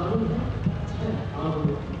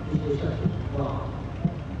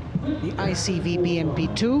 The ICV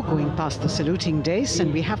BMP-2 going past the saluting days,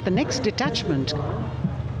 and we have the next detachment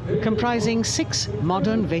comprising 6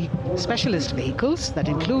 modern specialist vehicles that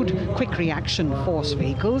include quick reaction force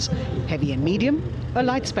vehicles, heavy and medium, a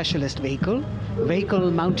light specialist vehicle,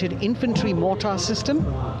 vehicle-mounted infantry mortar system,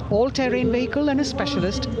 all-terrain vehicle, and a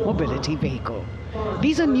specialist mobility vehicle.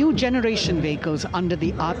 These are new generation vehicles under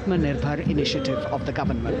the Atmanirbhar initiative of the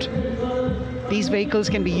government. These vehicles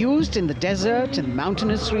can be used in the desert and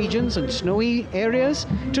mountainous regions and snowy areas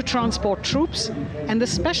to transport troops, and the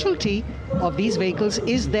specialty of these vehicles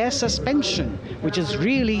is their suspension, which is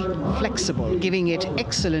really flexible, giving it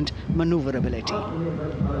excellent maneuverability.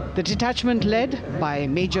 The detachment led by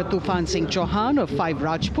Major Tufan Singh Chauhan of 5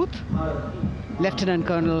 Rajput, Lieutenant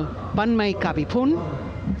Colonel Panmay Kabipun,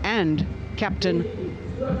 and Captain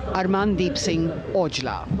Armandeep Singh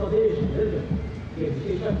Ojla.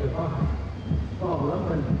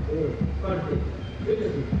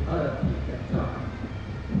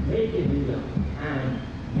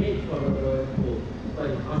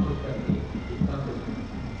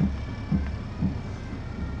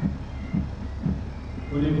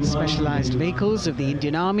 Specialized vehicles of the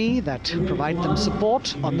Indian Army that provide them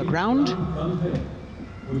support on the ground.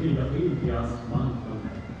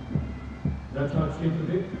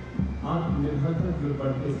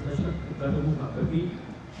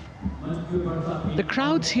 The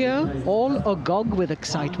crowds here all agog with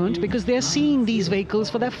excitement because they're seeing these vehicles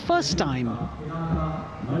for their first time.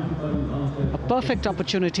 A perfect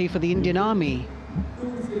opportunity for the Indian Army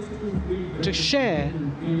to share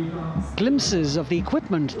glimpses of the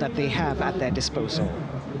equipment that they have at their disposal.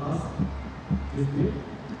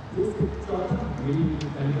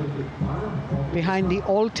 Behind the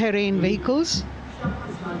all-terrain vehicles,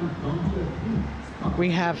 we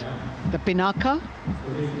have the Pinaka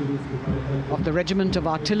of the Regiment of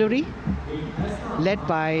Artillery, led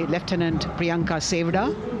by Lieutenant Priyanka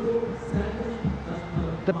Sevda.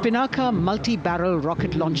 The Pinaka multi-barrel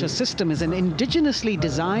rocket launcher system is an indigenously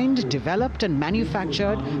designed, developed and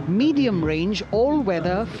manufactured medium-range,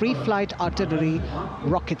 all-weather, free-flight artillery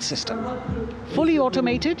rocket system. Fully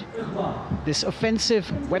automated, this offensive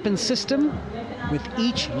weapon system, with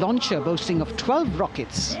each launcher boasting of 12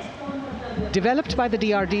 rockets, developed by the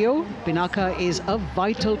DRDO, Pinaka is a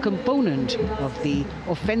vital component of the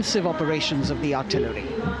offensive operations of the artillery.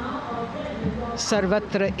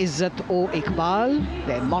 Sarvatra Izzat o Iqbal,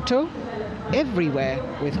 their motto, everywhere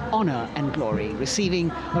with honor and glory, receiving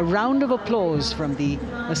a round of applause from the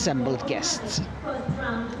assembled guests.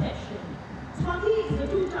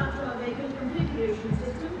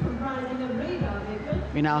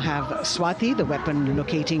 We now have Swati, the weapon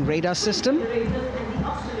locating radar system,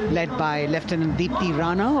 led by Lieutenant Deepti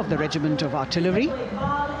Rana of the Regiment of Artillery.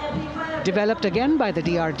 Developed again by the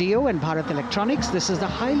DRDO and Bharat Electronics, this is the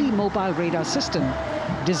highly mobile radar system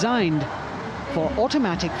designed for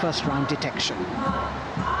automatic first-round detection.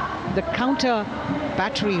 The counter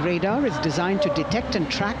battery radar is designed to detect and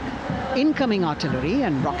track incoming artillery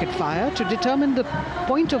and rocket fire to determine the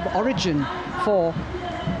point of origin for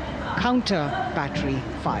counter battery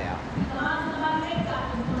fire.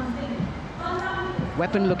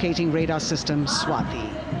 Weapon locating radar system Swati.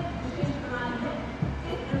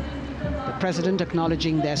 President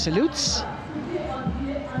acknowledging their salutes,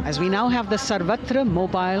 as we now have the Sarvatra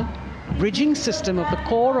mobile bridging system of the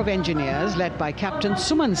Corps of Engineers, led by Captain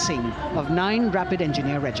Suman Singh of 9 Rapid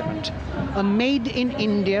Engineer Regiment, a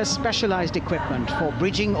made-in-India specialized equipment for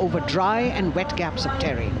bridging over dry and wet gaps of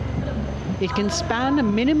terrain. It can span a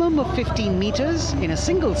minimum of 15 meters in a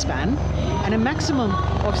single span and a maximum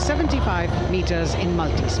of 75 meters in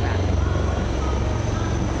multi-span.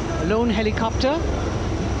 A lone helicopter,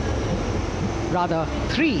 rather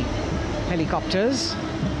 3 helicopters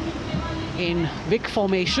in Vic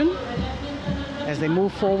formation as they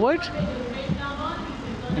move forward,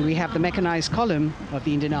 and we have the mechanized column of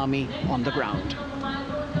the Indian Army on the ground.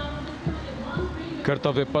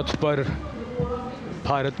 कर्तव्य पथ पर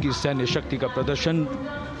भारत की सैन्य शक्ति का प्रदर्शन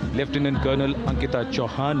lieutenant colonel Ankita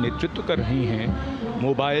Chauhan नेतृत्व कर रही हैं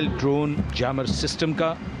मोबाइल ड्रोन जैमर सिस्टम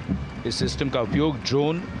का। इस सिस्टम का उपयोग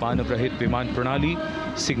ड्रोन, मानव रहित विमान प्रणाली,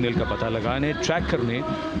 सिग्नल का पता लगाने, ट्रैक करने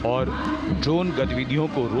और ड्रोन गतिविधियों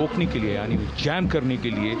को रोकने के लिए यानी जैम करने के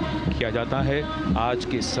लिए किया जाता है। आज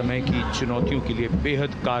के समय की चुनौतियों के लिए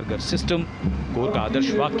बेहद कारगर सिस्टम। कोर का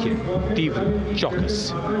आदर्श वाक्य तीव्र चौकस।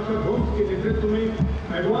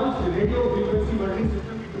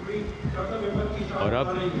 और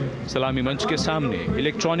अब सलामी मंच के सामने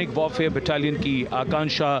इलेक्ट्रॉनिक वॉरफेयर बटालियन की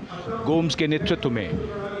आकांक्षा गोम्स के नेतृत्व में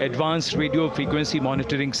advance radio frequency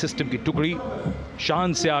monitoring system की टुकड़ी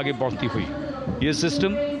शान से आगे बढ़ती हुई। यह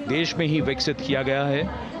सिस्टम देश में ही विकसित किया गया है।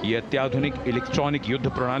 यह अत्याधुनिक इलेक्ट्रॉनिक युद्ध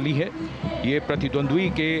प्रणाली है। ये प्रतिद्वंद्वी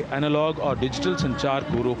के एनालॉग और डिजिटल संचार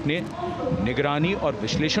को रोकने, निगरानी और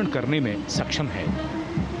विश्लेषण करने में सक्षम है।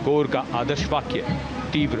 कोर का आदर्श वाक्य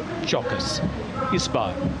तीव्र चौकस। इस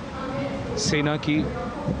बार सेना की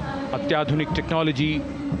अत्याधुनिक टेक्नोलॉजी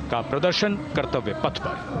का प्रदर्शन कर्तव्य पथ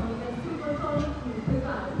पर।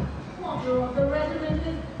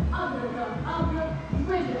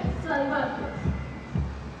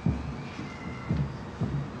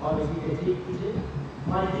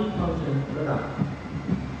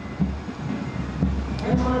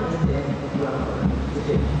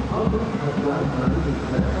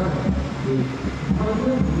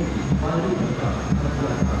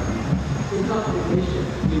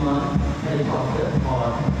 विमान, हेलीकॉप्टर और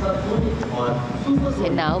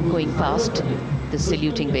And now going past the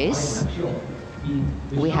saluting base,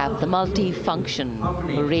 we have the multi-function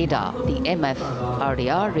radar, the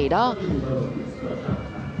MFRDR radar.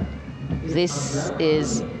 This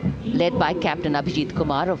is led by Captain Abhijit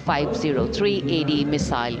Kumar of 503 AD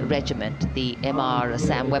Missile Regiment. The MR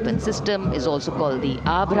SAM weapon system is also called the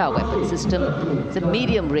Abra weapon system. It's a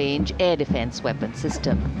medium-range air defense weapon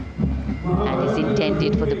system and is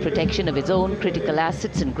intended for the protection of its own critical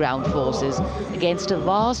assets and ground forces against a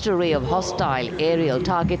vast array of hostile aerial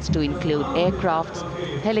targets to include aircrafts,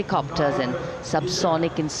 helicopters and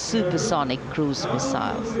subsonic and supersonic cruise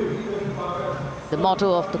missiles. The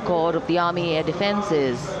motto of the Corps of the Army Air Defense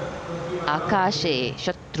is Akashe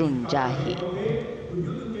Shatrun Jahi.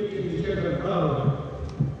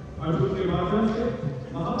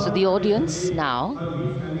 So the audience now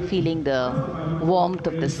feeling the warmth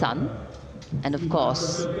of the sun, and of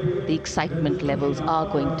course the excitement levels are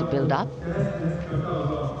going to build up.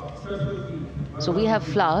 So we have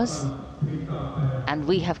flowers and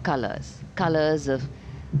we have colors of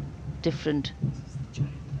different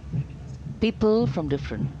people from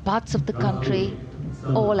different parts of the country,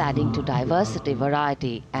 all adding to diversity,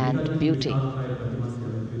 variety and beauty.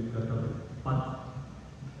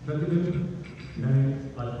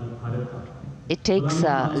 It takes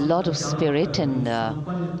a lot of spirit and a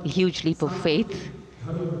huge leap of faith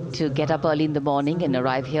to get up early in the morning and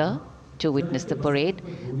arrive here to witness the parade,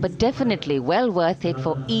 but definitely well worth it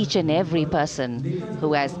for each and every person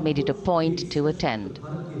who has made it a point to attend.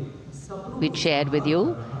 We shared with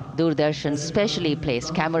you Doordarshan's specially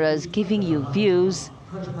placed cameras giving you views,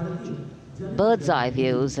 bird's eye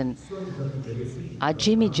views and our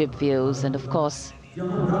Jimmy Jib views, and of course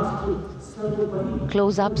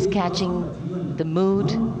close-ups catching the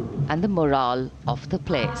mood and the morale of the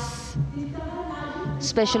place.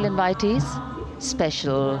 Special invitees,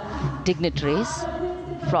 special dignitaries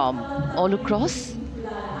from all across,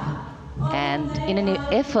 and in an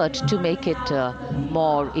effort to make it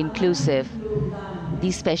more inclusive,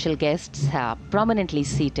 these special guests are prominently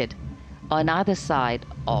seated on either side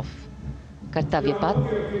of Kartavya Path,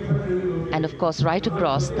 and of course right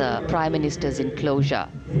across the Prime Minister's enclosure.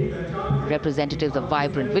 Representatives of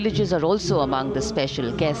vibrant villages are also among the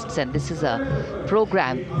special guests, and this is a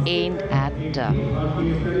program aimed at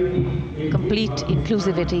complete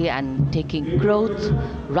inclusivity and taking growth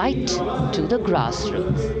right to the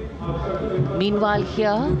grassroots. Meanwhile,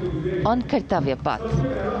 here on Kartavya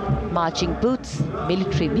Path, marching boots,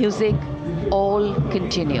 military music, all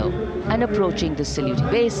continue. And approaching the saluting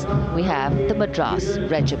base, we have the Madras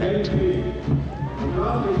Regiment.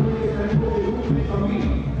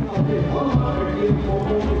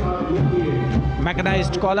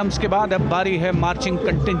 Mechanised columns के बाद अब बारी है marching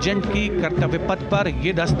contingent की। कर्तव्य पथ पर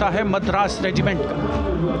ये दस्ता है मद्रास रेजिमेंट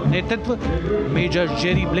का। नेतृत्व मेजर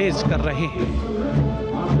जेरी ब्लेज कर रहे हैं।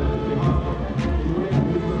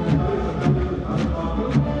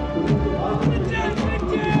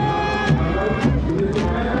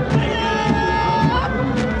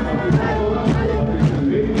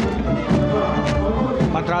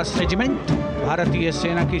 मद्रास रेजिमेंट भारतीय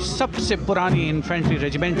सेना की सबसे पुरानी इन्फेंट्री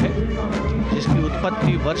रेजिमेंट है, जिसकी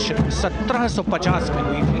उत्पत्ति वर्ष 1750 में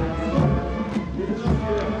हुई थी।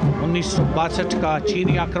 1962 का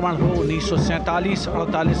चीनी आक्रमण हो,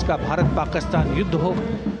 1947-48 का भारत पाकिस्तान युद्ध हो,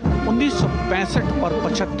 1965 और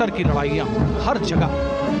 75 की लड़ाइयाँ हो, हर जगह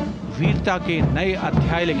वीरता के नए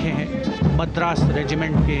अध्याय लिखे हैं मद्रास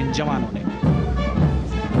रेजिमेंट के इन जवानों ने।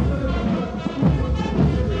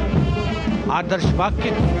 आदर्श वाक्य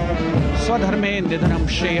स्वधर्मे निधनम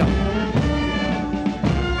श्रेय।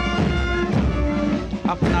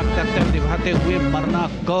 अपना कर्तव्य निभाते हुए मरना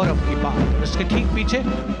गौरव की बात। इसके ठीक पीछे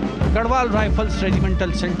Garhwal rifles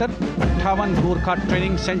regimental centre, 58 Gorkha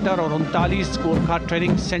training centre और 39 गोरखा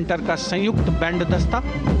ट्रेनिंग सेंटर का संयुक्त बैंड दस्ता।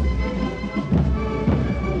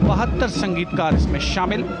 72 संगीतकार इसमें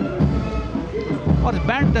शामिल। और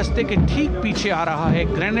बैंड दस्ते के ठीक पीछे आ रहा है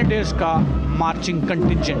ग्रेनेडियर्स का मार्चिंग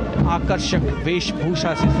कंटिंजेंट, आकर्षक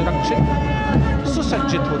वेशभूषा से सुरक्षित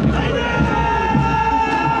सुसज्जित होते हुए।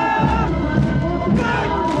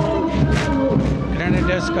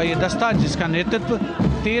 ग्रेनेडियर्स का ये दस्ता, जिसका नेतृत्व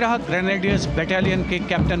 13 ग्रेनेडियर्स बटालियन के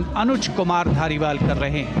कैप्टन अनुज कुमार धारीवाल कर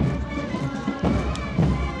रहे हैं।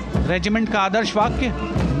 रेजिमेंट का आदर्श वाक्य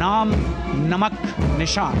नाम नमक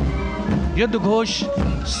निशान, युद्ध घोष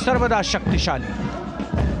सर्वदा शक्तिशाली।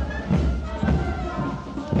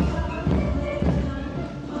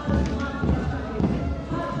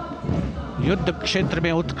 युद्ध क्षेत्र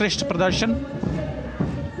में उत्कृष्ट प्रदर्शन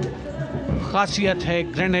खासियत है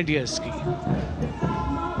ग्रेनेडियर्स की।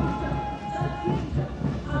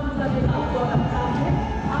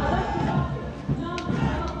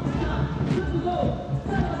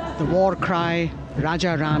 war cry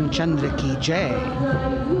Raja Ramchandra Ki Jai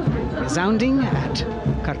resounding at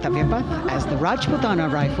Kartavya Path as the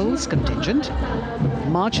Rajputana Rifles contingent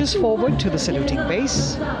marches forward to the saluting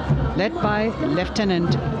base, led by Lieutenant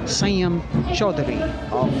Sanyam Chaudhary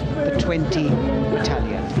of the 20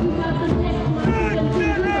 Battalion.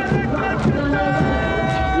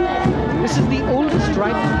 This is the oldest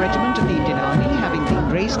rifle regiment of the Indian Army, having been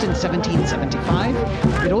raised in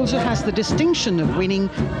 1775. It also has the distinction of winning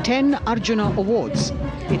 10 Arjuna Awards.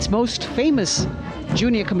 Its most famous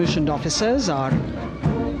junior commissioned officers are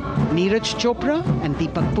Neeraj Chopra and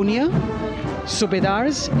Deepak Punia,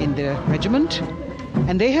 Subedars in the regiment,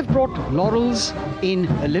 and they have brought laurels in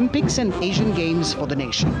Olympics and Asian Games for the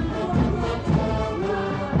nation.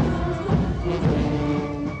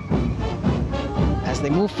 As they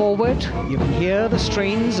move forward, you can hear the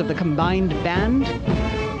strains of the combined band,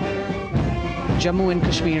 Jammu and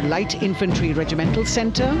Kashmir Light Infantry Regimental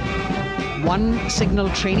Centre, 1 Signal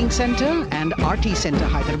Training Centre and RT Centre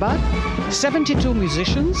Hyderabad, 72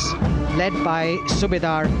 musicians led by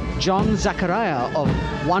Subedar John Zachariah of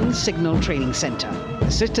 1 Signal Training Centre,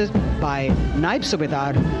 assisted by Naib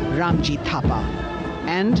Subedar Ramji Thapa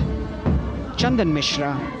and Chandan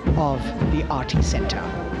Mishra of the RT Centre.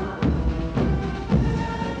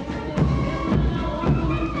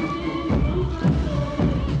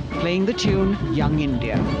 Playing the tune Young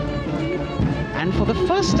India. And for the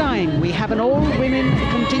first time, we have an all-women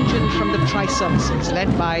contingent from the Tri-Services,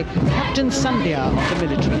 led by Captain Sandhya of the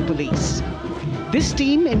Military Police. This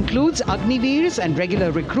team includes Agniveers and regular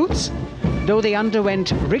recruits. Though they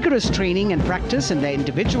underwent rigorous training and practice in their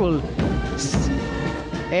individual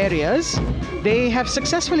areas, they have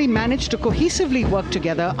successfully managed to cohesively work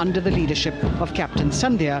together under the leadership of Captain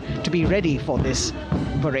Sandhya to be ready for this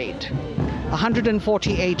parade.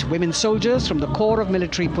 148 women soldiers from the Corps of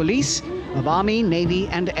Military Police, of Army, Navy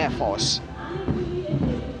and Air Force.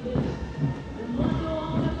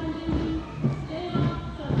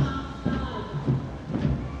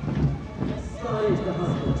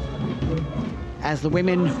 As the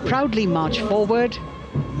women proudly march forward,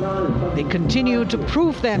 they continue to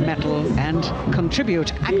prove their mettle and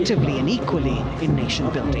contribute actively and equally in nation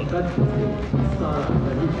building.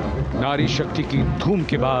 नारी शक्ति की धूम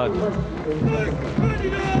के बाद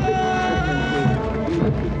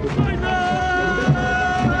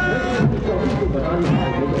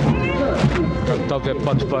कर्तव्य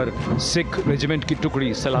पथ पर Sikh regiment की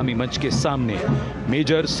टुकड़ी सलामी मंच के सामने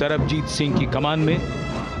मेजर सरबजीत सिंह की कमान में।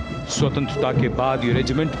 स्वतंत्रता के बाद ये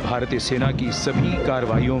रेजिमेंट भारतीय सेना की सभी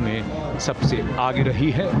कार्रवाइयों में सबसे आगे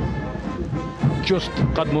रही है। चुस्त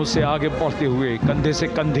कदमों से आगे बढ़ते हुए, कंधे से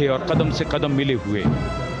कंधे और कदम से कदम मिले हुए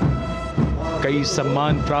कई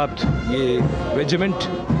सम्मान प्राप्त ये रेजिमेंट,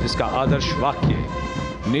 जिसका आदर्श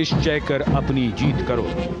वाक्य निश्चय कर अपनी जीत करो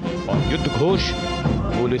और युद्ध घोष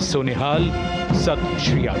बोले सोनिहाल सत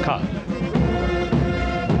श्री अकाल।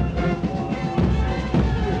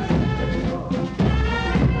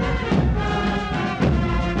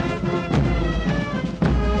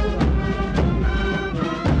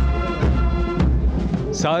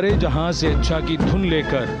 सारे जहां से अच्छा की धुन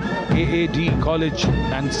लेकर AAD college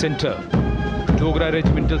and centre, Dogra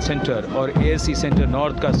regimental centre और एएससी सेंटर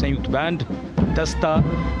नॉर्थ का संयुक्त बैंड, दस्ता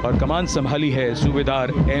और कमान संभाली है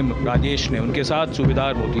सूबेदार एम राजेश ने। उनके साथ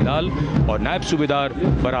सूबेदार मोतीलाल और नायब सूबेदार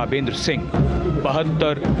बराबेंद्र सिंह।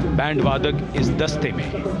 72 बैंड वादक इस दस्ते में।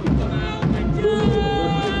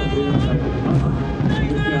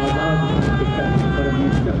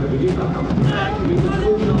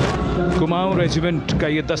 कुमाऊं रेजिमेंट का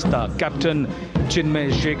ये दस्ता कैप्टन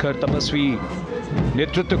चिन्मय शेखर तपस्वी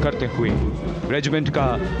नेतृत्व करते हुए, रेजिमेंट का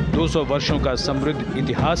 200 वर्षों का समृद्ध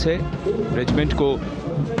इतिहास है। रेजिमेंट को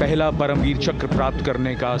पहला परमवीर चक्र प्राप्त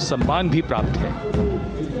करने का सम्मान भी प्राप्त है।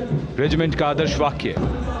 रेजिमेंट का आदर्श वाक्य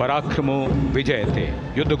पराक्रमो विजयते,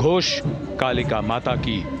 युद्ध घोष कालिका माता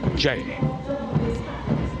की जय।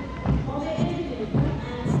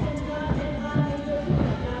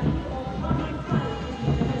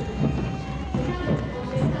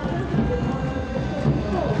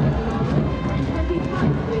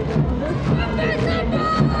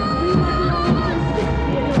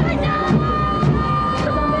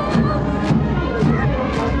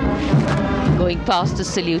 Past the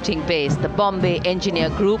saluting base, the Bombay Engineer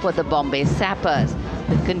Group or the Bombay Sappers,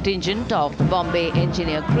 the contingent of the Bombay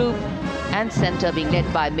Engineer Group and Centre being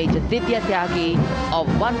led by Major Divya Tyagi of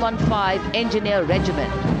 115 Engineer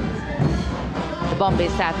Regiment. The Bombay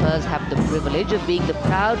Sappers have the privilege of being the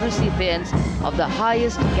proud recipients of the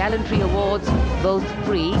highest gallantry awards, both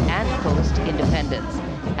pre and post independence.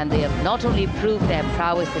 And they have not only proved their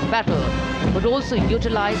prowess in battle, but also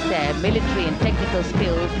utilize their military and technical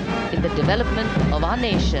skills in the development of our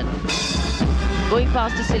nation. Going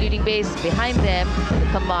past the saluting base, behind them, the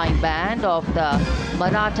combined band of the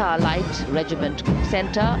Maratha Light Regiment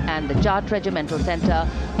Center and the Jat Regimental Center,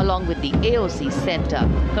 along with the AOC Center,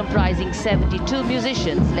 comprising 72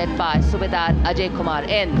 musicians led by Subedar Ajay Kumar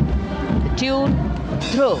N. The tune,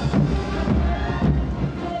 Dhruv.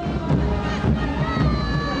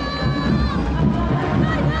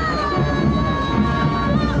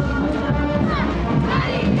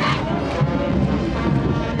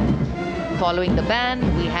 Following the band,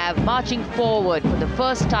 we have marching forward for the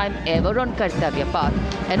first time ever on Kartavya Path,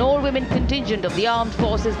 an all-women contingent of the Armed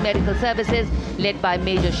Forces Medical Services led by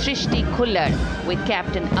Major Shrishti Khullar, with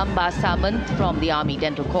Captain Amba Samant from the Army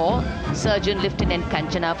Dental Corps, Surgeon Lieutenant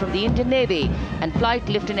Kanchana from the Indian Navy, and Flight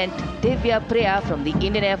Lieutenant Divya Priya from the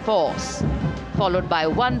Indian Air Force, followed by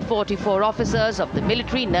 144 officers of the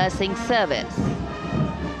Military Nursing Service.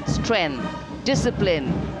 Strength,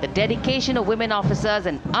 discipline, the dedication of women officers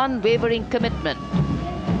and unwavering commitment.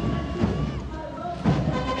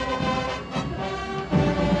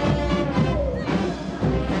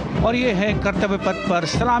 और ये है कर्तव्य पथ पर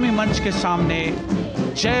सलामी मंच के सामने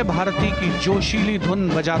जय भारती की जोशीली धुन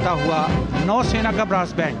बजाता हुआ नौसेना का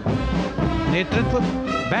ब्रास बैंड। नेतृत्व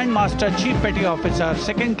बैंड मास्टर चीफ पेटी officer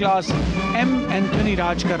second class M Anthony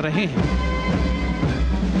राज कर रहे हैं।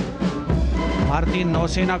 भारतीय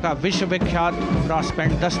नौसेना का विश्व विख्यात ब्रास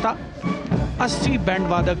बैंड दस्ता, 80 बैंड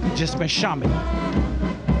वादक जिसमें शामिल।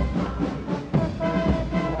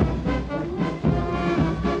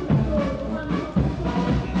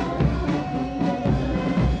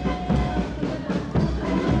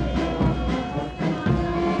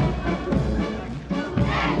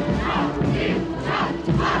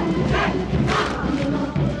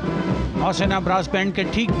 नौसेना ब्रास बैंड के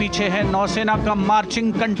ठीक पीछे है नौसेना का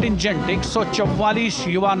मार्चिंग कंटिंजेंट, 144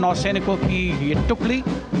 युवा नौसैनिकों की ये टुकड़ी,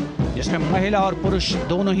 जिसमें महिला और पुरुष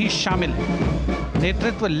दोनों ही शामिल हैं।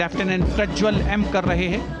 नेतृत्व लेफ्टिनेंट प्रज्वल एम कर रहे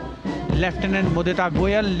हैं। लेफ्टिनेंट मुदिता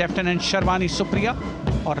गोयल, लेफ्टिनेंट शर्वानी सुप्रिया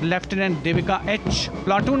और lieutenant Devika H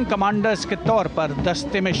platoon commanders के तौर पर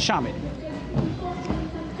दस्ते में शामिल।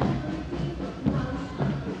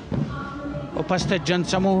 उपस्थित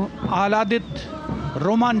जनसमूह आह्लादित,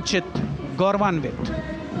 रोमांचित, गौरवान्वित।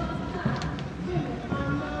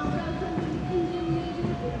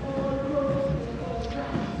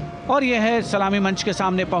 और यह है सलामी मंच के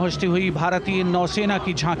सामने पहुंचती हुई भारतीय नौसेना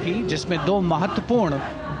की झांकी, जिसमें दो महत्वपूर्ण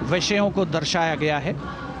विषयों को दर्शाया गया है।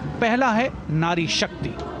 पहला है नारी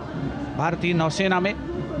शक्ति। भारतीय नौसेना में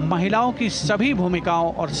महिलाओं की सभी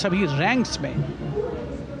भूमिकाओं और सभी रैंक्स में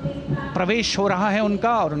प्रवेश हो रहा है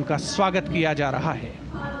उनका, और उनका स्वागत किया जा रहा है।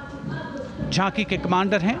 झांकी के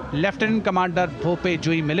कमांडर हैं लेफ्टिनेंट कमांडर भोपे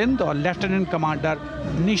जुई मिलिंद और लेफ्टिनेंट कमांडर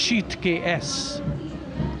निशीथ के एस।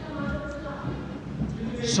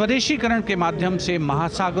 स्वदेशीकरण के माध्यम से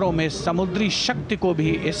महासागरों में समुद्री शक्ति को भी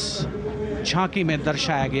इस झांकी में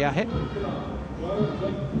दर्शाया गया है।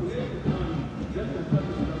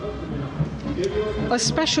 A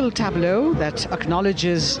special tableau that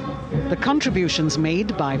acknowledges the contributions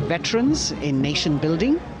made by veterans in nation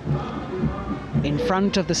building. In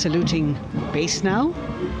front of the saluting base now,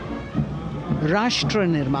 राष्ट्र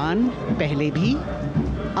निर्माण पहले भी,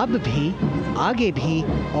 अब भी, आगे भी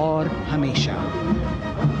और हमेशा.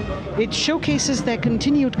 It showcases their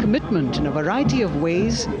continued commitment in a variety of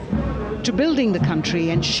ways to building the country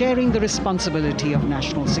and sharing the responsibility of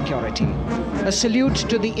national security. A salute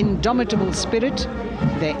to the indomitable spirit,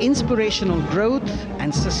 their inspirational growth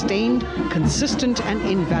and sustained, consistent and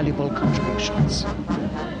invaluable contributions.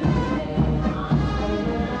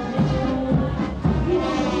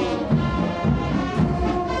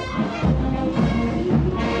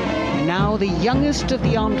 Now the youngest of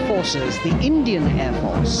the armed forces, the Indian Air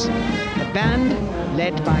Force, a band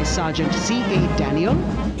led by Sergeant C.A. Daniel,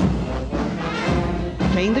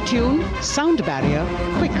 playing the tune Sound Barrier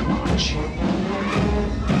Quick March.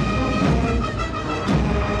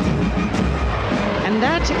 And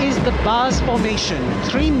that is the bars formation,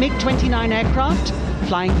 3 MiG-29 aircraft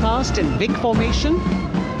flying past in VIC formation,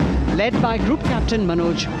 led by Group Captain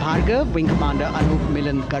Manoj Bhargav, Wing Commander Anup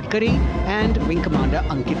Milan Gadkari and Wing Commander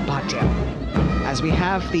Ankit Bhatia. As we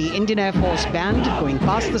have the Indian Air Force band going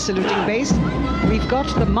past the saluting base, we've got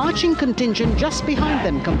the marching contingent just behind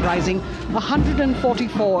them, comprising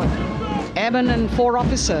 144 airmen and 4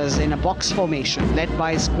 officers in a box formation, led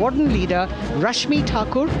by Squadron Leader Rashmi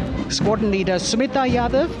Thakur, Squadron Leader Sumita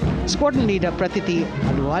Yadav, Squadron Leader Pratiti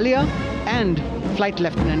Aluwalia and Flight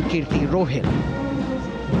Lieutenant Kirti Rohil.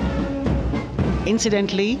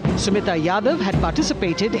 Incidentally, Sumita Yadav had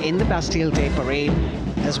participated in the Bastille Day parade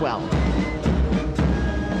as well.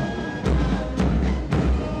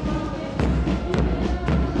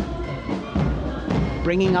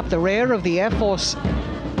 Bringing up the rear of the Air Force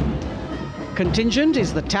contingent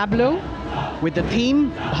is the tableau with the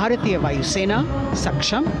theme Bharatiya Vayu Sena,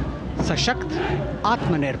 Saksham, Sashakt,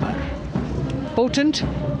 Atmanirbhar. Potent,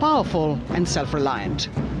 powerful and self-reliant.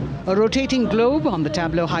 A rotating globe on the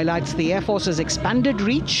tableau highlights the Air Force's expanded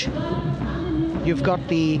reach. You've got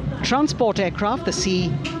the transport aircraft, the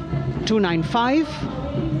C-295,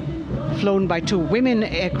 flown by 2 women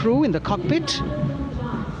aircrew in the cockpit.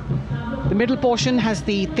 The middle portion has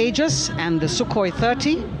the Tejas and the Sukhoi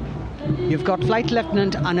 30. You've got Flight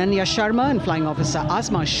Lieutenant Ananya Sharma and Flying Officer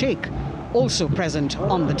Asma Sheikh also present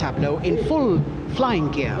on the tableau in full flying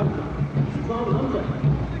gear.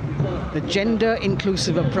 The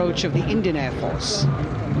gender-inclusive approach of the Indian Air Force.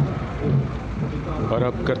 और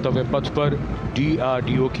अब कर्तव्य पथ पर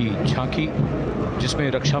DRDO की झांकी, जिसमें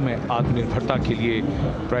रक्षा में आत्मनिर्भरता के लिए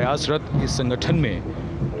प्रयासरत इस संगठन में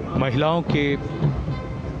महिलाओं के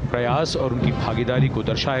प्रयास और उनकी भागीदारी को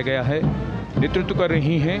दर्शाया गया है। नेतृत्व कर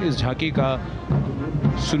रही हैं इस झांकी का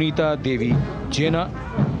सुनीता देवी जेना,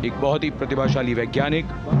 एक बहुत ही प्रतिभाशाली वैज्ञानिक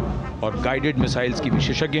और गाइडेड मिसाइल्स की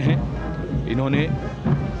विशेषज्ञ हैं। इन्होंने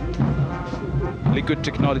लिक्विड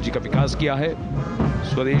टेक्नोलॉजी का विकास किया है,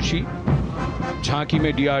 स्वदेशी। झांकी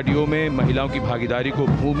में DRDO में महिलाओं की भागीदारी को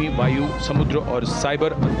भूमि, वायु, समुद्र और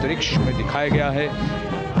साइबर अंतरिक्ष में दिखाया गया है।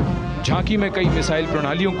 झांकी में कई मिसाइल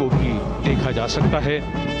प्रणालियों को भी देखा जा सकता है।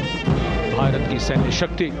 भारत की सैन्य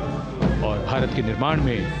शक्ति और भारत के निर्माण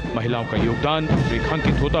में महिलाओं का योगदान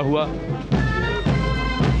रेखांकित होता हुआ।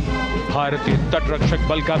 भारतीय तटरक्षक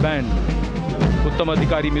बल का बैंड उत्तम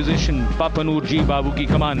अधिकारी म्यूजिशियन पापनूर जी बाबू की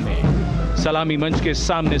कमान में सलामी मंच के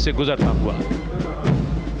सामने से गुजरता हुआ।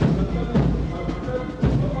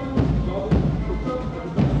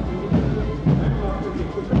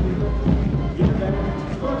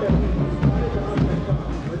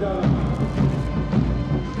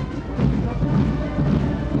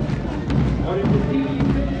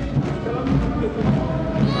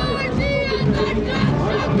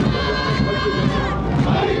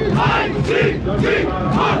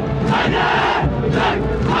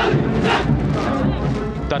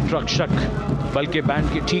 तटरक्षक बल के बैंड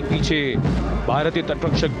के ठीक पीछे भारतीय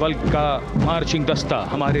तटरक्षक बल का मार्चिंग दस्ता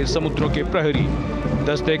हमारे समुद्रों के प्रहरी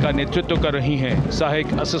दस्ते का नेतृत्व कर रही हैं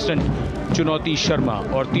सहायक असिस्टेंट चुनौती शर्मा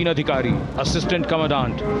और 3 अधिकारी, असिस्टेंट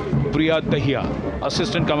कमांडेंट प्रिया दहिया,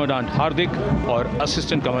 असिस्टेंट कमांडेंट हार्दिक और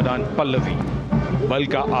असिस्टेंट कमांडेंट पल्लवी। बल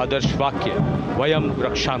का आदर्श वाक्य वयम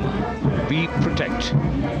रक्षामः, वी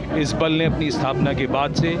प्रोटेक्ट। इस बल ने अपनी स्थापना के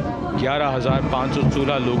बाद से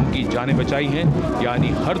 11,516 लोगों की जानें बचाई हैं, यानी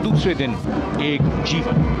हर दूसरे दिन एक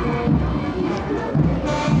जीवन।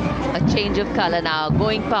 A change of color now,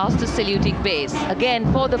 going past the saluting base.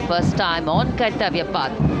 Again, for the first time on Kartavya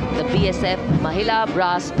Path, the BSF Mahila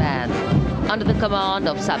Brass Band, under the command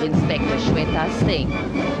of Sub-Inspector Shweta Singh.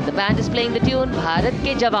 The band is playing the tune Bharat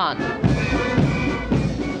Ke Jawan.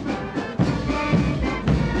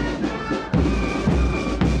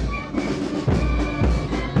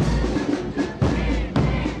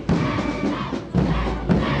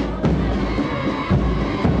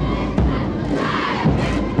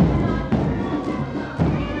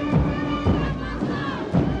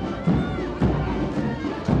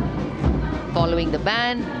 Following the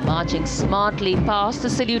band, marching smartly past the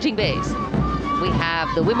saluting base, we have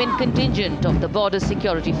the women contingent of the Border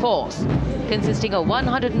Security Force, consisting of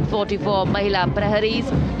 144 Mahila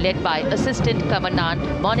Praharis, led by Assistant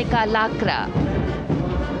Commandant Monica Lakra.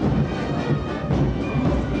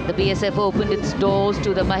 The BSF opened its doors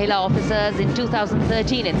to the Mahila officers in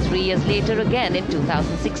 2013, and 3 years later again in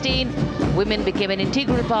 2016, women became an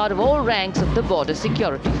integral part of all ranks of the Border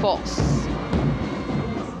Security Force.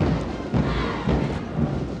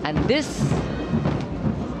 And this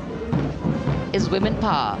is women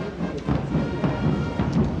power.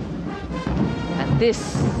 And this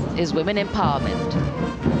is women empowerment.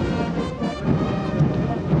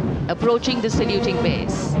 Approaching the saluting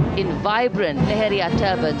base in vibrant Leheria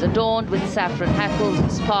turbans adorned with saffron hackles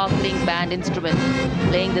and sparkling band instruments,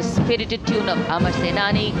 playing the spirited tune of Amar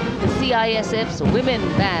Senani, the CISF's women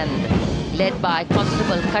band, led by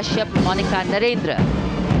Constable Kashyap Monica Narendra.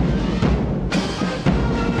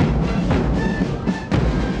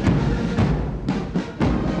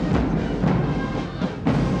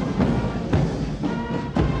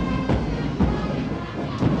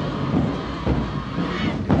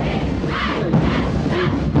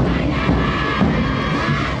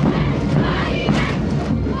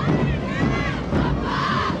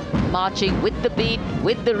 Marching with the beat,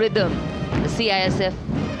 with the rhythm, the CISF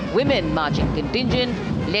Women Marching Contingent,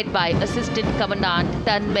 led by Assistant Commandant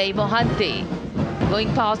Tanmay Mohanty,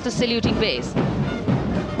 going past the saluting base.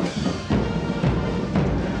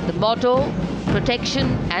 Motto, protection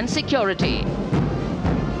and security.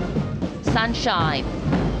 Sunshine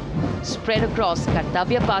spread across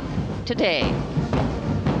Kartavya Path today.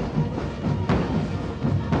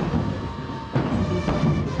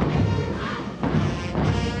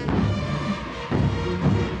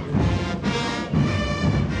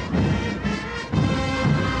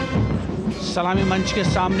 सलामी मंच के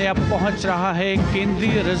सामने अब पहुंच रहा है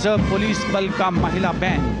केंद्रीय reserve police बल का महिला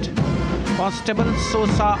बैंड। कांस्टेबल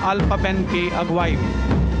सोसा अल्पाबेन की अगुवाई में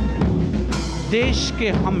देश के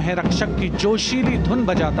हम है रक्षक की जोशीली धुन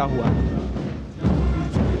बजाता हुआ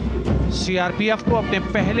सीआरपीएफ को अपने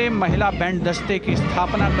पहले महिला बैंड दस्ते की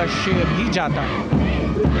स्थापना का श्रेय भी जाता है।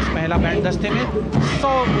 इस महिला बैंड दस्ते में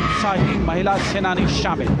 100 उत्साही महिला सेनानी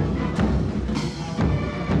शामिल।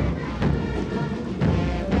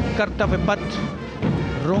 कर्तव्य पथ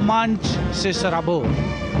रोमांच से सराबोर।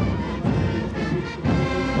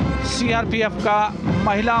 सीआरपीएफ का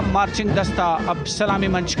महिला मार्चिंग दस्ता अब सलामी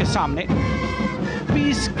मंच के सामने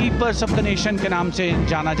peace keepers of the nation के नाम से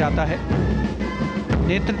जाना जाता है।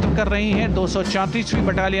 नेतृत्व कर रही हैं 234वीं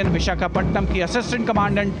बटालियन विशाखापट्टनम की असिस्टेंट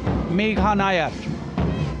कमांडेंट मेघा नायर।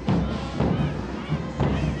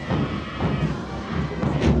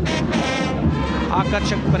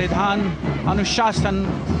 आकर्षक परिधान, अनुशासन,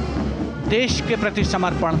 देश के प्रति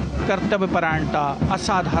समर्पण, कर्तव्य परायणता,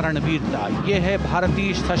 असाधारण वीरता, यह है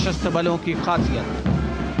भारतीय सशस्त्र बलों की खासियत।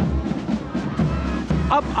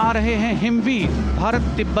 अब आ रहे हैं हिमवीर भारत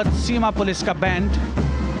तिब्बत सीमा पुलिस का बैंड।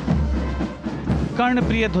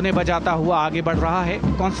 कर्णप्रिय धुनें बजाता हुआ आगे बढ़ रहा है।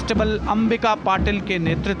 कांस्टेबल अंबिका पाटिल के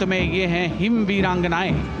नेतृत्व में ये हैं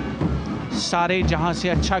हिमवीरांगनाएं, सारे जहां से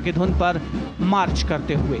अच्छा की धुन पर मार्च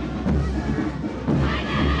करते हुए।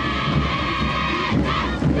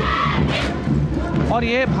 और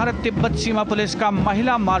यह भारत तिब्बत सीमा पुलिस का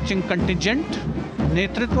महिला मार्चिंग कंटिजेंट,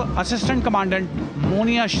 नेतृत्व असिस्टेंट कमांडेंट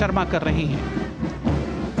मोनिया शर्मा कर रही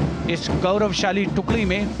हैं। इस गौरवशाली टुकड़ी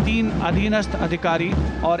में 3 अधीनस्थ अधिकारी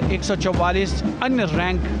और 144 अन्य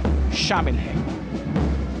रैंक शामिल हैं।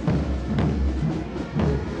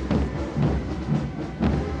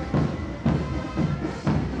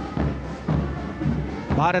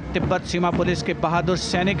 भारत तिब्बत सीमा पुलिस के बहादुर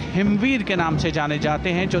सैनिक हिमवीर के नाम से जाने जाते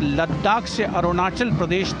हैं, जो लद्दाख से अरुणाचल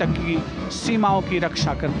प्रदेश तक की सीमाओं की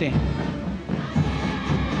रक्षा करते हैं।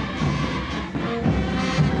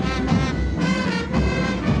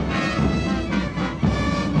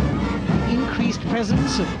 Increased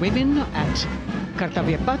presence of women at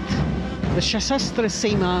Kartavya Path, the Sashastra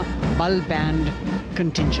Seema Bal Band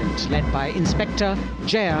contingent led by Inspector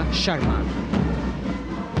Jaya Sharma.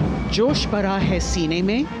 जोश भरा है सीने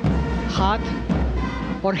में,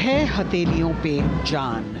 हाथ और है हथेलियों पे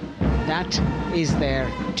जान. That is their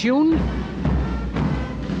tune.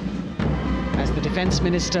 As the Defense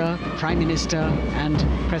Minister, Prime Minister and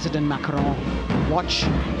President Macron watch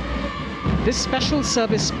this Special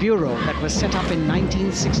Service Bureau that was set up in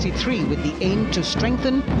 1963 with the aim to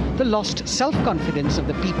strengthen the lost self-confidence of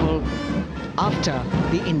the people after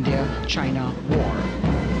the India-China war.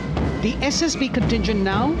 The SSB contingent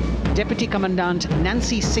now, Deputy Commandant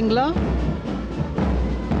Nancy Singla,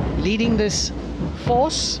 leading this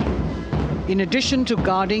force, in addition to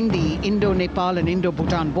guarding the Indo-Nepal and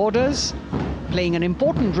Indo-Bhutan borders, playing an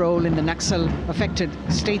important role in the Naxal-affected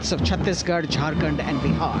states of Chhattisgarh, Jharkhand and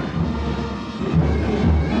Bihar.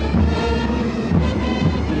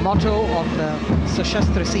 The motto of the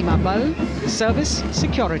Sashastra Seema Bal, service,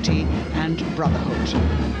 security and brotherhood.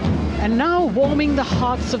 And now warming the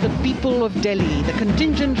hearts of the people of Delhi, the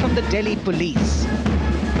contingent from the Delhi Police.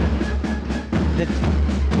 The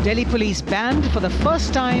Delhi Police Band for the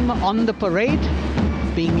first time on the parade,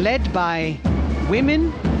 being led by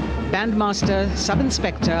women, Bandmaster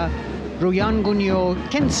Sub-Inspector Ruyangunyo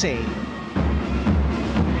Kensei,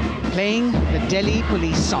 playing the Delhi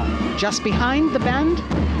Police song. Just behind the band,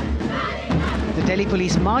 the Delhi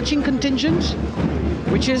Police Marching Contingent,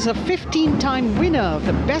 which is a 15-time winner of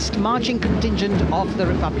the best marching contingent of the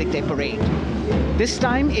Republic Day Parade. This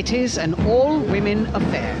time it is an all-women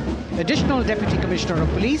affair. Additional Deputy Commissioner of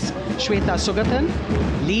Police, Shweta Sugathan,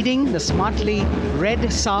 leading the smartly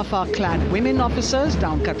red safa-clad women officers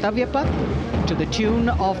down Kartavya Path to the tune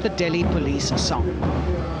of the Delhi Police song.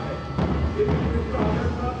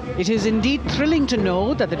 It is indeed thrilling to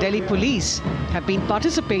know that the Delhi Police have been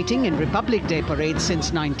participating in Republic Day parades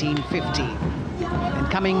since 1950. And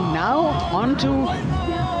coming now onto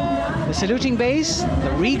the saluting base,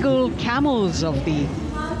 the regal camels of the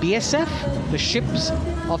BSF, the ships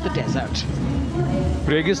of the desert.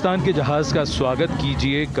 रेगिस्तान के जहाज का स्वागत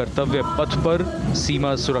कीजिए कर्तव्य पथ पर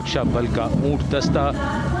सीमा सुरक्षा बल का ऊंट दस्ता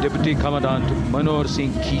डिप्टी कमांडेंट मनोहर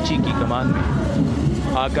सिंह खींची की कमान में।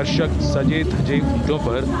 आकर्षक सजे धजे ऊंटों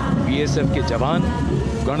पर बीएसएफ के जवान।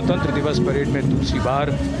 गणतंत्र दिवस परेड में दूसरी बार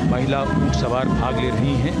महिला ऊंट सवार भाग ले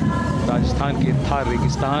रही हैं। राजस्थान के थार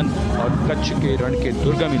रेगिस्तान और कच्छ के रण के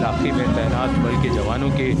दुर्गम इलाके में तैनात बल के जवानों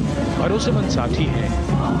के भरोसेमंद साथी हैं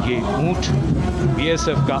ये ऊंट।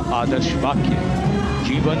 बीएसएफ का आदर्श वाक्य,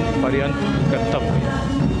 जीवन पर्यंत कर्तव्य।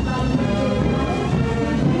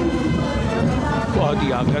 बहुत ही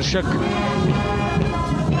आकर्षक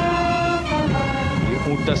ये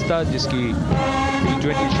ऊंट दस्ता, जिसकी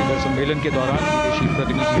G20 शिखर सम्मेलन के दौरान विदेशी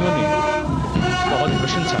प्रतिनिधियों ने बहुत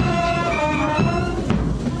प्रशंसा की थी।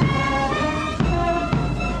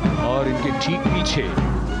 और इनके ठीक पीछे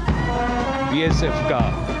बीएसएफ का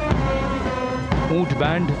ऊंट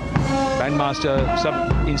बैंड मास्टर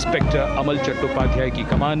सब इंस्पेक्टर अमल चट्टोपाध्याय की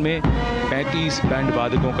कमान में 35 बैंड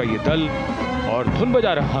वादकों का ये दल, और धुन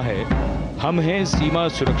बजा रहा है हम हैं सीमा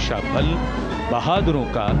सुरक्षा बल, बहादुरों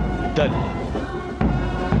का दल।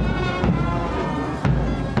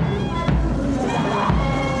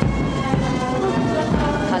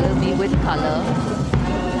 Color me with color,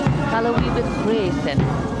 color me with grace, and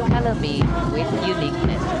color me with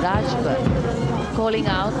uniqueness. Rajpath calling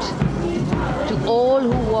out to all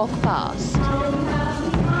who walk past.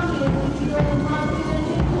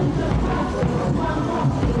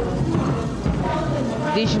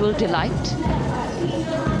 Visual delight,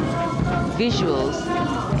 visuals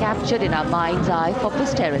captured in our mind's eye for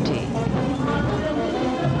posterity.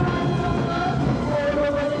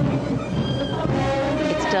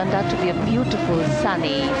 It's turned out to be a beautiful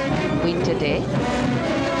sunny winter day.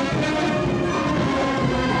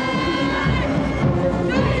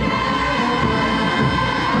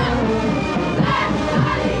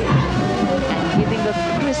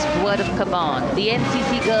 Crisp word of command, the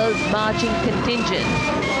NCC Girls Marching Contingent,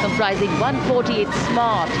 comprising 148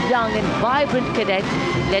 smart, young and vibrant cadets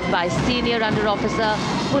led by Senior Under Officer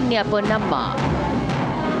Punya Ponnamma.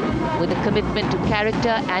 With a commitment to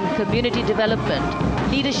character and community development,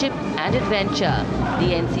 leadership and adventure,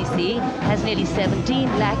 the NCC has nearly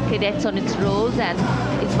 17 lakh cadets on its rolls and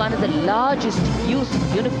is one of the largest youth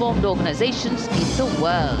uniformed organizations in the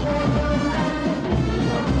world.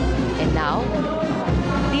 And now,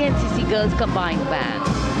 the NCC Girls Combined Band.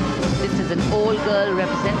 This is an all-girl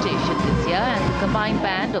representation this year, and the combined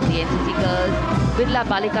band of the NCC Girls Birla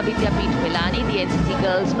Balika Vidyapeeth Milani, the NCC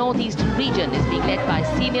Girls Northeastern region, is being led by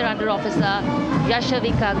Senior Under Officer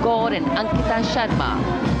Yashavika Gaur and Ankita Sharma.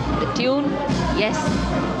 The tune, yes,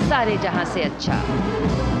 Sare Jahan Se Acha.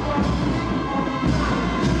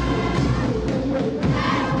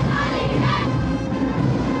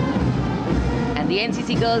 And the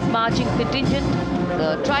NCC Girls Marching Contingent,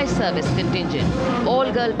 the Tri-Service Contingent,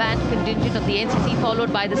 all-girl band contingent of the NCC,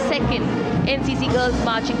 followed by the second NCC Girls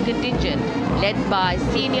Marching Contingent, led by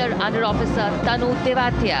Senior Under Officer Tanu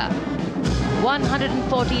Tewatia.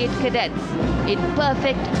 148 cadets in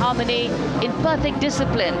perfect harmony, in perfect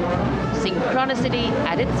discipline, synchronicity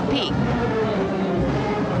at its peak.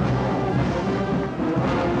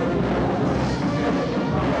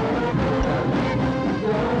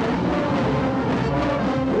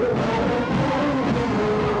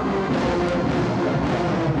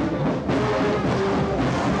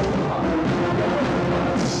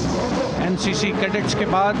 NCC cadets के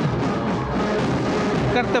बाद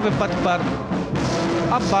कर्तव्य पथ पर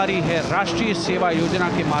अब बारी है राष्ट्रीय सेवा योजना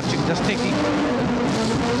के मार्चिंग दस्ते की,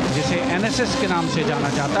 जिसे एनएसएस के नाम से जाना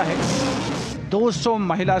जाता है। 200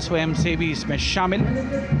 महिला स्वयंसेवी इसमें शामिल।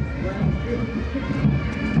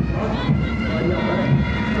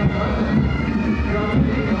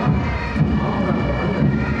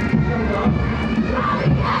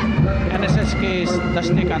 एनएसएस के इस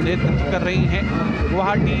दस्ते का नेतृत्व कर रही हैं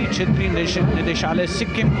गुवाहाटी क्षेत्रीय निदेशालय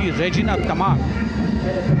सिक्किम की रेजिना तमांग।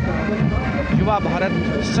 युवा भारत,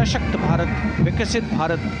 सशक्त भारत, विकसित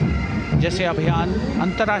भारत जैसे अभियान,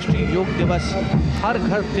 अंतर्राष्ट्रीय योग दिवस, हर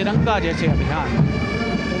घर तिरंगा जैसे अभियान,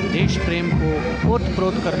 देश प्रेम को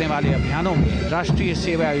ओतप्रोत करने वाले अभियानों में राष्ट्रीय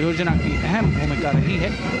सेवा योजना की अहम भूमिका रही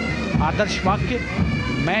है। आदर्श वाक्य,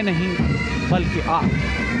 मैं नहीं बल्कि आप।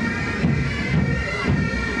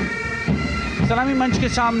 सलामी मंच के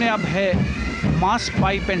सामने अब है मास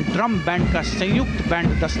पाइप एंड ड्रम बैंड का संयुक्त बैंड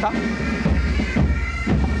दस्ता।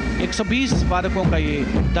 120 वादकों का ये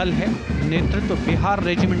दल है। नेतृत्व बिहार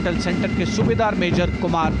रेजिमेंटल सेंटर के सूबेदार मेजर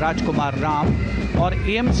कुमार राजकुमार राम और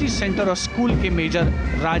एएमसी सेंटर और स्कूल के मेजर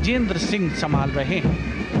राजेंद्र सिंह संभाल रहे हैं।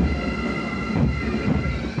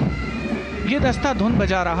 ये दस्ता धुन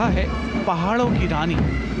बजा रहा है पहाड़ों की रानी।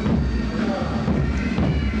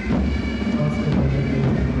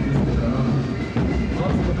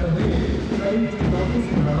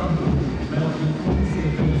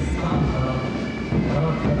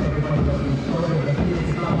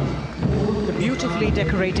 beautifully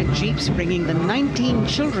decorated jeeps bringing the 19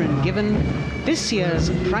 children given this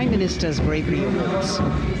year's Prime Minister's Bravery Awards.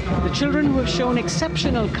 The children who have shown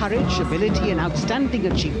exceptional courage, ability and outstanding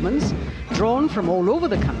achievements, drawn from all over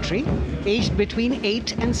the country, aged between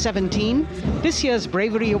 8 and 17, this year's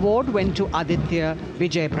Bravery Award went to Aditya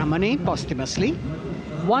Vijay Brahmane posthumously.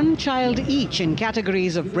 One child each in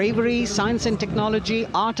categories of bravery, science and technology,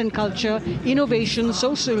 art and culture, innovation,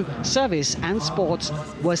 social service and sports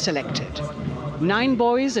were selected. 9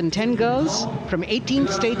 boys and 10 girls from 18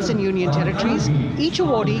 states and union territories, each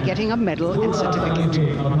awardee getting a medal and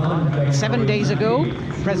certificate. 7 days ago,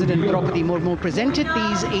 President Droupadi Murmu presented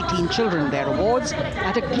these 18 children their awards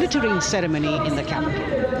at a glittering ceremony in the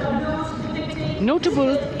capital.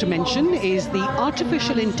 Notable to mention is the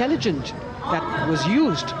artificial intelligence that was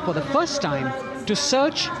used for the first time to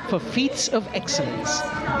search for feats of excellence.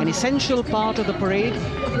 An essential part of the parade,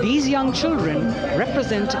 these young children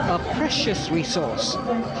represent a precious resource,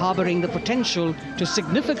 harboring the potential to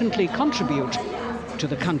significantly contribute to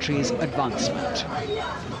the country's advancement.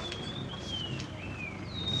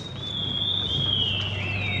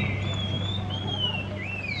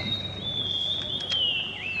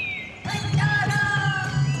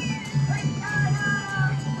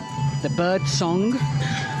 The bird song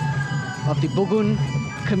of the Bugun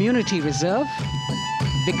Community Reserve,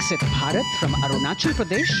 Viksit Bharat from Arunachal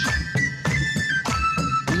Pradesh.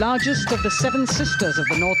 Largest of the 7 sisters of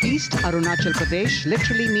the Northeast, Arunachal Pradesh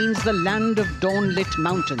literally means the land of dawn-lit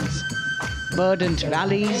mountains. Verdant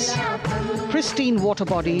valleys, pristine water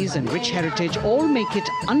bodies and rich heritage all make it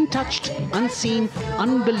untouched, unseen,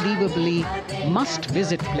 unbelievably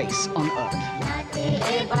must-visit place on earth.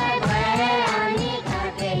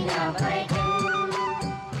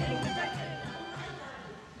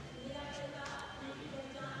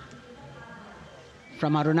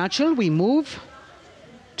 From Arunachal, we move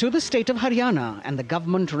to the state of Haryana and the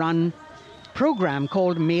government-run program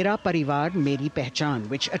called Mera Parivar Meri Pehchan,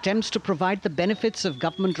 which attempts to provide the benefits of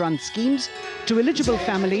government-run schemes to eligible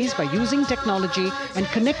families by using technology and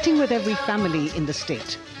connecting with every family in the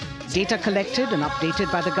state. Data collected and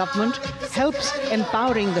updated by the government helps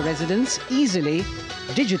empowering the residents easily,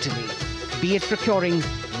 digitally, be it procuring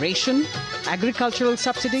ration, agricultural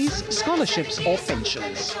subsidies, scholarships or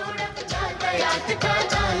pensions.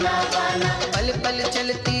 पल पल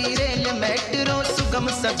चलती rail metro सुगम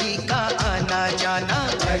सभी का आना जाना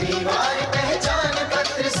परिवार पहचान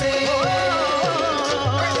पत्र से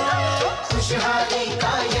खुशहाली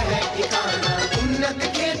का यह ठिकाना उन्नत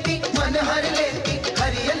खेती मन हर लेती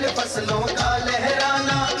हरियल फसलों का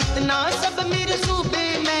लहराना इतना सब मेरे सूबे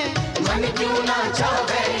में मन क्यों ना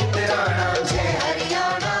चाहे इतराना जय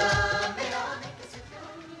हरियाणा।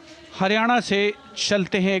 हरियाणा से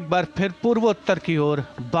चलते हैं एक बार फिर पूर्वोत्तर की ओर।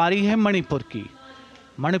 बारी है मणिपुर की।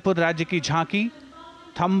 मणिपुर राज्य की झांकी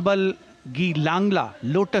थंबल गी लांगला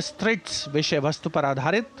लोटस थ्रेड्स विषय वस्तु पर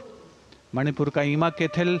आधारित। मणिपुर का ईमा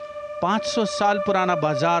केथिल 500 साल पुराना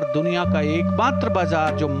बाजार, दुनिया का एकमात्र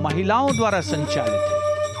बाजार जो महिलाओं द्वारा संचालित है।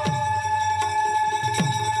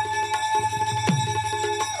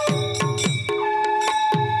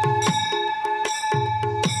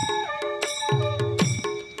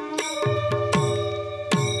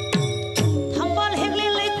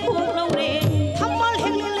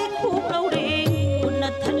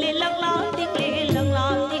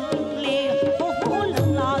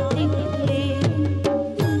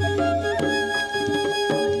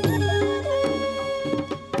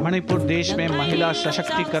 मणिपुर देश में महिला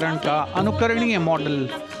सशक्तिकरण का अनुकरणीय मॉडल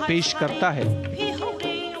पेश करता है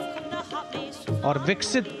और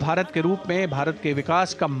विकसित भारत के रूप में भारत के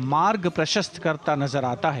विकास का मार्ग प्रशस्त करता नजर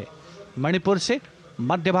आता है। मणिपुर से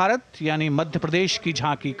मध्य भारत यानी मध्य प्रदेश की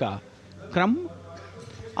झांकी का क्रम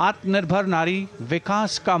आत्मनिर्भर नारी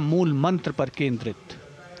विकास का मूल मंत्र पर केंद्रित।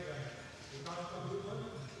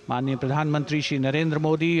 माननीय प्रधानमंत्री श्री नरेंद्र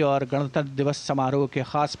मोदी और गणतंत्र दिवस समारोह के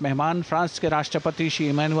खास मेहमान फ्रांस के राष्ट्रपति श्री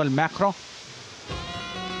इमैनुअल मैक्रों।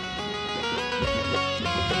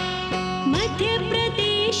 मध्य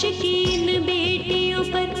प्रदेश की इन बेटियों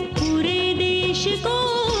पर पूरे देश को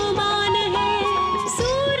मान है,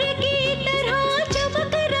 सूर्य की तरह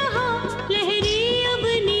चमक रहा लहरी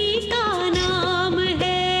अवनी का नाम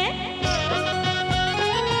है।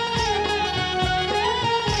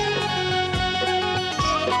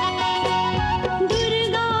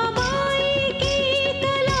 दुर्गा माई की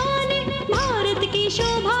कला ने भारत की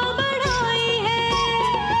शोभा बढ़ाई है,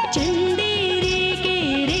 चंदेरे के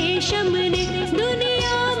रेशम ने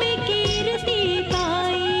दुनिया में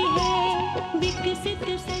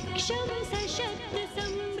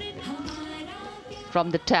From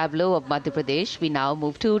the tableau of Madhya Pradesh, we now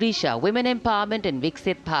move to Odisha. Women empowerment and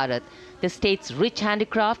Viksit Bharat, the state's rich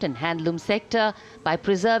handicraft and handloom sector, by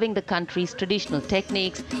preserving the country's traditional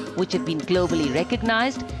techniques, which have been globally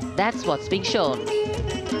recognized. That's what's being shown.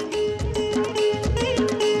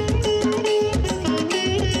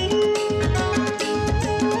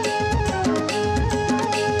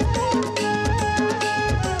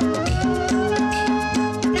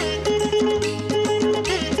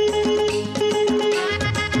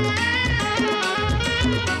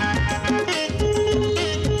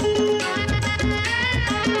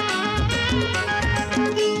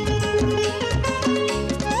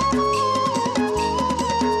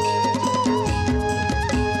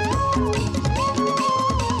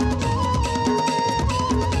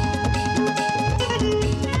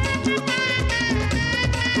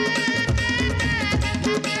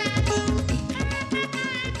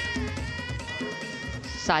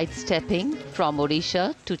 Sidestepping from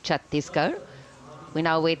Odisha to Chhattisgarh, we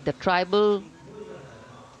now wait the tribal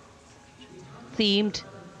themed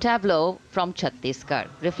tableau from Chhattisgarh,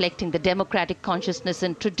 reflecting the democratic consciousness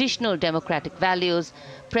and traditional democratic values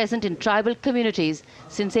present in tribal communities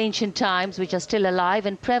since ancient times, which are still alive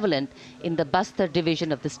and prevalent in the Bastar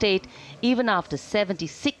division of the state even after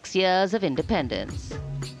 76 years of independence.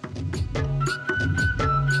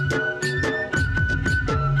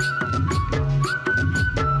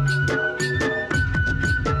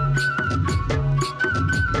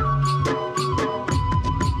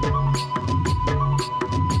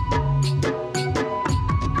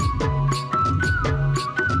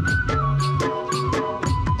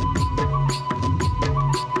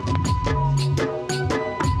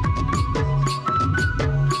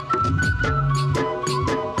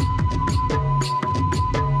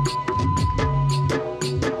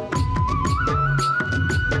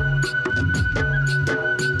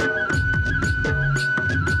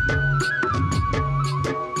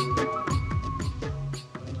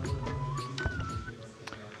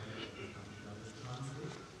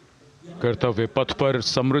 कर्तव्य पथ पर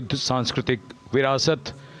समृद्ध सांस्कृतिक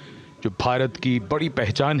विरासत जो भारत की बड़ी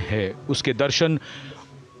पहचान है उसके दर्शन,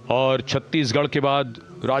 और छत्तीसगढ़ के बाद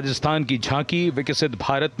राजस्थान की झांकी विकसित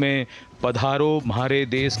भारत में पधारो म्हारे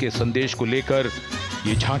देश के संदेश को लेकर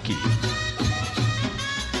ये झांकी।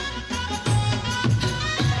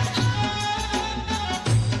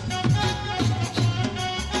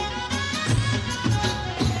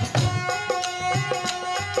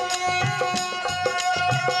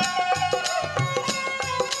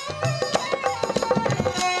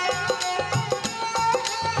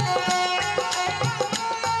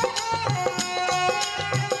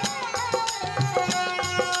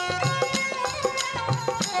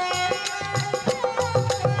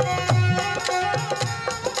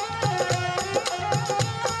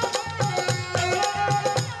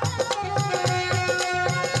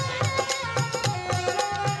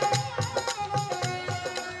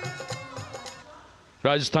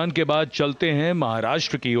 राजस्थान के बाद चलते हैं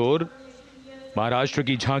महाराष्ट्र की ओर। महाराष्ट्र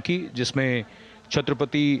की झांकी जिसमें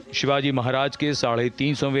छत्रपति शिवाजी महाराज के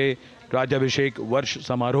 350वें राज्याभिषेक वर्ष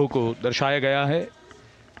समारोह को दर्शाया गया है।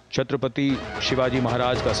 छत्रपति शिवाजी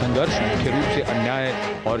महाराज का संघर्ष मुख्य रूप से अन्याय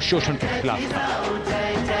और शोषण के खिलाफ था।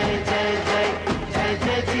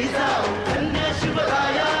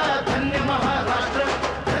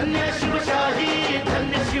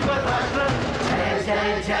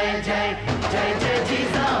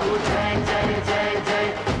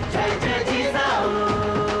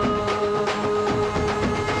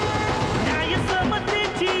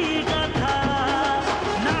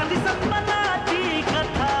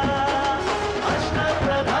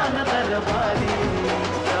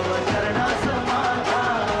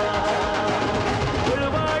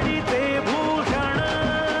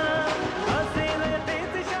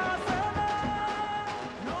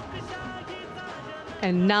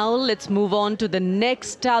 And now let's move on to the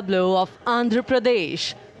next tableau of Andhra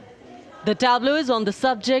Pradesh. The tableau is on the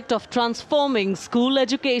subject of transforming school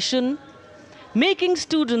education, making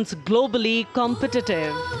students globally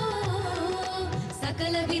competitive.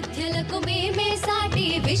 విద్యలకు మేమే సాటి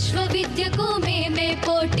విశ్వవిద్య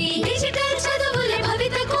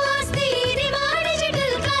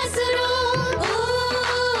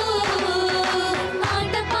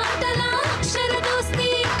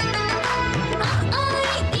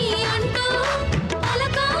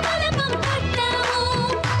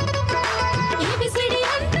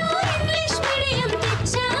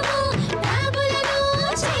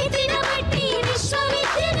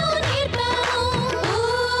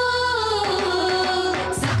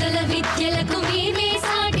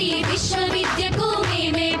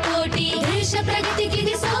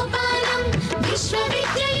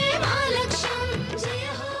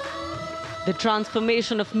The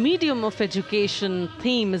transformation of medium of education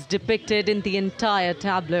theme is depicted in the entire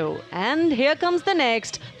tableau. And here comes the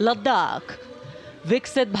next, Ladakh.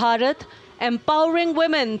 Viksit Bharat, empowering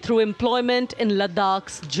women through employment in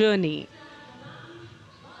Ladakh's journey.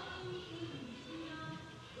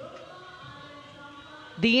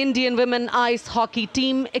 The Indian women ice hockey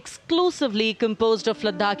team, exclusively composed of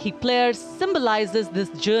Ladakhi players, symbolizes this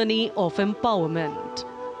journey of empowerment.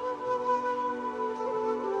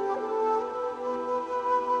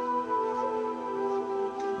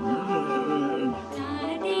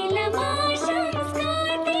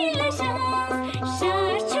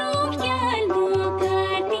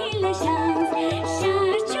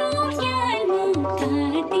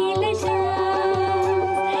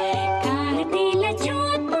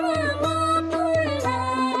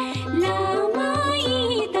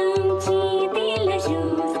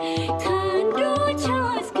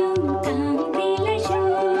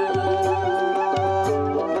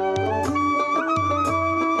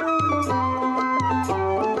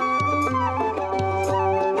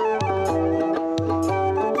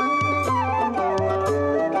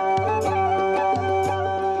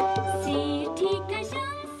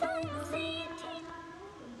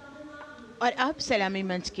 और अब सलामी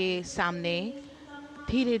मंच के सामने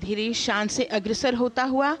धीरे धीरे शान से अग्रसर होता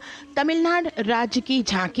हुआ तमिलनाडु राज्य की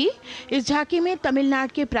झांकी। इस झांकी में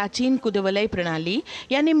तमिलनाडु के प्राचीन कुदवलय प्रणाली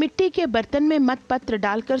यानी मिट्टी के बर्तन में मतपत्र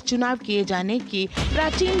डालकर चुनाव किए जाने की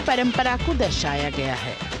प्राचीन परंपरा को दर्शाया गया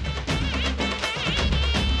है।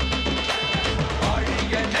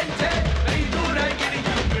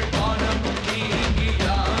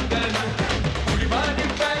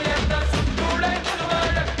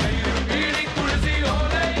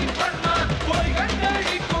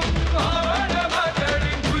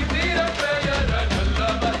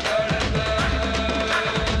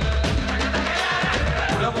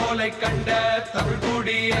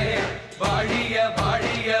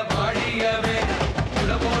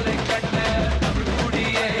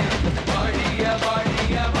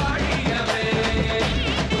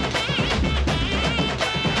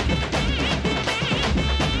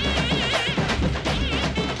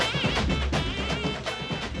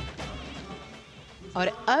 और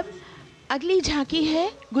अब अगली झांकी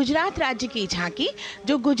है गुजरात राज्य की झांकी,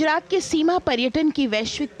 जो गुजरात के सीमा पर्यटन की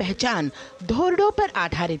वैश्विक पहचान धोरडो पर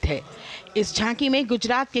आधारित है। इस झांकी में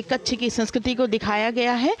गुजरात के कच्छ की संस्कृति को दिखाया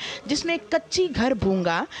गया है, जिसमें कच्ची घर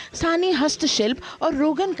भूंगा, स्थानीय हस्तशिल्प और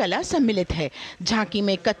रोगन कला सम्मिलित है। झांकी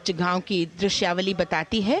में कच्छ गांव की दृश्यावली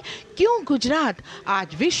बताती है क्यों गुजरात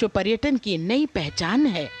आज विश्व पर्यटन की नई पहचान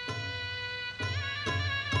है।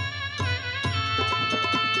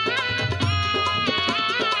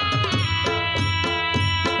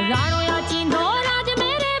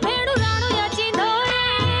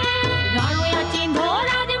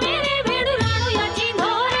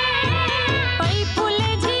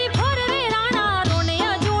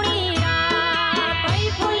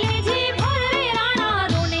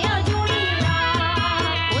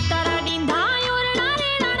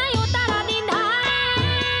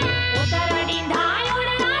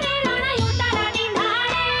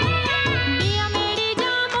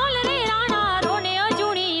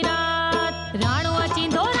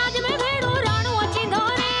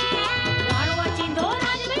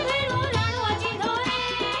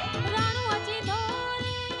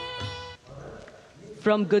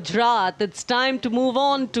 From Gujarat, it's time to move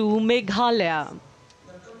on to Meghalaya.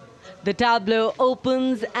 The tableau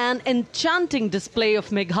opens an enchanting display of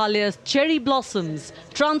Meghalaya's cherry blossoms,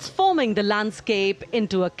 transforming the landscape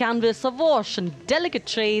into a canvas awash in delicate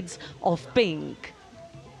shades of pink.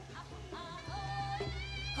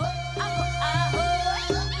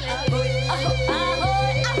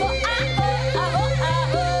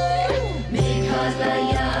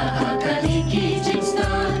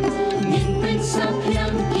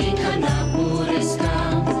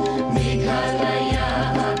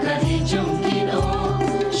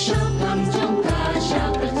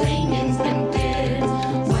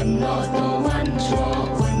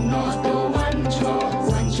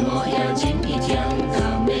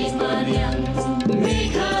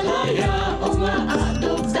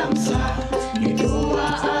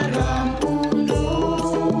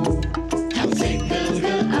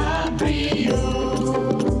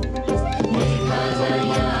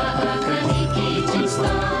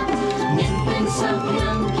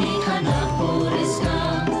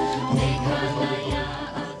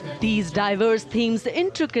 Diverse themes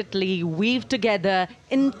intricately weave together,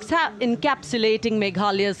 encapsulating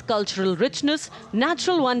Meghalaya's cultural richness,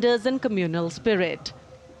 natural wonders and communal spirit.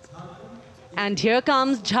 And here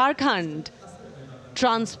comes Jharkhand.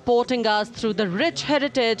 transporting us through the rich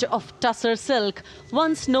heritage of Tussar silk,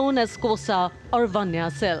 once known as Kosa or Vanya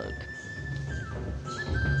silk.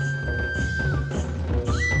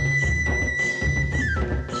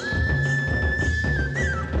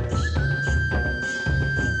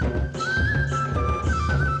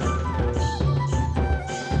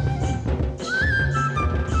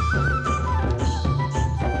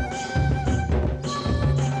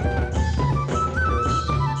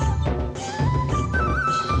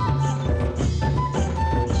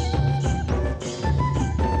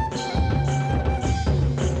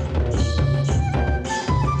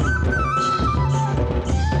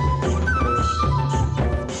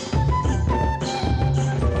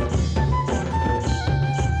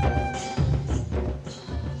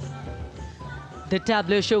 The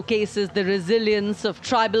tableau showcases the resilience of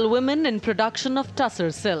tribal women in production of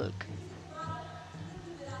Tussar silk.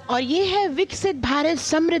 और ये है विकसित भारत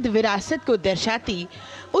समृद्ध विरासत को दर्शाती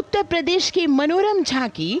उत्तर प्रदेश की मनोरम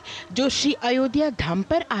झांकी, जो श्री अयोध्या धाम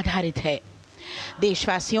पर आधारित है।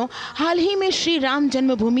 देशवासियों, हाल ही में श्री राम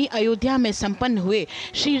जन्मभूमि अयोध्या में संपन्न हुए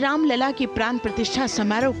श्री राम लला की प्राण प्रतिष्ठा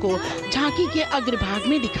समारोह को झांकी के अग्रभाग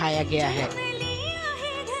में दिखाया गया है।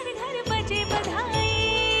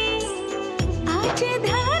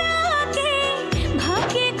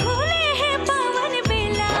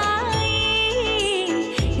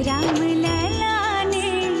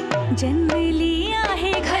 जन्म लिया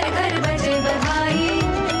है, घर घर बजे बधाई,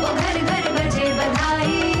 ओ घर घर बजे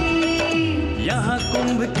बधाई। यहाँ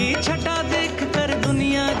कुंभ की छटा देख कर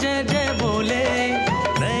दुनिया जय जय बोले,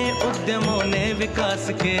 नए उद्यमों ने विकास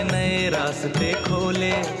के नए रास्ते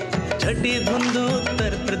खोले। छठी धुंध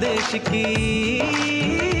उत्तर प्रदेश की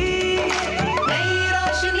नई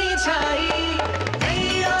रोशनी छाई, नई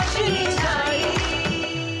रोशनी छाई।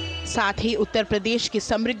 साथ ही उत्तर प्रदेश की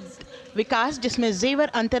समृद्ध विकास, जिसमें जेवर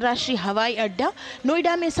अंतर्राष्ट्रीय हवाई अड्डा,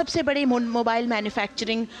 नोएडा में सबसे बड़े मोबाइल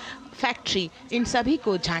मैन्युफैक्चरिंग फैक्ट्री, इन सभी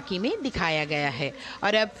को झांकी में दिखाया गया है।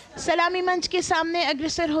 और अब सलामी मंच के सामने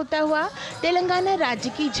अग्रसर होता हुआ तेलंगाना राज्य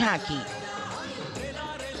की झांकी।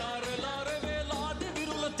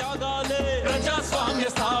 ప్రజాస్వామ్య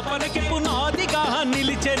స్థాపనకి పునాదిగా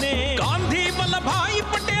నిలిచెనే గాంధీ వల్లభాయ్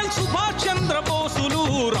పటేల్ సుభాష్ చంద్ర బోసులు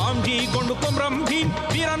రామ్జీ గొండు కొమరం భీం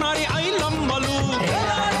వీరనారి ఐలమ్మలు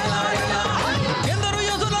ఎందరో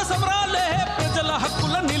యోధుల సమరాలే ప్రజల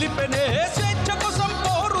హక్కుల నిలిపెనే స్వేచ్ఛ కోసం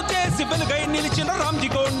పోరు చేసి వెలుగై నిలిచిన రామ్జీ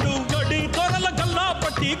గొండు గడి తొరల గల్లా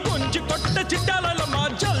పట్టి కొంచి కొట్ట చిట్టాల మా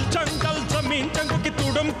జల్ జంగల్ జమీన్ జంగుకి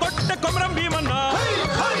తూడం కొట్ట కొమరం భీమన్న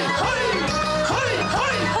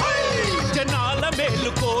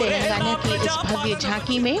तेलंगाना की इस भव्य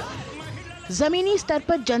झांकी में जमीनी स्तर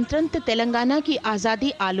पर जनतंत्र तेलंगाना की आजादी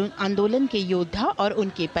आंदोलन के योद्धा और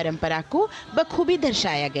उनकी परंपरा को बखूबी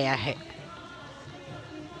दर्शाया गया है।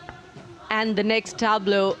 And the next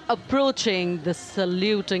tableau approaching the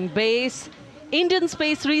saluting base, Indian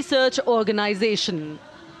Space Research Organization.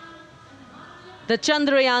 The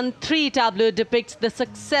Chandrayaan-3 tableau depicts the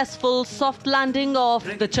successful soft landing of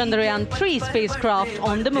the Chandrayaan-3 spacecraft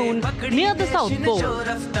on the moon near the South Pole.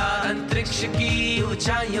 अंतरिक्ष की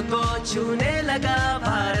ऊंचाइयों को छूने लगा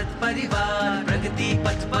भारत परिवार, प्रगति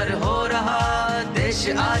पथ पर हो रहा देश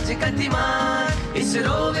आज गतिमान,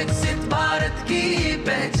 इसरो विकसित भारत की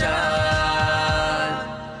पहचान।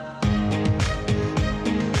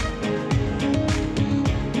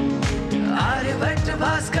 आर्यभट्ट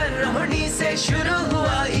भास्कर रोहिणी से शुरू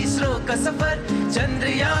हुआ इसरो का सफर,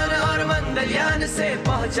 चंद्रयान और मंगलयान से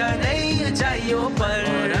पहुंचा नई ऊंचाइयों पर,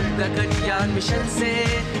 अब गगनयान मिशन से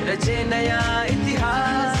रचे नया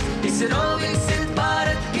इतिहास, इसरो विकसित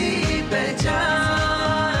भारत की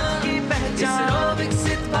पहचान, इसरो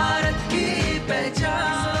विकसित भारत की पहचान।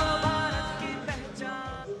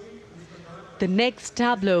 The next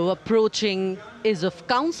tableau approaching is of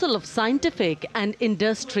Council of Scientific and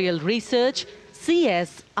Industrial Research,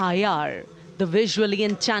 CSIR. The visually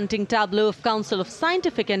enchanting tableau of Council of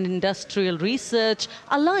Scientific and Industrial Research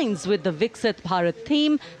aligns with the Viksit Bharat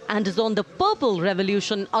theme and is on the Purple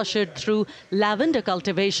Revolution ushered through lavender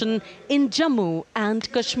cultivation in Jammu and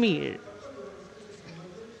Kashmir.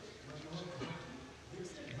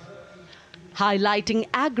 Highlighting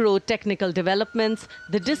agro-technical developments,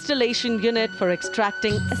 the distillation unit for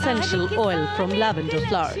extracting essential oil from lavender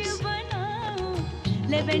flowers.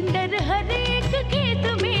 Lavender हर एक खेत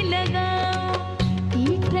में लगाओ,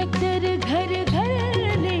 ई tractor घर घर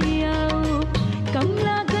ले आओ, कम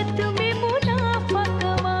लागत में मुनाफा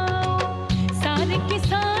कमाओ, सारे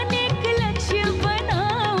किसान एक लक्ष्य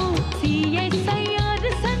बनाओ, CSIR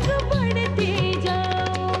संग बढ़ते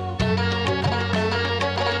जाओ।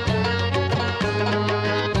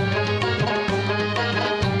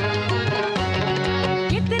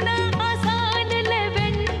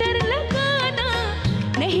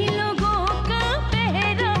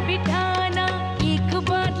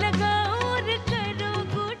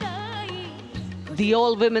 The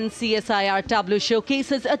all-women CSIR tableau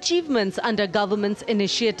showcases achievements under government's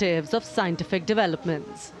initiatives of scientific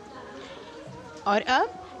developments. और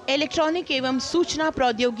अब इलेक्ट्रॉनिक एवं सूचना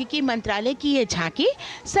प्रौद्योगिकी मंत्रालय की ये झांकी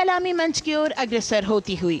सलामी मंच की ओर अग्रसर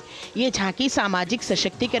होती हुई। ये झांकी सामाजिक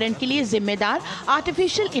सशक्तिकरण के लिए जिम्मेदार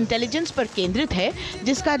आर्टिफिशियल इंटेलिजेंस पर केंद्रित है,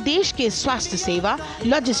 जिसका देश के स्वास्थ्य सेवा,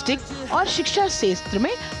 लॉजिस्टिक्स और शिक्षा क्षेत्र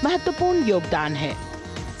में महत्वपूर्ण योगदान है।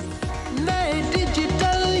 नए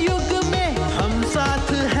डिजिटल युग में हम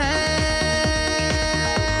साथ हैं,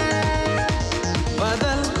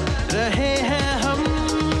 बदल रहे हैं हम,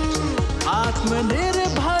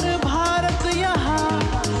 आत्मनिर्भर भारत यहाँ,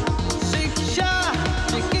 शिक्षा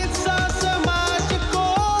चिकित्सा समाज को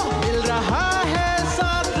मिल रहा है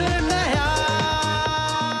साथ नया।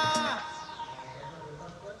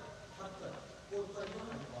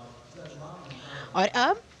 और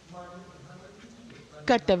अब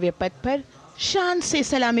कर्तव्य पथ पर शान से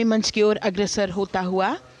सलामी मंच की ओर अग्रसर होता हुआ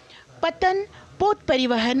पतन, पोत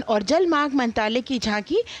परिवहन और जल मार्ग मंत्रालय की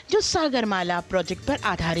झांकी, जो सागरमाला प्रोजेक्ट पर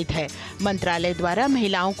आधारित है। मंत्रालय द्वारा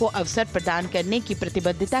महिलाओं को अवसर प्रदान करने की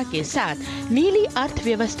प्रतिबद्धता के साथ नीली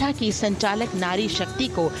अर्थव्यवस्था की संचालक नारी शक्ति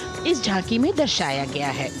को इस झांकी में दर्शाया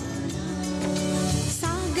गया है।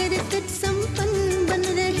 सागर तट संपन्न बन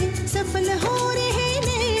रहे, सफल हो रहे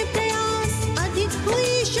नए प्रयास, अधिक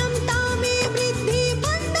हुई क्षमता में वृद्धि,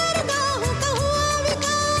 बंदरगाहों का हुआ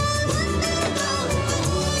विकास,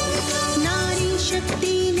 नारी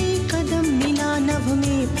शक्ति ने कदम मिला नभ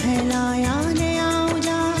में, फैलाया नया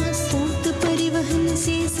उजास, पोत परिवहन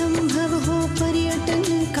से संभव हो पर्यटन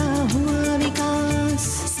का हुआ विकास।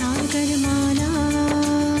 सागरमाला,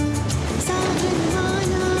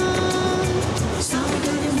 सागरमाला,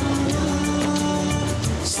 सागरमाला,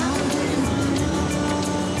 सागरमाला,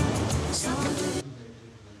 सागर।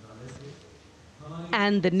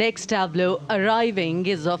 And the next tableau arriving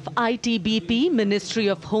is of ITBP, Ministry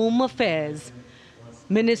of Home Affairs.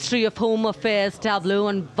 Ministry of Home Affairs tableau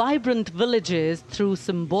on vibrant villages through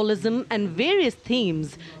symbolism and various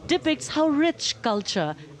themes depicts how rich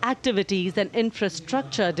culture, activities and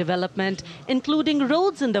infrastructure development, including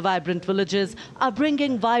roads in the vibrant villages, are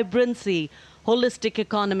bringing vibrancy, holistic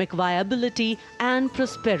economic viability and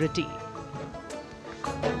prosperity.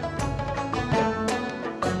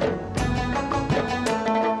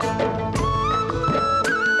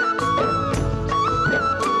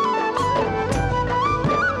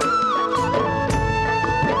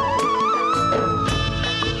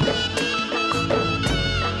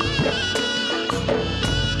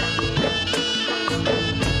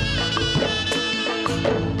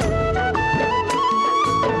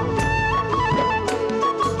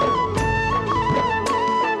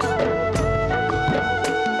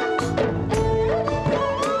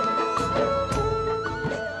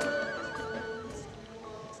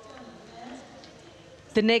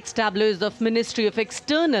 The next tableau is of Ministry of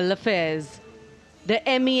External Affairs. The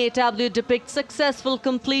MEA tableau depicts successful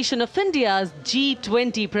completion of India's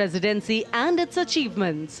G20 presidency and its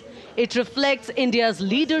achievements. It reflects India's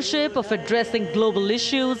leadership of addressing global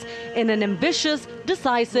issues in an ambitious,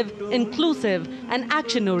 decisive, inclusive and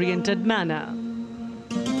action-oriented manner.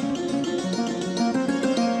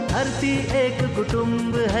 धरती एक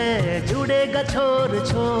कुटुंब है, जुड़ेगा छोर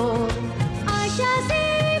छोर, आशा से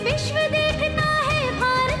विश्व देखता है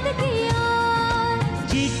भारत की ओर।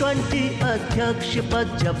 G20 अध्यक्ष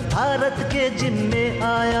पद जब भारत के जिम्मे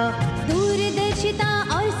आया, दूरदर्शिता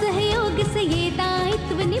और सहयोग से ये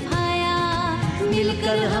दायित्व निभाया,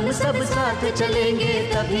 मिलकर हम सब साथ चलेंगे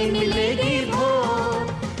तभी मिलेगी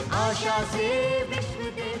भोर, आशा से विश्व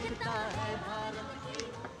देखता है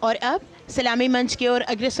भारत। और अब सलामी मंच की ओर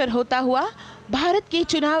अग्रसर होता हुआ भारत के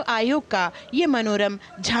चुनाव आयोग का ये मनोरम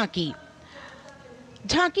झांकी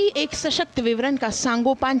एक सशक्त विवरण का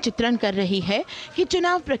सांगोपान चित्रण कर रही है कि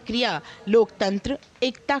चुनाव प्रक्रिया लोकतंत्र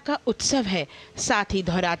एकता का उत्सव है। साथ ही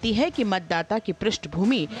दोहराती है कि मतदाता की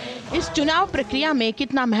पृष्ठभूमि इस चुनाव प्रक्रिया में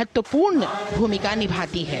कितना महत्वपूर्ण भूमिका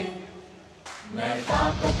निभाती है। मैं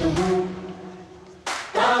ताकत हूँ,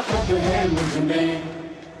 ताकत है मुझ में,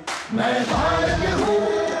 मैं भारत हूँ,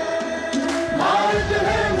 भारत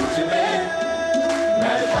है मुझ में,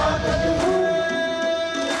 मैं ताकत हूँ,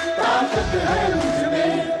 ताकत है मुझ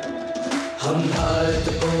में। हम भारत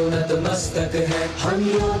को नतमस्तक है, हम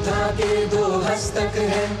योद्धा के दो हस्तक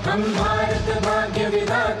है, हम भारत भाग्य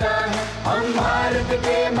विधाता है, हम भारत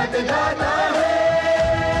के मतदाता है।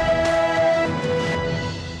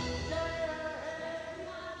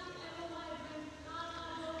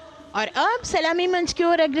 और अब सलामी मंच की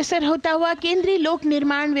ओर अग्रसर होता हुआ केंद्रीय लोक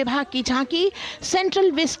निर्माण विभाग की झांकी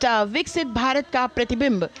सेंट्रल विस्टा, विकसित भारत का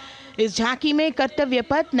प्रतिबिंब। इस झांकी में कर्तव्य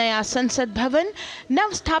पथ, नया संसद भवन,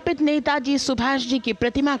 नव स्थापित नेताजी सुभाष जी की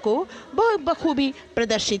प्रतिमा को बहुत बखूबी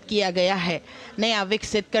प्रदर्शित किया गया है। नया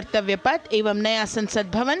विकसित कर्तव्य पथ एवं नया संसद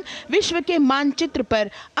भवन विश्व के मानचित्र पर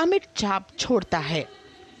अमिट छाप छोड़ता है।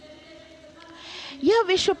 यह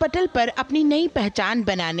विश्व पटल पर अपनी नई पहचान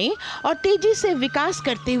बनाने और तेजी से विकास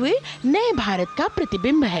करते हुए नए भारत का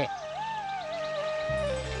प्रतिबिंब है।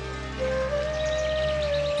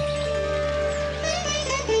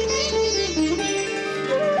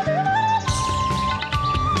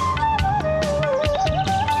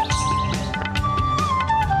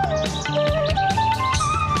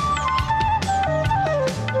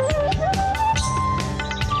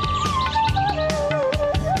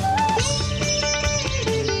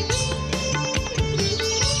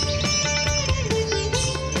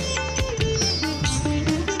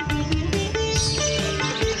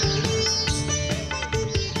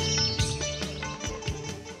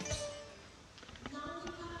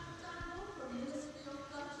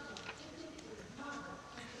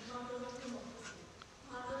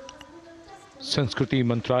 संस्कृति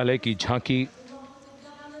मंत्रालय की झांकी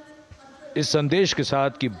इस संदेश के साथ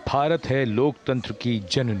कि भारत है लोकतंत्र की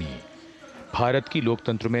जननी। भारत की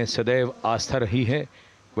लोकतंत्र में सदैव आस्था रही है।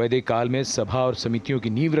 वैदिक काल में सभा और समितियों की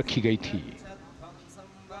नींव रखी गई थी।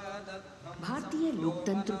 भारतीय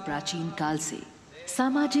लोकतंत्र प्राचीन काल से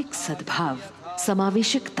सामाजिक सद्भाव,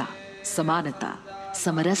 समावेशकता, समानता,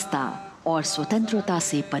 समरसता और स्वतंत्रता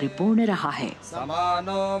से परिपूर्ण रहा है।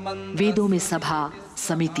 वेदों में सभा,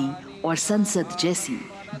 समिति और संसद जैसी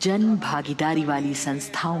जन भागीदारी वाली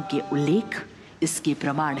संस्थाओं के उल्लेख इसके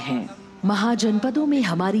प्रमाण हैं। महाजनपदों में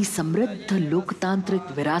हमारी समृद्ध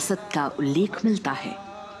लोकतांत्रिक विरासत का उल्लेख मिलता है।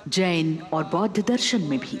 जैन और बौद्ध दर्शन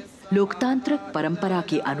में भी लोकतांत्रिक परंपरा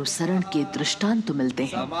के अनुसरण के दृष्टांत मिलते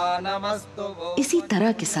हैं। इसी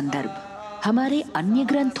तरह के संदर्भ हमारे अन्य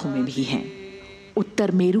ग्रंथों में भी हैं।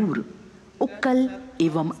 उत्तर मेरूर, उक्कल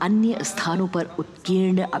एवं अन्य स्थानों पर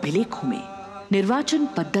उत्कीर्ण अभिलेखों में निर्वाचन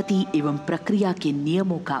पद्धति एवं प्रक्रिया के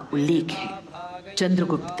नियमों का उल्लेख है।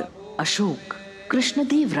 चंद्रगुप्त, अशोक,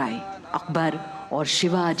 कृष्णदेव राय, अकबर और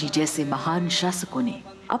शिवाजी जैसे महान शासकों ने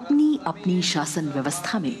अपनी अपनी शासन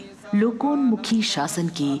व्यवस्था में लोकोन्मुखी शासन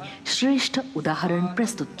के श्रेष्ठ उदाहरण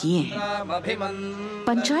प्रस्तुत किए हैं।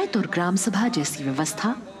 पंचायत और ग्राम सभा जैसी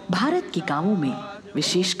व्यवस्था भारत के गांवों में,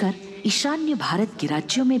 विशेषकर ईशान्य भारत के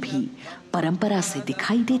राज्यों में भी परंपरा से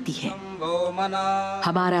दिखाई देती है।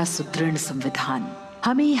 हमारा सुदृढ़ संविधान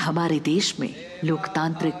हमें हमारे देश में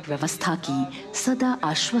लोकतांत्रिक व्यवस्था की सदा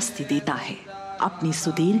आश्वस्ति देता है। अपनी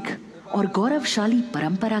सुदीर्घ और गौरवशाली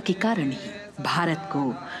परंपरा के कारण ही भारत को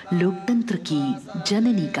लोकतंत्र की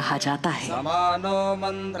जननी कहा जाता है।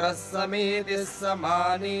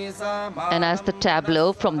 And as the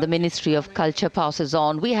tableau from the Ministry of Culture passes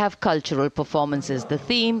on, we have cultural performances. The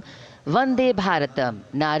theme, Vande Bharatam,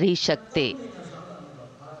 Nari Shakti.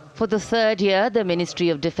 For the third year, the Ministry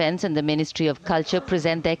of Defence and the Ministry of Culture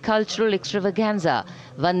present their cultural extravaganza,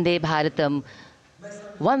 Vande Bharatam.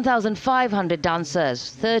 1,500 dancers,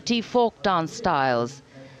 30 folk dance styles,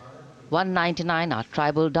 199 are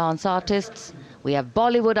tribal dance artists. We have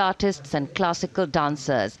Bollywood artists and classical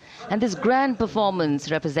dancers. And this grand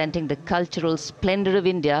performance representing the cultural splendor of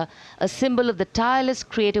India, a symbol of the tireless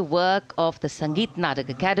creative work of the Sangeet Natak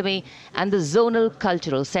Academy and the zonal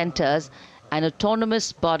cultural centers, an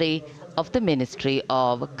autonomous body of the Ministry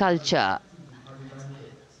of Culture.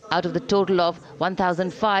 Out of the total of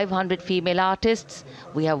 1,500 female artists,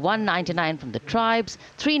 we have 199 from the tribes,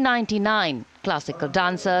 399 classical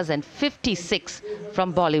dancers and 56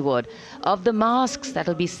 from Bollywood. Of the masks that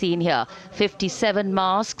will be seen here, 57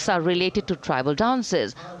 masks are related to tribal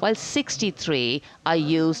dances, while 63 are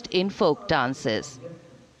used in folk dances.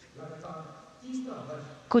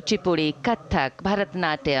 Kuchipudi, Kathak,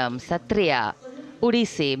 Bharatanatyam, Satriya,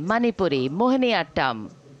 Odissi, Manipuri, Mohiniyattam.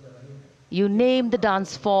 You name the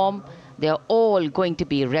dance form, they are all going to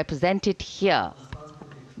be represented here.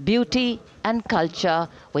 Beauty and culture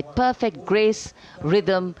with perfect grace,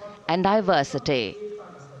 rhythm and diversity.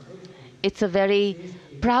 It's a very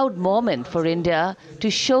proud moment for India to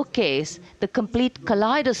showcase the complete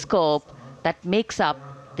kaleidoscope that makes up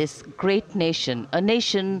this great nation, a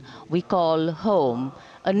nation we call home,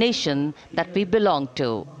 a nation that we belong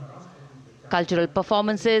to. Cultural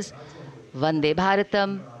performances, Vande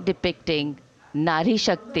Bharatam depicting Nari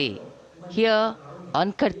Shakti here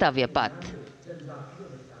on Kartavya Path.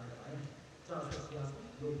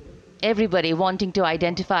 Everybody wanting to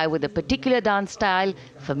identify with a particular dance style,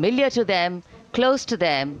 familiar to them, close to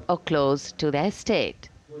them, or close to their state.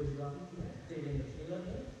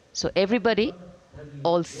 So everybody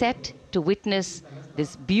all set to witness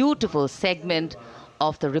this beautiful segment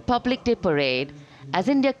of the Republic Day parade as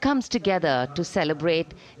India comes together to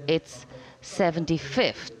celebrate its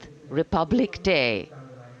 75th Republic Day.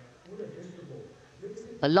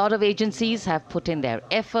 A lot of agencies have put in their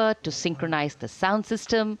effort to synchronize the sound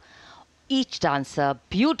system. Each dancer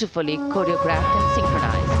beautifully choreographed and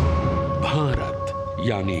synchronized. Bharat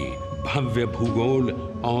यानी भव्य भूगोल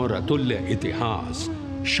और अतुल्य इतिहास,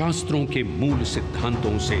 शास्त्रों के मूल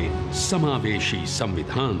सिद्धांतों से समावेशी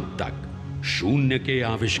संविधान तक, शून्य के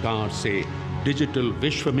आविष्कार से डिजिटल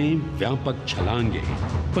विश्व में व्यापक छलांगे,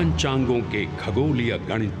 पंचांगों के खगोलीय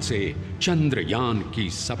गणित से चंद्रयान की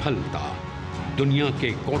सफलता, दुनिया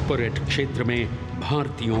के कॉर्पोरेट क्षेत्र में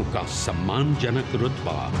भारतीयों का सम्मानजनक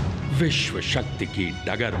रुतबा, विश्व शक्ति की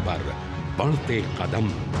डगर पर बढ़ते कदम,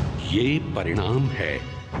 ये परिणाम है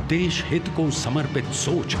देश हित को समर्पित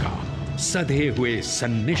सोच का, सधे हुए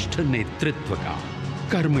सन्निष्ठ नेतृत्व का,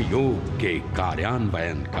 कर्मयोग के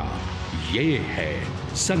कार्यान्वयन का। ये है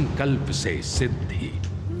संकल्प से सिद्धि।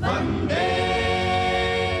 वंदे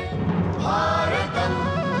भारतम।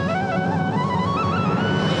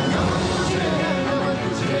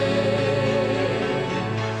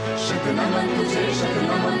 नमन तुझे, शत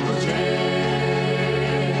नमन तुझे,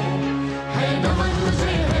 है नमन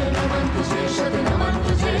तुझे, है नमन तुझे, शत नमन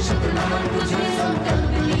तुझे, शत नमन तुझे।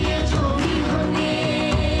 संकल्प लिए जो भी हमने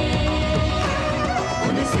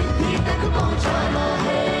उन्हें सिद्धि तक पहुंचाना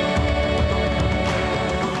है।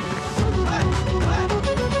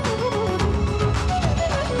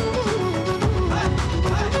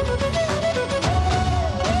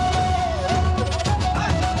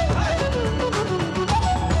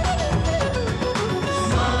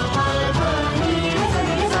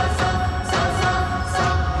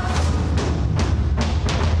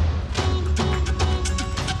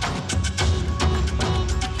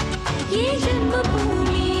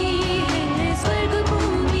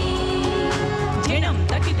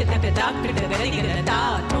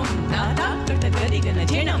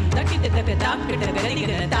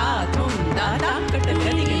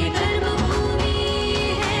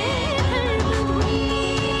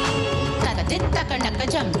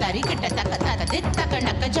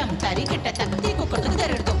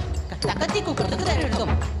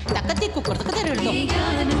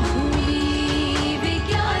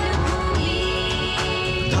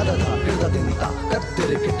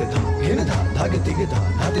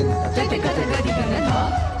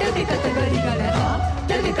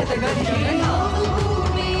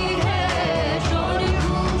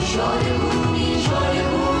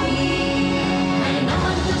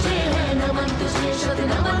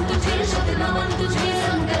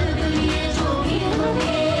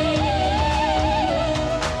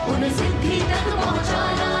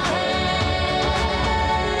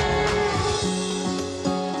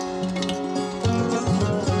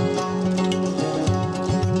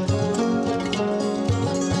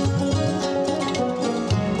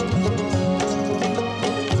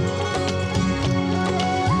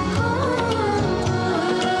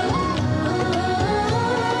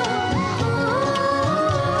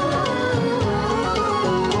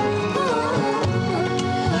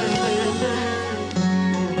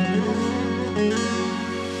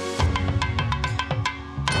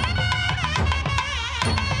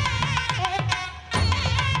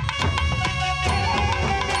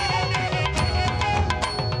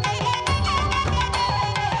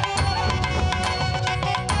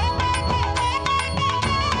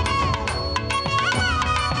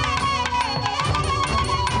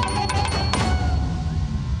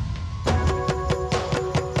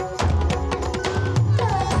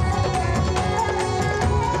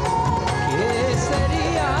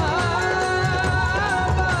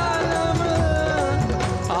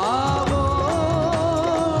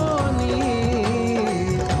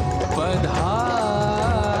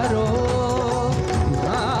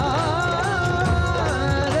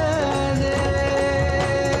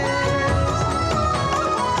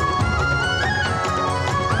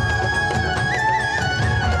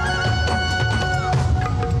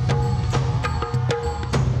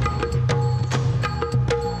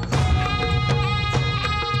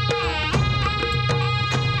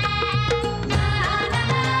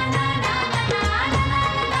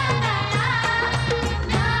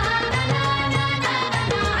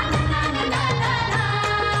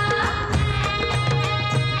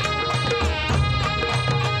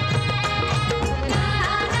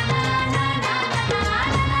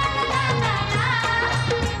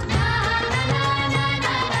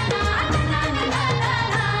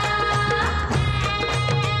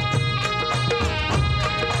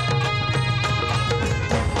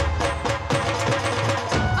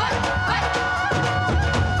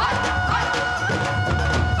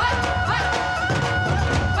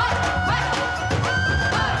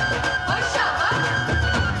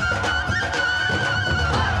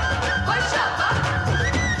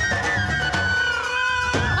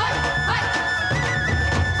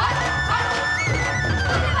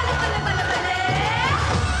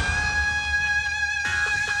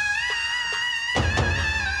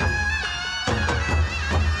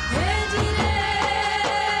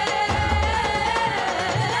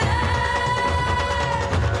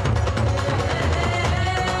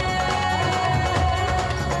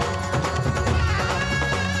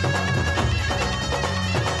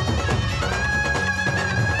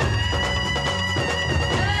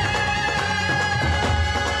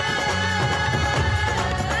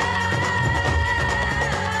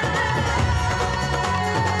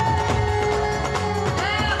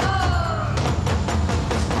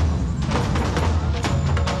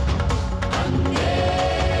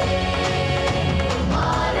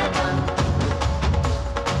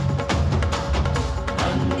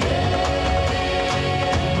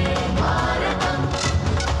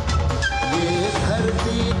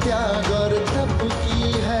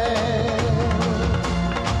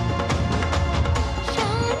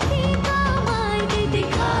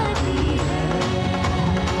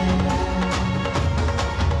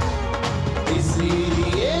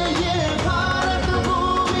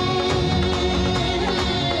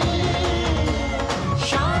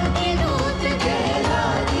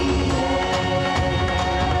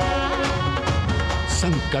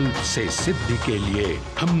 संकल्प से सिद्धि के लिए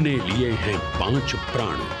हमने लिए हैं 5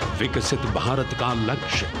 प्रण। विकसित भारत का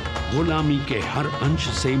लक्ष्य, गुलामी के हर अंश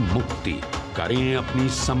से मुक्ति, करें अपनी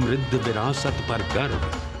समृद्ध विरासत पर गर्व,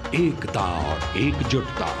 एकता और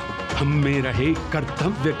एकजुटता, हम में रहे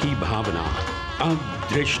कर्तव्य की भावना। अब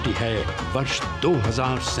दृष्टि है वर्ष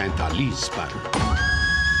 2047 पर।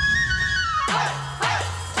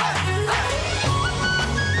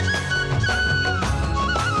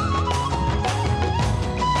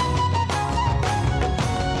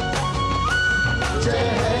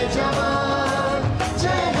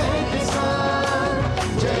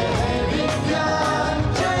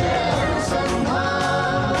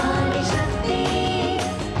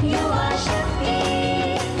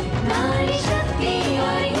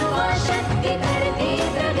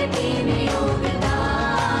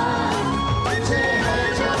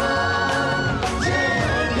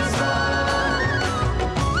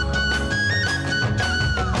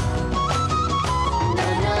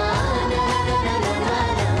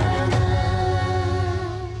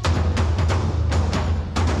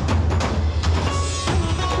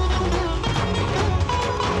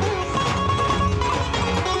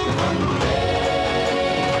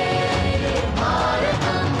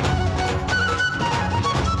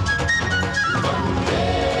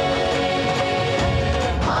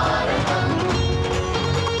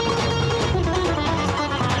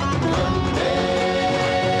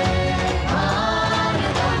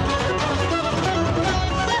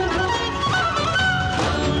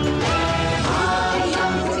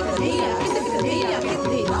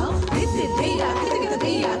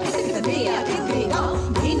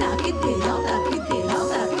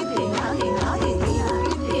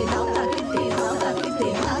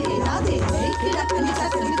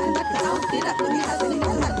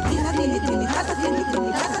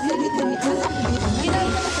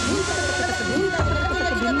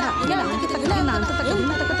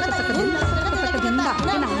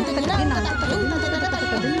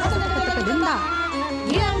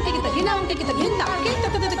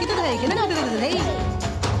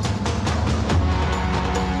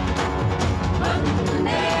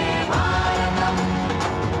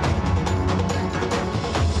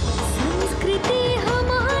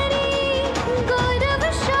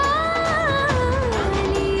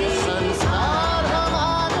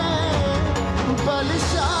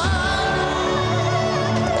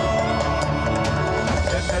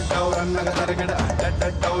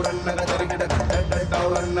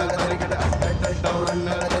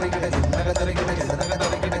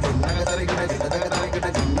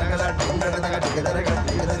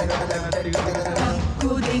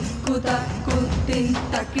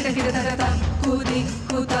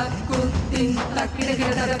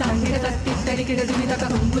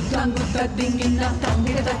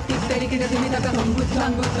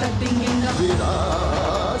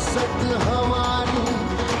 विरासत हमारी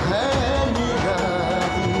है निराली,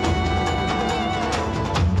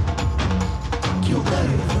 क्यों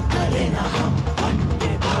गर्व करें ना हम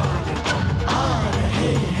वंदे भारतम, आ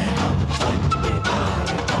रहे हैं हम वंदे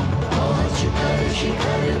भारतम, पहुंच कर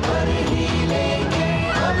शिखर पर ही लेंगे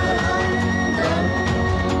अब हम दम,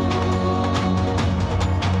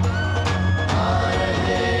 आ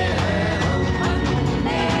रहे हैं हम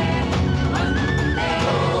वंदे वंदे,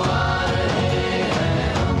 आ रहे हैं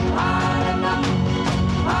हम भारतम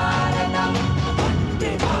भारतम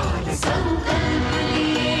वंदे भारत। संकल्प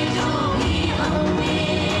लिए जो भी हमने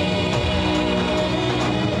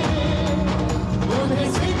उन्हें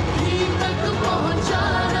सिद्धि तक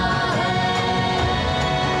पहुंचाना है।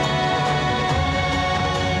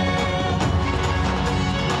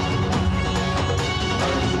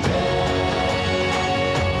 वंदे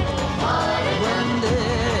भारतम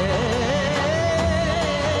वंदे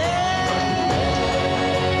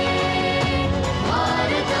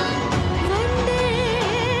भारतम वंदे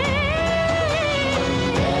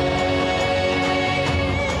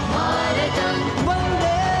भारतम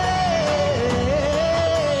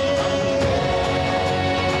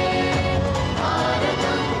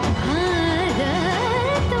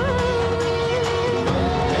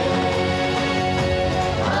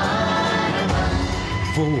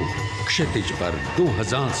वो क्षितिज पर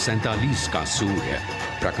 2047 का सूर्य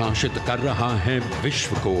प्रकाशित कर रहा है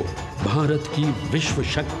विश्व को भारत की विश्व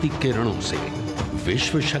शक्ति किरणों से।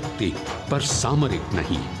 विश्व शक्ति पर सामरिक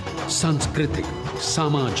नहीं, सांस्कृतिक,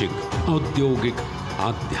 सामाजिक, औद्योगिक,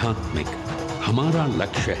 आध्यात्मिक। हमारा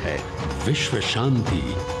लक्ष्य है विश्व शांति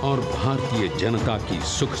और भारतीय जनता की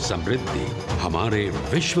सुख समृद्धि। हमारे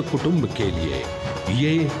विश्व कुटुंब के लिए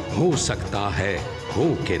ये हो सकता है, हो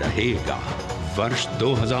के रहेगा। वर्ष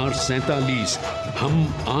 2047 हम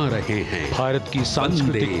आ रहे हैं। भारत की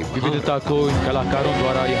सांस्कृतिक विविधता को इन कलाकारों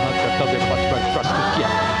द्वारा यहाँ कर्तव्य पथ पर प्रस्तुत किया।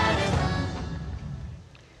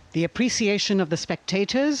 The appreciation of the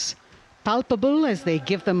spectators, palpable as they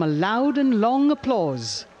give them a loud and long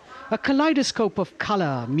applause. A kaleidoscope of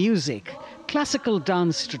color, music, classical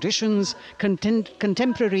dance traditions,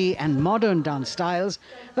 contemporary and modern dance styles,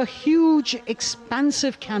 a huge,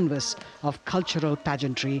 expansive canvas of cultural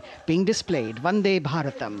pageantry being displayed, Vande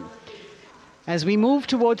Bharatam. As we move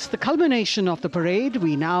towards the culmination of the parade,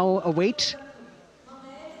 we now await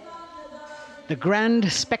the grand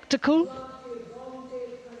spectacle,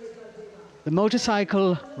 the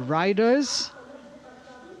motorcycle riders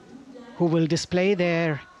who will display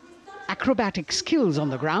their acrobatic skills on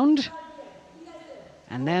the ground,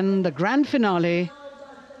 and then the grand finale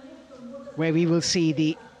where we will see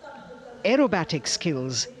the aerobatic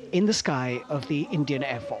skills in the sky of the Indian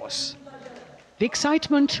Air Force. The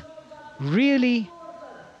excitement really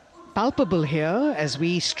palpable here as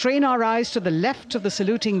we strain our eyes to the left of the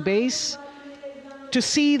saluting base to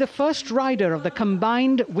see the first rider of the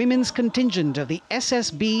combined women's contingent of the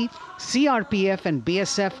SSB, CRPF and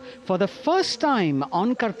BSF for the first time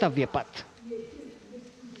on Kartavya Path.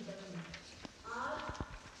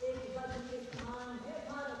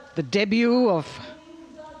 The debut of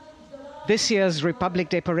this year's Republic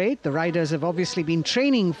Day Parade. The riders have obviously been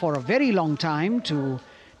training for a very long time to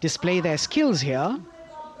display their skills here.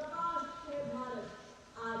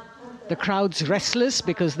 The crowd's restless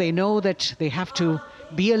because they know that they have to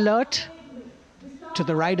be alert to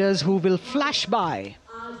the riders who will flash by.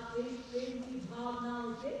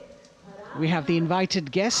 We have the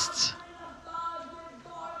invited guests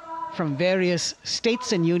from various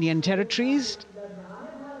states and union territories,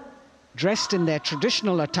 dressed in their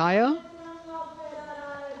traditional attire,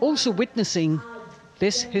 also witnessing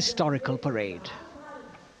this historical parade.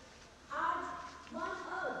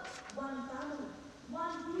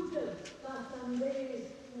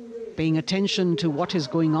 Paying attention to what is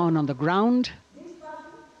going on the ground,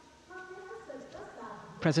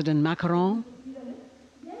 President Macron,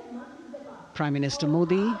 Prime Minister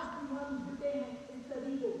Modi,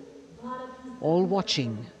 all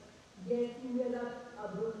watching.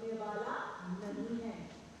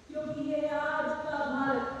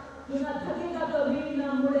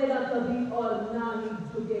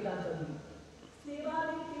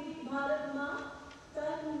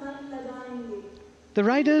 The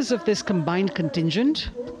riders of this combined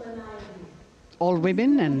contingent, all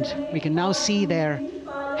women, and we can now see their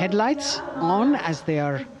headlights on as they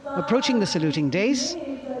are approaching the saluting days.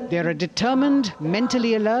 They are a determined,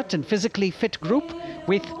 mentally alert and physically fit group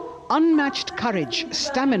with unmatched courage,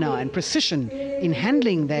 stamina and precision in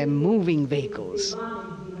handling their moving vehicles.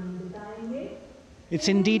 It's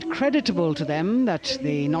indeed creditable to them that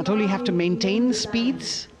they not only have to maintain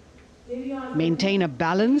speeds, maintain a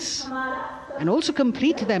balance, and also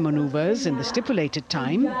complete their maneuvers in the stipulated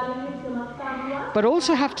time, but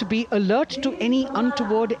also have to be alert to any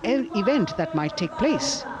untoward event that might take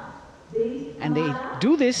place. And they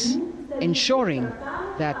do this ensuring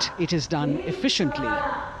that it is done efficiently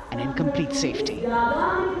and in complete safety.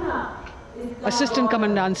 Assistant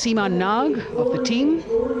Commandant Seema Nag of the team,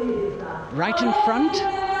 right in front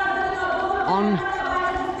on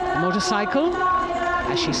a motorcycle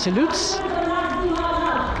as she salutes.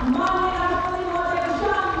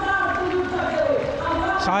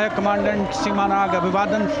 सहायक commandant सीमा नाग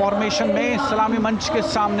अभिवादन formation में सलामी मंच के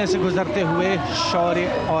सामने से गुजरते हुए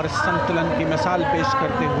शौर्य और संतुलन की मिसाल पेश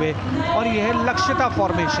करते हुए, और यह लक्ष्यता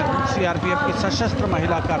फॉर्मेशन सीआरपीएफ की सशस्त्र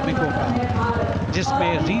महिला कार्मिकों का,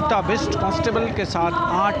 जिसमें रीता बिस्ट कांस्टेबल के साथ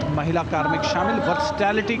 8 महिला कार्मिक शामिल,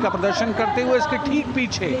 वर्सटैलिटी का प्रदर्शन करते हुए इसके ठीक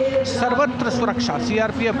पीछे सर्वत्र सुरक्षा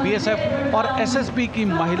सीआरपीएफ, बीएसएफ और एसएसबी की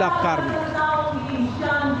महिला कार्मिक।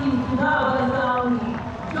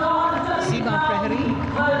 Seema Prahari,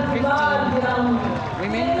 15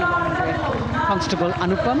 women along with Constable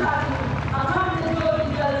Anupam,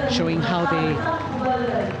 showing how they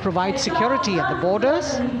provide security at the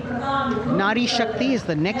borders. Nari Shakti is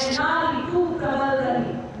the next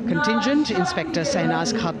contingent, Inspector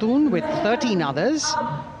Sainaz Khatun with 13 others,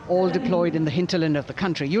 all deployed in the hinterland of the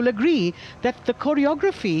country. You'll agree that the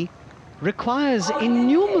choreography requires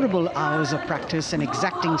innumerable hours of practice and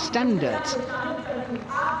exacting standards.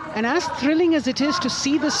 And as thrilling as it is to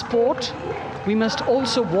see the sport, we must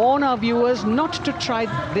also warn our viewers not to try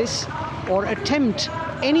this or attempt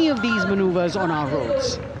any of these maneuvers on our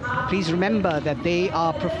roads. Please remember that they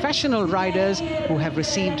are professional riders who have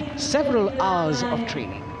received several hours of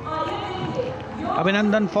training.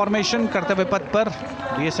 अभिनंदन formation कर्तव्य पथ पर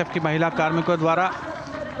BSF की महिला कार्मिकों द्वारा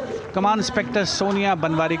कमान inspector Sonia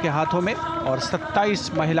Banwari के हाथों में और 27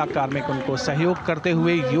 महिला कार्मिक उनको सहयोग करते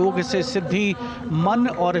हुए योग से सिद्धि, मन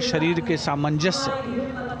और शरीर के सामंजस्य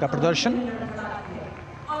का प्रदर्शन।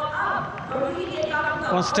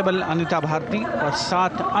 कांस्टेबल अनिता भारती और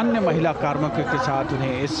 7 अन्य महिला कार्मिकों के साथ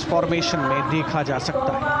उन्हें इस फॉर्मेशन में देखा जा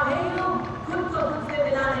सकता है।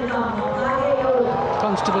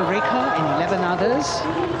 Constable Rekha and 11 others,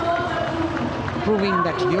 proving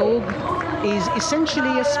that yoga is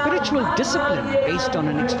essentially a spiritual discipline based on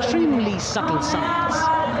an extremely subtle science.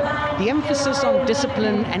 The emphasis on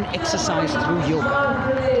discipline and exercise through yoga.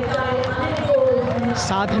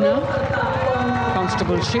 Sadhana,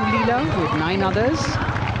 Constable Shivleela with 9 others,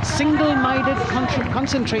 single-minded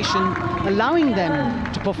concentration, allowing them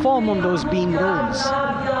to perform on those beam roles.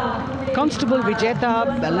 Constable Vijeta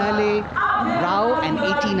Balale Rao and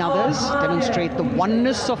 18 others demonstrate the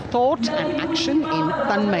oneness of thought and action in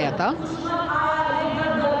Tanmayata.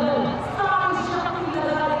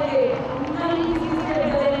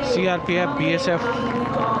 CRPF, BSF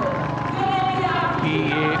की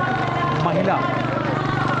ये महिला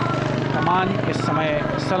कमान इस समय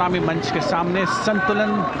सलामी मंच के सामने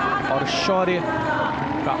संतुलन और शौर्य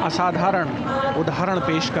का असाधारण उदाहरण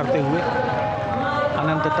पेश करते हुए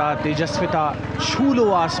अनंतता, तेजस्विता, छू लो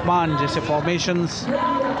आसमान जैसे फॉर्मेशंस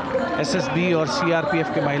एसएसबी और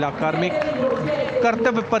सीआरपीएफ के महिला कार्मिक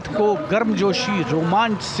कर्तव्य पथ को गर्मजोशी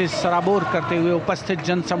रोमांच से सराबोर करते हुए उपस्थित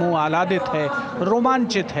जनसमूह आह्लादित है,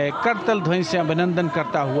 रोमांचित है, करतल ध्वनि से अभिनंदन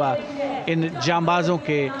करता हुआ इन जांबाजों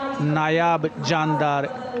के नायाब, जानदार,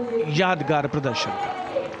 यादगार प्रदर्शन का।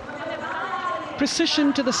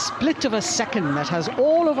 Precision to the split of a second that has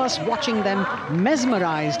all of us watching them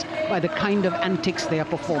mesmerized by the kind of antics they are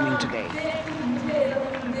performing today.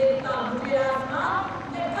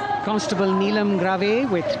 Constable Neelam Grave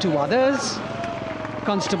with 2 others,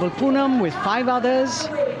 Constable Poonam with 5 others,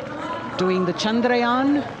 doing the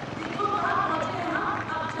Chandrayaan.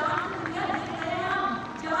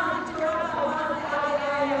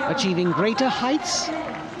 Achieving greater heights,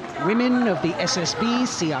 women of the SSB,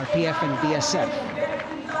 CRPF and BSF.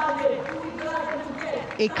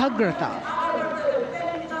 Ekagrata.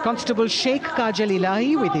 Constable Sheikh Kajal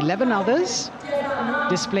Ilahi with 11 others,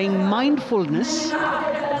 displaying mindfulness,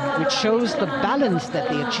 which shows the balance that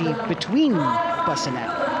they achieve between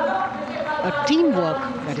personnel. A teamwork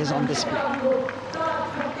that is on display.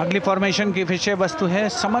 अगली formation की विषय वस्तु है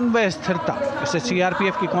समन्वय स्थिरता। इसे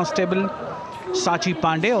CRPF की constable साची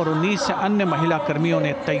पांडे और 19 अन्य महिला कर्मियों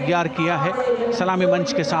ने तैयार किया है। सलामी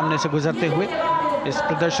मंच के सामने से गुजरते हुए इस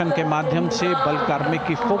प्रदर्शन के माध्यम से बल कार्मिक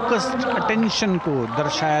की फोकस्ड अटेंशन को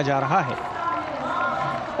दर्शाया जा रहा है।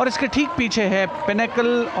 और इसके ठीक पीछे है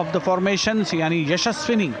पिनेकल ऑफ द फॉर्मेशंस यानी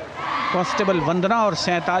यशस्विनी कांस्टेबल वंदना और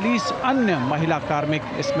 47 अन्य महिला कार्मिक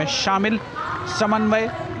इसमें शामिल। समन्वय,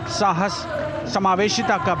 साहस,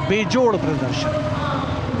 समावेशिता का बेजोड़ प्रदर्शन।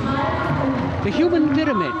 The human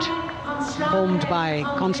pyramid, formed by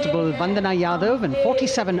Constable Vandana Yadav and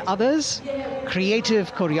 47 others,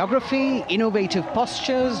 creative choreography, innovative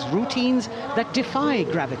postures, routines that defy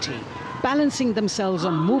gravity, balancing themselves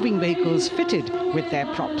on moving vehicles fitted with their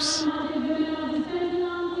props.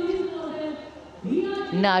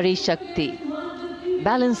 Nari Shakti,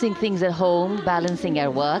 balancing things at home, balancing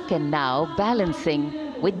our work, and now balancing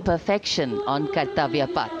with perfection on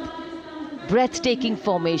Kartavya Path. Breathtaking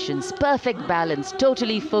formations, perfect balance,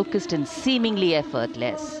 totally focused and seemingly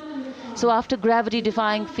effortless. So after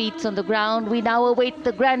gravity-defying feats on the ground, we now await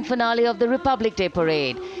the grand finale of the Republic Day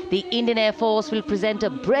Parade. The Indian Air Force will present a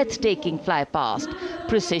breathtaking fly-past.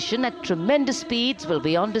 Precision at tremendous speeds will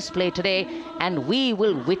be on display today, and we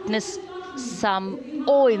will witness some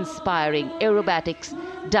awe-inspiring aerobatics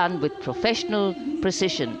done with professional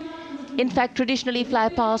precision. In fact, traditionally,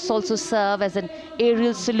 flypasts also serve as an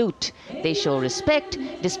aerial salute. They show respect,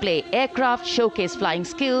 display aircraft, showcase flying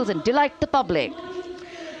skills, and delight the public.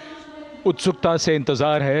 उत्सुकता से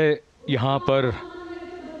इंतजार है यहाँ पर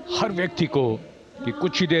हर व्यक्ति को कि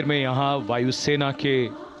कुछ ही देर में यहाँ वायुसेना के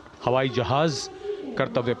हवाई जहाज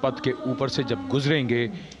कर्तव्य पथ के ऊपर से जब गुजरेंगे,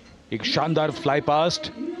 एक शानदार फ्लाई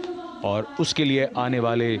पास्ट, और उसके लिए आने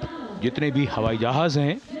वाले जितने भी हवाई जहाज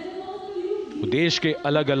हैं वो देश के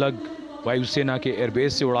अलग अलग वायुसेना के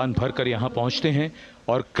एयरबेस से उड़ान भरकर यहाँ पहुँचते हैं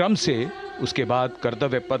और क्रम से उसके बाद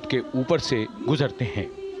कर्तव्य पथ के ऊपर से गुजरते हैं।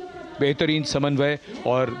 बेहतरीन समन्वय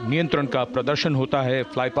और नियंत्रण का प्रदर्शन होता है।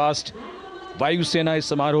 फ्लाई पास्ट वायुसेना इस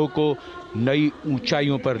समारोह को नई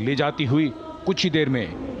ऊंचाइयों पर ले जाती हुई कुछ ही देर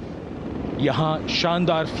में यहाँ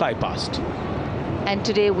शानदार fly past. And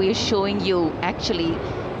today we are showing you actually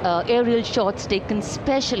aerial shots taken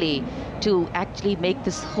specially to actually make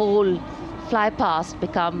this whole fly past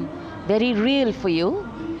become very real for you.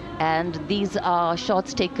 And these are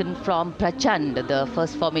shots taken from Prachand, the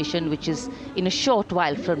first formation, which is in a short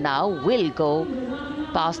while from now will go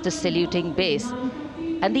past the saluting base.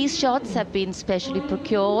 And these shots have been specially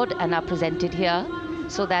procured and are presented here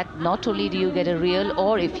so that not only do you get a real,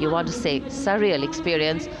 or if you want to say surreal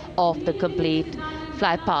experience of the complete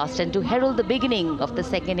fly past, and to herald the beginning of the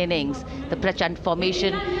second innings, the Prachand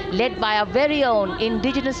formation led by our very own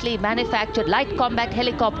indigenously manufactured light combat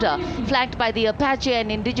helicopter, flanked by the Apache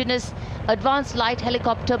and indigenous advanced light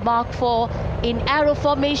helicopter Mark IV in arrow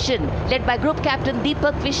formation, led by Group Captain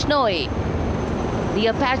Deepak Vishnoi. The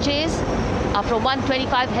Apaches are from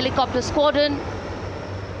 125 Helicopter Squadron.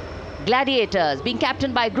 Gladiators, being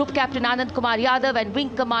captained by Group Captain Anand Kumar Yadav and Wing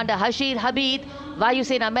Commander Hashir Habib, Vayu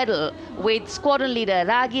Sena Medal, with Squadron Leader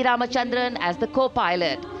Ragi Ramachandran as the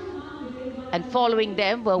co-pilot. And following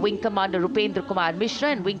them were Wing Commander Rupendra Kumar Mishra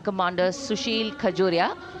and Wing Commander Sushil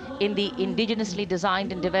Khajuria in the indigenously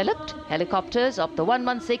designed and developed helicopters of the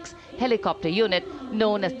 116 helicopter unit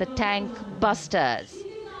known as the Tank Busters.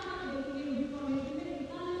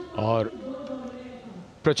 और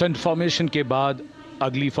प्रचंड formation के बाद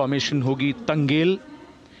अगली formation होगी तंगेल।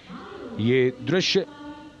 ये दृश्य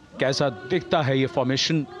कैसा दिखता है, ये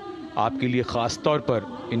फॉर्मेशन आपके लिए खास तौर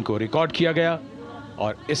पर इनको रिकॉर्ड किया गया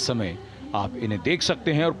और इस समय आप इन्हें देख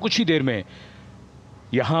सकते हैं। और कुछ ही देर में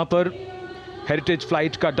यहाँ पर हेरिटेज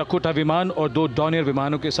फ्लाइट का डकोटा विमान और 2 डॉनियर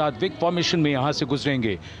विमानों के साथ विग फॉर्मेशन में यहाँ से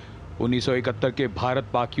गुजरेंगे। 1971 के भारत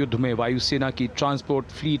पाक युद्ध में वायुसेना की ट्रांसपोर्ट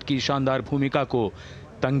फ्लीट की शानदार भूमिका को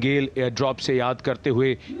तंगेल एयर ड्रॉप से याद करते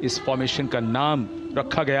हुए इस फॉर्मेशन का नाम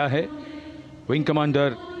रखा गया है। विंग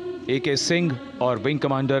कमांडर AK सिंह और विंग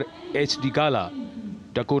कमांडर HD काला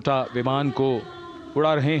डकोटा विमान को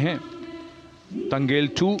उड़ा रहे हैं। तंगेल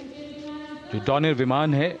 2 जो डॉनियर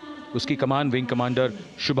विमान है उसकी कमान विंग कमांडर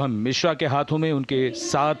शुभम मिश्रा के हाथों में, उनके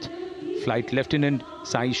साथ फ्लाइट लेफ्टिनेंट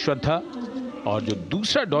साई श्रद्धा, और जो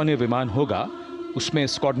दूसरा डॉनियर विमान होगा उसमें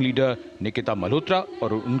स्क्वाड्रन लीडर निकिता मल्होत्रा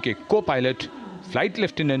और उनके को pilot flight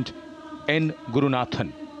lieutenant N Gurunathan.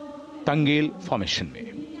 तंगेल formation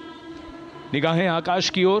में निगाहें आकाश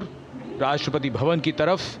की ओर, राष्ट्रपति भवन की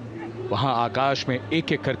तरफ। वहां आकाश में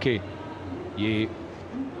एक एक करके ये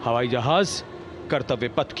हवाई जहाज कर्तव्य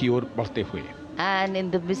पथ की ओर बढ़ते हुए। And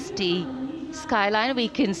in the misty skyline we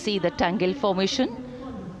can see the Tangel formation.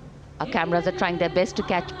 Our cameras are trying their best to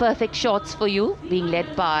catch perfect shots for you, being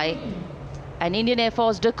led by an Indian Air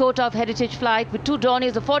Force Dakota of Heritage Flight with 2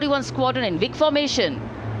 Dorniers of 41 Squadron in big formation,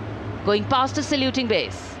 going past the saluting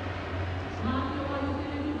base.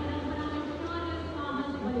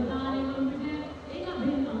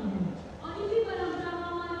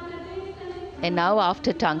 And now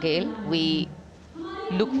after Tangel, we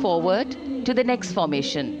look forward to the next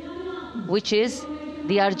formation, which is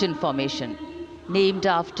the Arjun formation, named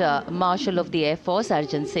after Marshal of the Air Force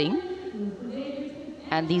Arjun Singh.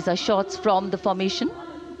 And these are shots from the formation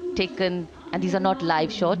taken, and these are not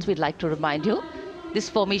live shots, we'd like to remind you. This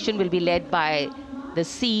formation will be led by the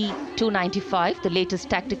C-295, the latest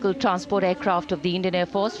tactical transport aircraft of the Indian Air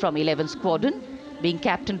Force from 11 Squadron, being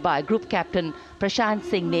captained by Group Captain Prashant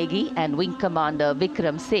Singh Negi and Wing Commander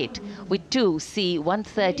Vikram Seth, with 2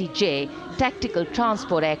 C-130J tactical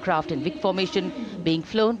transport aircraft in big formation being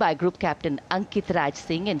flown by Group Captain Ankit Raj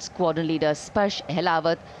Singh and Squadron Leader Sparsh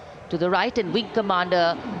Helawat to the right, and Wing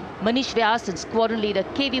Commander Manish Vyas and Squadron Leader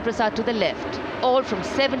KV Prasad to the left, all from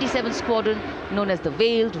 77 Squadron known as the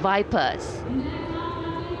Veiled Vipers.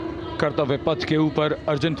 कर्तव्य पथ के ऊपर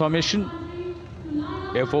Arjun formation,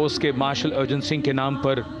 air force के martial Arjun Singh के नाम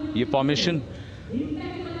पर यह formation.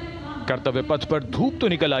 कर्तव्य पथ पर धूप तो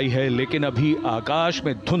निकल आई है लेकिन अभी आकाश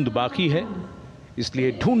में धुंध बाकी है,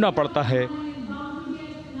 इसलिए ढूंढना पड़ता है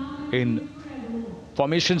इन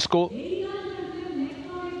फॉर्मेशंस को,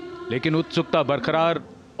 लेकिन उत्सुकता बरकरार।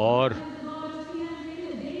 और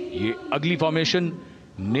ये अगली फॉर्मेशन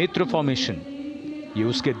नेत्र फॉर्मेशन, ये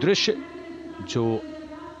उसके दृश्य जो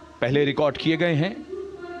पहले रिकॉर्ड किए गए हैं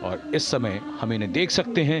और इस समय हम इन्हें देख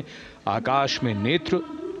सकते हैं। आकाश में नेत्र,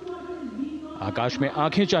 आकाश में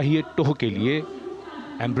आंखें चाहिए टोह के लिए।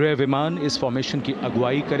 एम्ब्रेयर विमान इस फॉर्मेशन की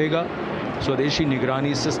अगुवाई करेगा। स्वदेशी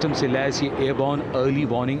निगरानी सिस्टम से लैस ये airborne early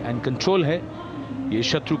warning and control है। ये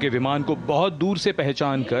शत्रु के विमान को बहुत दूर से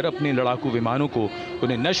पहचान कर अपने लड़ाकू विमानों को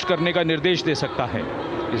उन्हें नष्ट करने का निर्देश दे सकता है।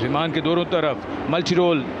 इस विमान के दोनों तरफ multi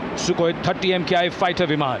role Sukhoi 30 MKI fighter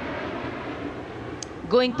विमान।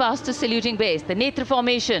 Going past the saluting base, the Netra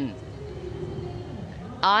formation,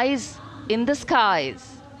 eyes in the skies.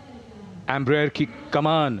 Embraer की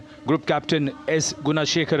कमान ग्रुप कैप्टन S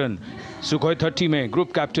गुणाशेखरन, सुखोई 30 में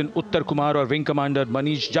ग्रुप कैप्टन उत्तर कुमार और wing commander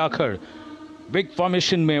Manish Jakhar big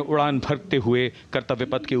formation में उड़ान भरते हुए कर्तव्य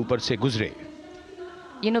पथ के ऊपर से गुजरे।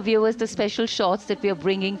 Viewers, the special shots that we are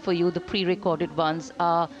bringing for you, the pre-recorded ones,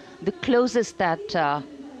 are the closest that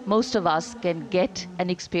most of us can get an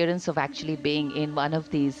experience of actually being in one of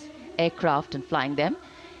these aircraft and flying them.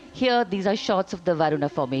 Here, these are shots of the Varuna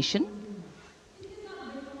formation.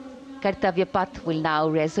 Kartavya Path will now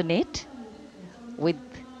resonate with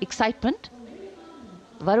excitement.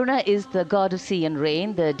 Varuna is the god of sea and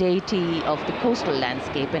rain, the deity of the coastal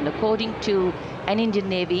landscape, and according to an Indian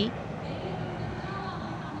Navy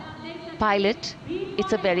pilot,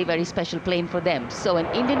 it's a very, very special plane for them. So an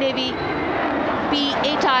Indian Navy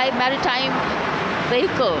P-8I maritime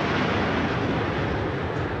vehicle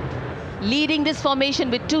leading this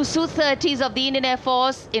formation with two Su-30s of the Indian Air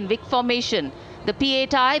Force in Vic formation. The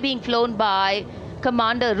P-8I being flown by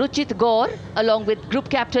Commander Ruchit Gaur along with Group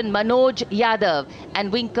Captain Manoj Yadav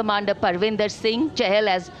and Wing Commander Parvinder Singh Chahal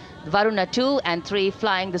as Varuna 2 and 3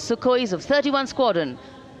 flying the Sukhois of 31 Squadron,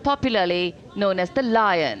 popularly known as the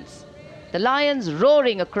Lions. The Lions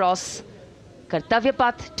roaring across Kartavya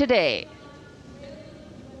Path today.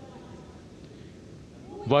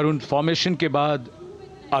 Varun formation के बाद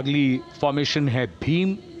अगली formation है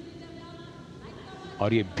भीम,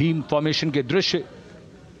 और ये Bhim formation के दृश्य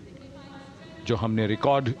जो हमने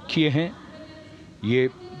रिकॉर्ड किए हैं, ये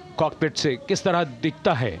कॉकपिट से किस तरह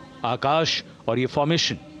दिखता है आकाश और ये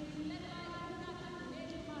फॉर्मेशन।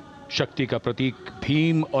 शक्ति का प्रतीक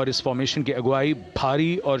भीम और इस फॉर्मेशन की अगुवाई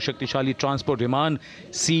भारी और शक्तिशाली ट्रांसपोर्ट विमान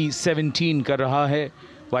C-17 कर रहा है।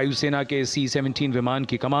 वायुसेना के C-17 विमान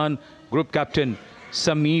की कमान ग्रुप कैप्टन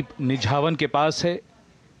समीप निझावन के पास है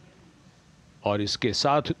और इसके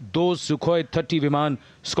साथ 2 सुखोई 30 विमान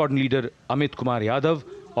स्क्वाड्रन लीडर अमित कुमार यादव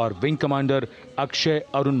और विंग कमांडर अक्षय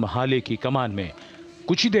अरुण महाले की कमान में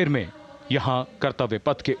कुछ ही देर में यहां कर्तव्य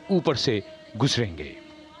पथ के ऊपर से गुजरेंगे।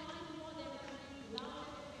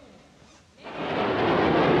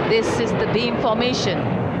 This is the beam formation,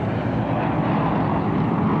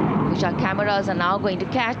 which our cameras are now going to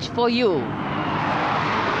catch for you.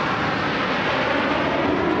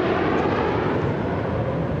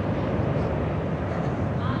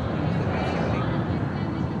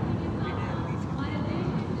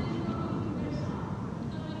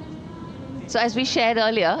 So as we shared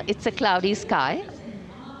earlier, it's a cloudy sky,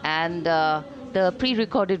 and the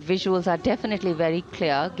pre-recorded visuals are definitely very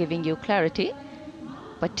clear, giving you clarity.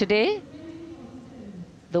 But today,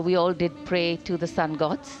 though we all did pray to the sun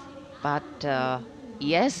gods, but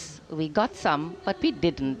yes, we got some, but we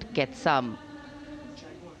didn't get some.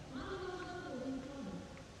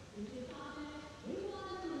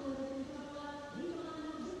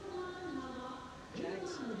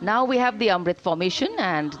 Now we have the Amrit formation,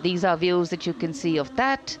 and these are views that you can see of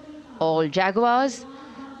that. All Jaguars.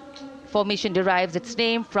 Formation derives its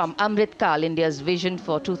name from Amrit Kal, India's vision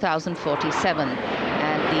for 2047.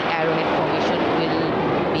 And the Arrowhead formation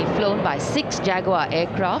will be flown by 6 Jaguar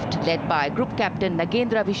aircraft led by Group Captain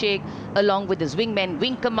Nagendra Abhishek along with his wingmen,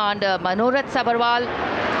 Wing Commander Manorat Sabarwal,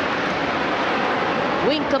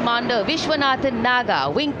 Wing Commander Vishwanathan Naga,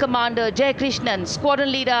 Wing Commander Jay Krishnan,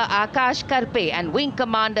 Squadron Leader Akash Karpe and Wing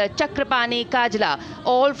Commander Chakrapani Kajla,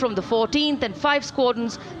 all from the 14th and 5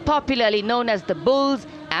 squadrons popularly known as the Bulls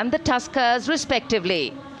and the Tuskers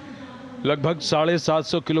respectively. लगभग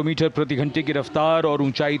 750 kilometre प्रति घंटे की रफ्तार और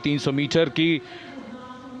ऊंचाई 300 metre की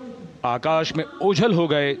आकाश में ओझल हो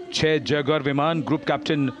गए 6 जैगुआर विमान ग्रुप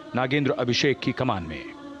कैप्टन नागेंद्र अभिषेक की कमान में।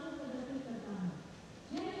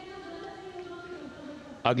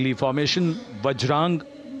 अगली फॉर्मेशन वज्रांग,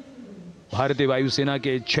 भारतीय वायुसेना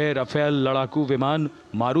के 6 राफेल लड़ाकू विमान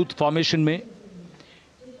मारुत फॉर्मेशन में।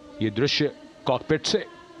 ये दृश्य कॉकपिट से।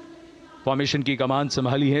 फॉर्मेशन की कमान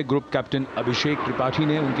संभाली है ग्रुप कैप्टन अभिषेक त्रिपाठी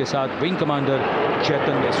ने, उनके साथ विंग कमांडर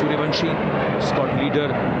चैतन्य सूर्यवंशी, स्क्वाड्रन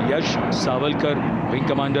लीडर यश Savalkar, wing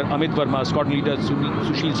commander Amit Verma, squadron leader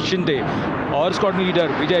सुशील शिंदे और squadron leader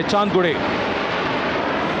Vijay Chandgude.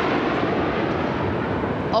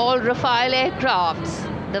 All Rafale aircrafts,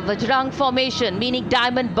 the Vajrang formation, meaning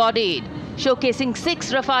diamond-bodied, showcasing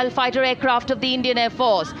 6 Rafale fighter aircraft of the Indian Air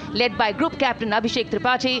Force, led by Group Captain Abhishek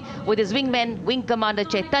Tripathi, with his wingmen, Wing Commander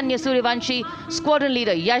Chaitanya Suryavanshi, Squadron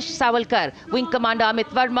Leader Yash Savalkar, Wing Commander Amit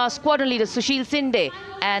Verma, Squadron Leader Sushil Sinde,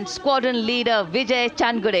 and Squadron Leader Vijay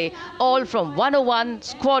Chandgade, all from 101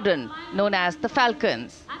 Squadron, known as the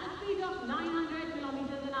Falcons.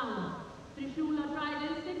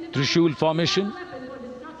 त्रिशूल formation,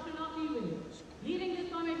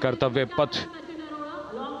 कर्तव्य पथ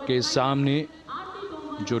के सामने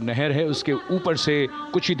जो नहर है उसके ऊपर से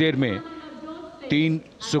कुछ ही देर में 3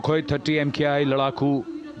 सुखोई 30 MKI लड़ाकू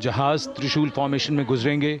जहाज त्रिशूल फॉर्मेशन में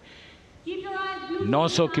गुजरेंगे।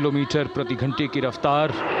 900 किलोमीटर प्रति घंटे की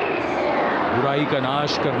रफ्तार बुराई का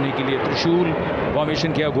नाश करने के लिए त्रिशूल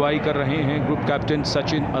फॉर्मेशन की अगुवाई कर रहे हैं ग्रुप कैप्टन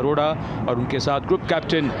सचिन अरोड़ा और उनके साथ ग्रुप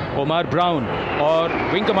कैप्टन ओमार ब्राउन और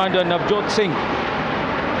wing commander Navjot Singh.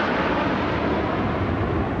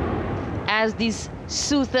 As these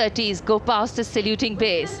Su-30s go past the saluting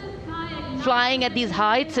base, flying at these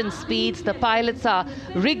heights and speeds, the pilots are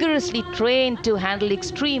rigorously trained to handle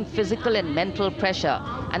extreme physical and mental pressure,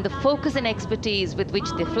 and the focus and expertise with which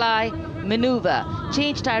they fly, maneuver,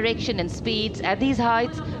 change direction and speeds at these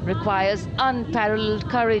heights requires unparalleled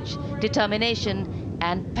courage, determination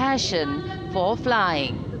and passion for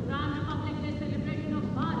flying.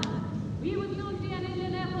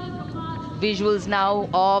 Visuals now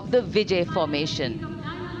of the Vijay formation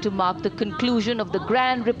to mark the conclusion of the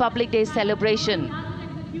Grand Republic Day celebration.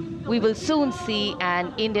 We will soon see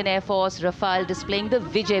an Indian Air Force Rafale displaying the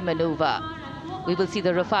Vijay maneuver. We will see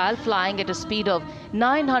the Rafale flying at a speed of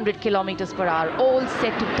 900 kilometers per hour, all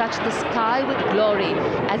set to touch the sky with glory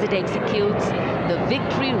as it executes the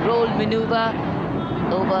victory roll maneuver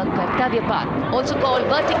over Kartavya Path, also called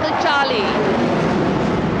vertical Charlie.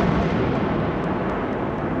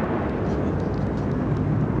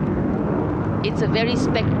 It's a very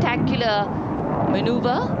spectacular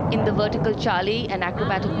maneuver in the vertical Charlie, an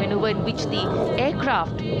acrobatic maneuver in which the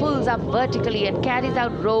aircraft pulls up vertically and carries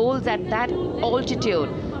out rolls at that altitude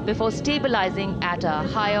before stabilizing at a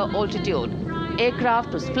higher altitude.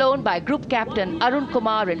 Aircraft was flown by Group Captain Arun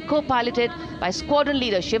Kumar and co-piloted by Squadron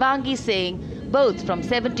Leader Shivangi Singh, both from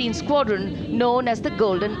 17th Squadron known as the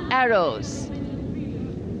Golden Arrows.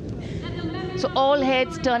 So all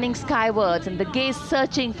heads turning skywards and the gaze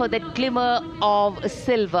searching for that glimmer of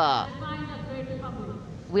silver.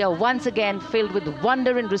 We are once again filled with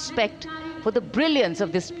wonder and respect for the brilliance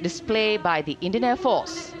of this display by the Indian Air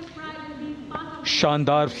Force.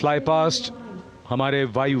 शानदार fly past हमारे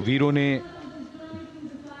वायु वीरों ने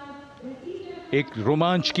एक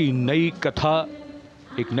रोमांच की नई कथा,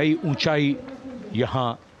 एक नई ऊंचाई यहां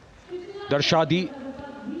दर्शा दी।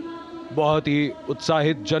 बहुत ही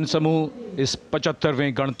उत्साहित जनसमूह इस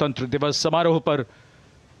 75वें गणतंत्र दिवस समारोह पर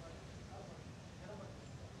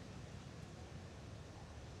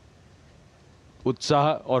उत्साह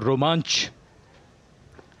और रोमांच,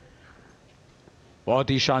 बहुत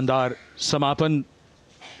ही शानदार समापन,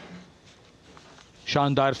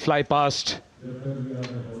 शानदार फ्लाई पास्ट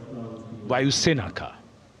वायुसेना का।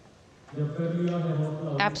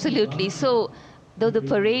 Absolutely. So, though the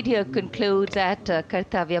parade here concludes at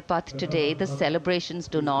Kartavya Path today, the celebrations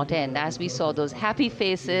do not end. As we saw those happy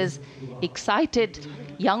faces, excited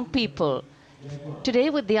young people, today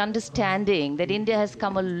with the understanding that India has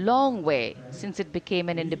come a long way since it became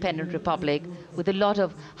an independent republic, with a lot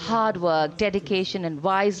of hard work, dedication and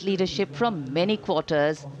wise leadership from many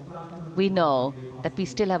quarters, we know that we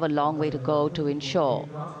still have a long way to go to ensure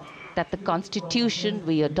that the constitution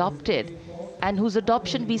we adopted and whose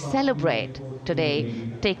adoption we celebrate today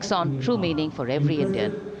takes on true meaning for every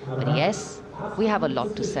Indian. But yes, we have a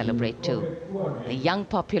lot to celebrate too. A young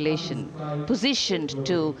population positioned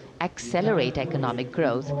to accelerate economic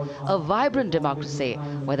growth, a vibrant democracy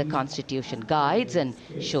where the constitution guides and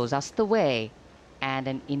shows us the way, and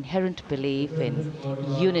an inherent belief in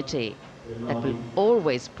unity that will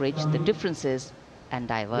always bridge the differences and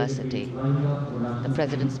diversity. The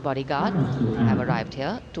President's bodyguard have arrived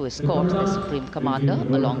here to escort the Supreme Commander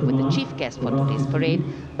along with the chief guest for today's parade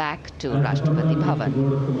back to Rashtrapati Bhavan.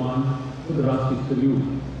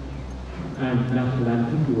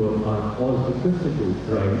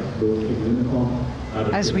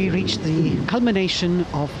 As we reach the culmination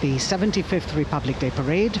of the 75th Republic Day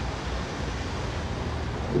Parade,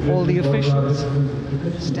 all the officials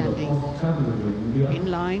standing in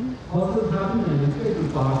line.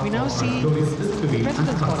 We now see the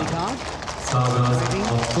President's bodyguard arriving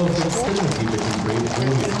to escort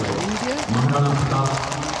India.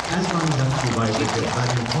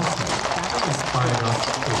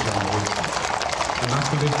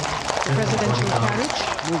 The presidential carriage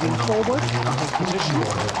moving forward to his position.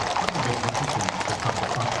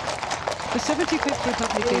 The 75th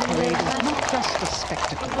Republic Day Parade is not just a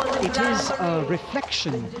spectacle. It is a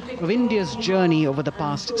reflection of India's journey over the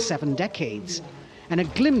past 7 decades and a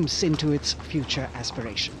glimpse into its future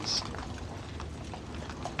aspirations.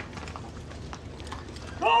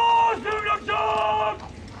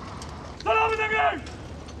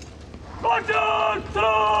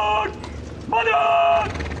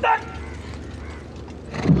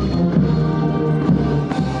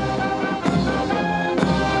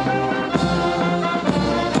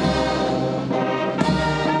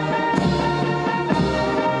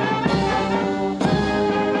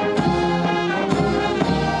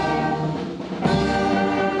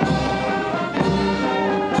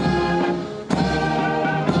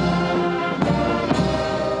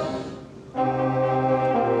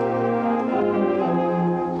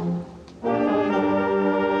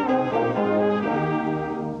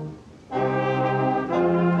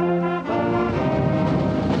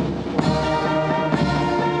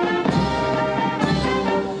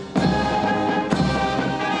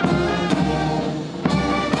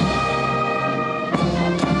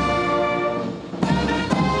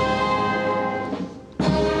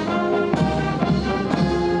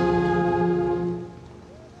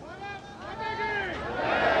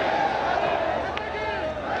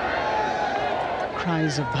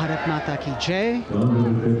 cries of Bharat Mata Ki Jai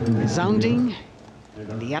resounding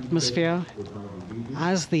in the atmosphere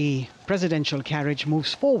as the presidential carriage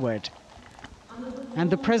moves forward. And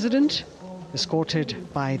the President,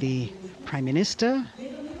 escorted by the Prime Minister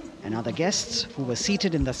and other guests who were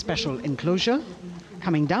seated in the special enclosure,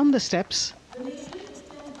 coming down the steps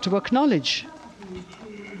to acknowledge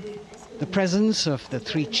the presence of the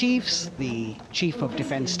three chiefs, the Chief of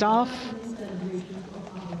Defence Staff,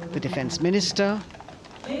 the Defence Minister,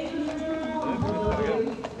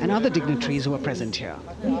 and other dignitaries who are present here.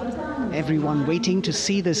 Everyone waiting to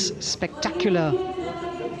see this spectacular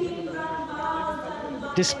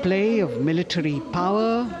display of military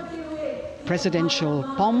power, presidential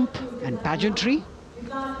pomp and pageantry.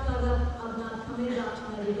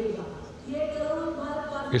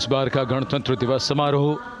 इस बार का गणतंत्र दिवस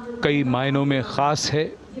समारोह कई मायनों में खास है।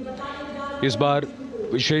 इस बार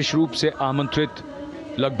विशेष रूप से आमंत्रित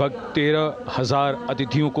लगभग 13,000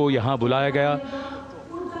 अतिथियों को यहाँ बुलाया गया।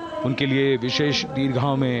 उनके लिए विशेष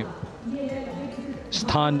दीर्घाओं में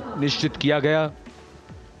स्थान निश्चित किया गया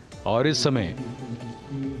और इस समय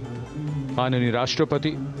माननीय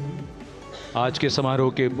राष्ट्रपति, आज के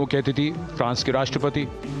समारोह के मुख्य अतिथि फ्रांस के राष्ट्रपति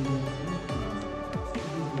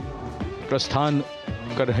प्रस्थान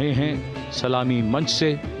कर रहे हैं सलामी मंच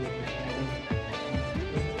से।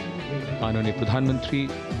 माननीय प्रधानमंत्री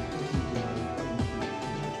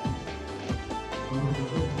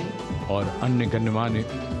और अन्य गण्यमान्य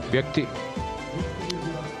व्यक्ति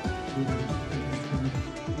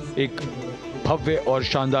एक भव्य और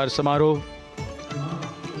शानदार समारोह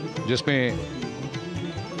जिसमें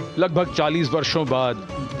लगभग 40 वर्षों बाद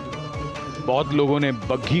बहुत लोगों ने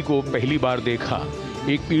बग्घी को पहली बार देखा।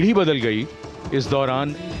 एक पीढ़ी बदल गई इस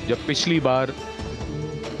दौरान, जब पिछली बार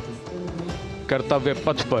कर्तव्य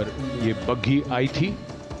पथ पर ये बग्घी आई थी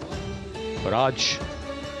और आज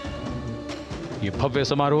ये भव्य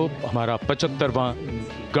समारोह हमारा 75वां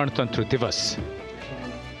गणतंत्र दिवस।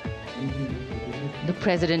 The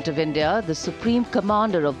President of India, the Supreme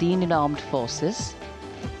Commander of the Indian Armed Forces,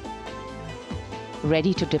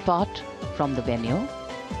 ready to depart from the venue,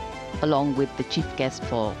 along with the chief guest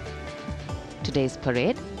for today's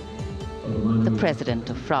parade, the President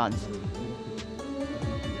of France.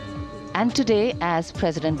 And today, as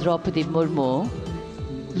President Droupadi Murmu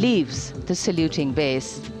leaves the saluting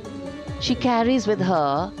base, she carries with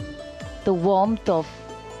her the warmth of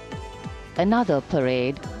another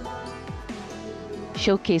parade,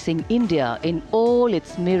 showcasing India in all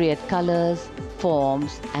its myriad colors,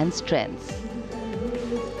 forms, and strengths.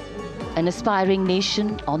 An aspiring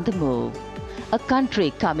nation on the move, a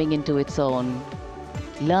country coming into its own,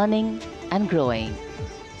 learning and growing,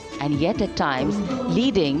 and yet at times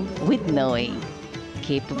leading with knowing,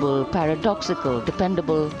 capable, paradoxical,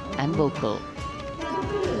 dependable, and vocal.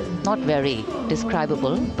 Not very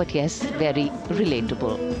describable, but yes, very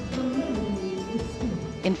relatable.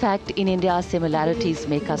 In fact, in India, similarities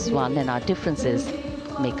make us one and our differences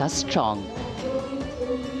make us strong.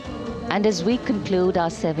 And as we conclude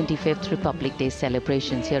our 75th Republic Day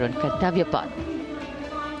celebrations here on Kartavya Path,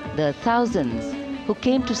 the thousands who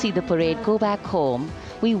came to see the parade go back home,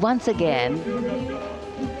 we once again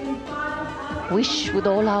wish with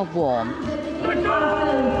all our warmth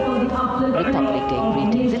Republic Day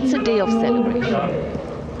greetings. It's a day of celebration.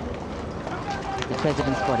 The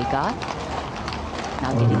President's bodyguard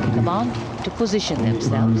now getting the command to position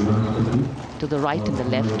themselves to the right and the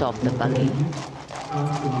left of the buggy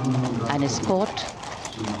and escort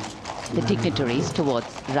the dignitaries towards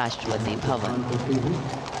Rashtrapati Bhavan.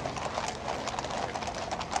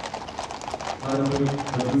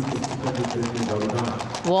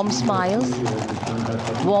 Warm smiles,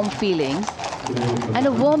 warm feelings, and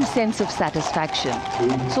a warm sense of satisfaction.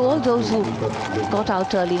 So all those who got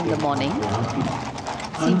out early in the morning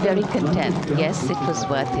seem very content. Yes, it was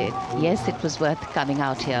worth it. Yes, it was worth coming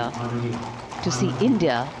out here to see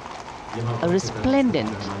India, a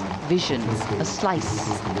resplendent vision, a slice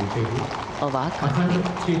of our country.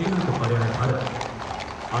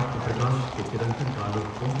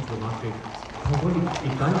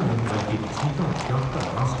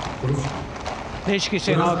 देश की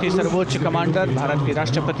सेनाओं की सर्वोच्च commander Bharat की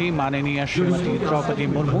राष्ट्रपति माननीय श्रीमती द्रौपदी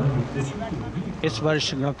मुर्मू इस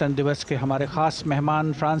वर्ष गणतंत्र दिवस के हमारे खास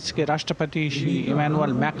मेहमान फ्रांस के राष्ट्रपति श्री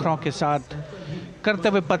इमैनुअल मैक्रों के साथ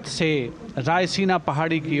कर्तव्य पथ से रायसीना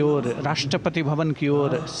पहाड़ी की ओर राष्ट्रपति भवन की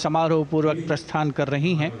ओर समारोह पूर्वक प्रस्थान कर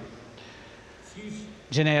रही हैं,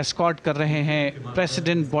 जिन्हें एस्कॉर्ट कर रहे हैं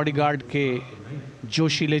प्रेसिडेंट बॉडीगार्ड के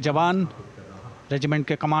जोशीले जवान, रेजिमेंट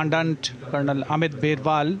के कमांडेंट कर्नल अमित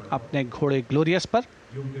बेरवाल अपने घोड़े ग्लोरियस पर,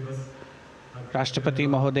 राष्ट्रपति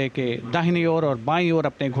महोदय के दाहिनी ओर और बाईं ओर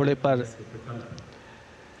अपने घोड़े पर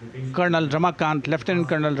colonel Ramakant, lieutenant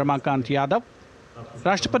colonel Ramakant Yadav.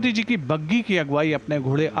 राष्ट्रपति जी की बग्गी की अगुवाई अपने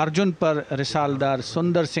घोड़े अर्जुन पर रिसालदार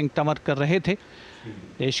सुंदर सिंह तंवर कर रहे थे।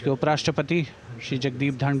 देश के उपराष्ट्रपति श्री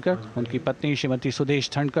जगदीप धनखड़, उनकी पत्नी श्रीमती सुदेश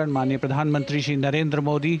धनखड़, माननीय प्रधानमंत्री श्री नरेंद्र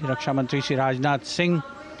मोदी, रक्षा मंत्री श्री राजनाथ सिंह,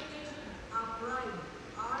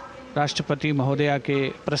 राष्ट्रपति महोदया के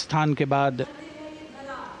प्रस्थान के बाद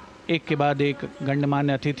एक के बाद एक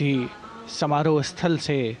गण्यमान्य अतिथि समारोह स्थल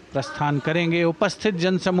से प्रस्थान करेंगे। उपस्थित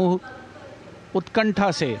जनसमूह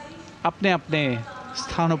उत्कंठा से अपने अपने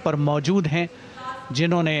स्थानों पर मौजूद हैं,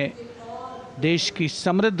 जिन्होंने देश की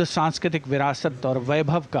समृद्ध सांस्कृतिक विरासत और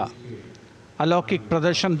वैभव का अलौकिक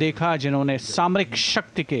प्रदर्शन देखा, जिन्होंने सामरिक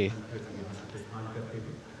शक्ति के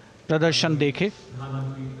प्रदर्शन देखे।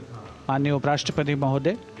 माननीय उपराष्ट्रपति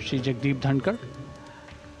महोदय श्री जगदीप धनखड़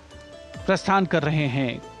प्रस्थान कर रहे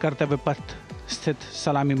हैं कर्तव्य पथ स्थित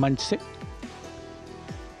सलामी मंच से।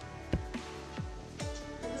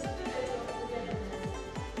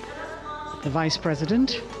 The Vice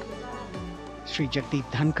President, Sri Jagdeep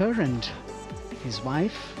Dhankar, and his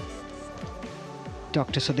wife,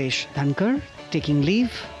 Dr. Sudesh Dhankar, taking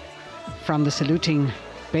leave from the saluting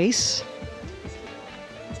base.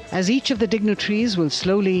 As each of the dignitaries will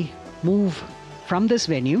slowly move from this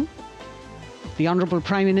venue, the Honorable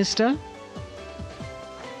Prime Minister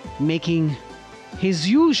making his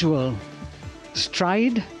usual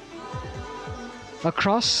stride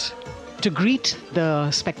across to greet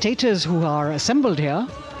the spectators who are assembled here.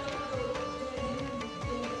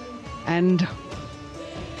 And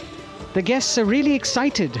the guests are really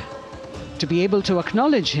excited to be able to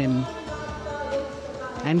acknowledge him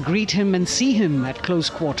and greet him and see him at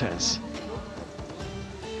close quarters.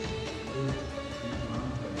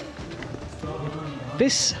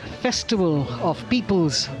 This festival of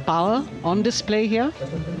people's power on display here,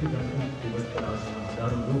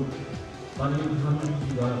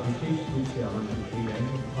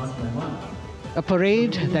 a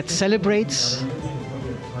parade that celebrates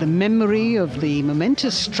the memory of the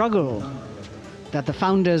momentous struggle that the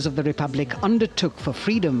founders of the Republic undertook for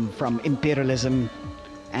freedom from imperialism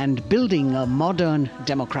and building a modern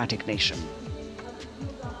democratic nation.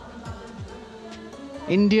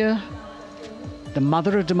 India, the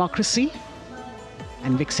mother of democracy,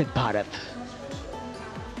 and Viksit Bharat.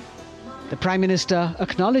 The Prime Minister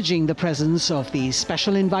acknowledging the presence of these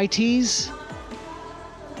special invitees.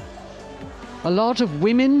 A lot of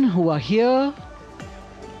women who are here,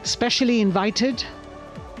 specially invited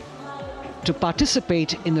to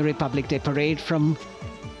participate in the Republic Day Parade from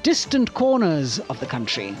distant corners of the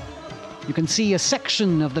country. You can see a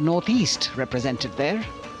section of the Northeast represented there.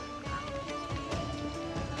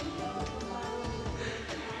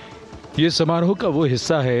 ये समारोह का वो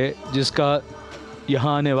हिस्सा है जिसका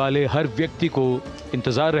यहाँ आने वाले हर व्यक्ति को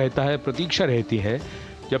इंतज़ार रहता है, प्रतीक्षा रहती है,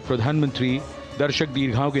 जब प्रधानमंत्री दर्शक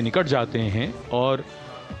दीर्घाओं के निकट जाते हैं और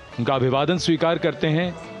उनका अभिवादन स्वीकार करते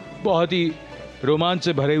हैं। बहुत ही रोमांच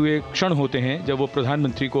से भरे हुए क्षण होते हैं जब वो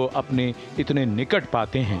प्रधानमंत्री को अपने इतने निकट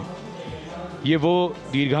पाते हैं। ये वो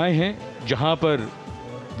दीर्घाएं हैं जहाँ पर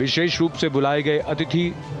विशेष रूप से बुलाए गए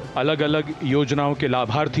अतिथि, अलग अलग योजनाओं के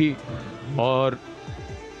लाभार्थी और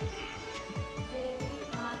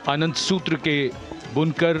आनंद सूत्र के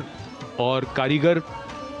बुनकर और कारीगर,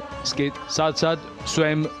 इसके साथ साथ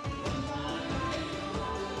स्वयं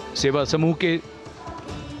सेवा समूह के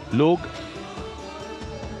लोग,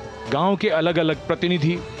 गांव के अलग अलग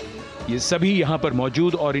प्रतिनिधि, ये सभी यहाँ पर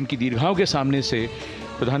मौजूद और इनकी दीर्घाओं के सामने से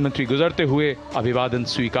प्रधानमंत्री गुजरते हुए अभिवादन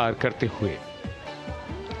स्वीकार करते हुए।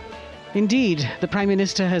 Indeed, the Prime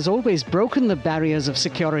Minister has always broken the barriers of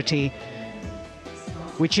security,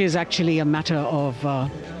 which is actually a matter of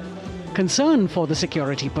concern for the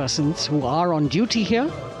security persons who are on duty here.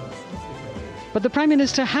 But the Prime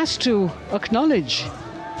Minister has to acknowledge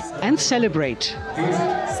and celebrate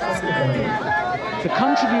the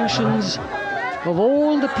contributions of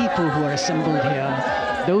all the people who are assembled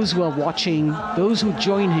here, those who are watching, those who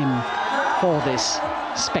join him for this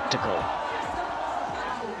spectacle.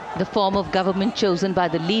 The form of government chosen by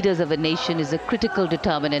the leaders of a nation is a critical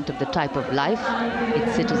determinant of the type of life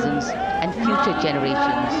its citizens and future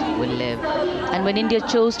generations will live. And when India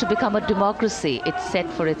chose to become a democracy, it set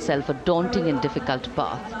for itself a daunting and difficult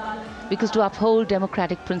path. Because to uphold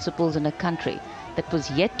democratic principles in a country that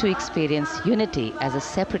was yet to experience unity as a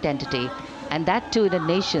separate entity, and that too in a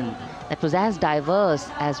nation that was as diverse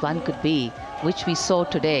as one could be, which we saw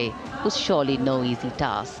today, was surely no easy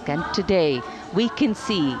task. And today, we can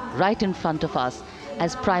see right in front of us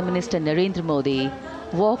as Prime Minister Narendra Modi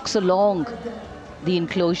walks along the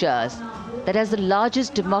enclosures that as the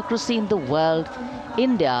largest democracy in the world,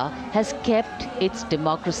 India has kept its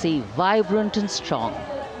democracy vibrant and strong.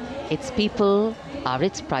 Its people are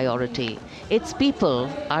its priority. Its people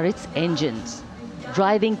are its engines,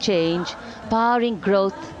 driving change, powering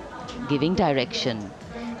growth, giving direction.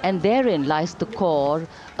 And therein lies the core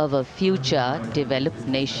of a future developed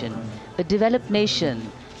nation. A developed nation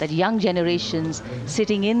that young generations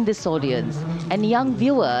sitting in this audience and young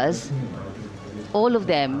viewers, all of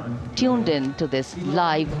them tuned in to this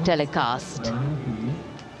live telecast.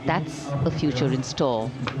 That's a future in store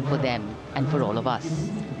for them and for all of us.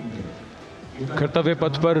 कर्तव्य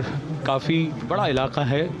पथ पर काफ़ी बड़ा इलाका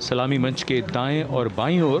है, सलामी मंच के दाएं और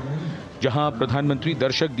बाईं ओर, जहां प्रधानमंत्री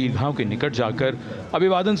दर्शक दीर्घाओं के निकट जाकर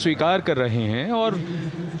अभिवादन स्वीकार कर रहे हैं और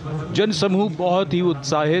जनसमूह बहुत ही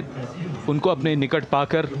उत्साहित उनको अपने निकट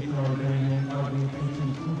पाकर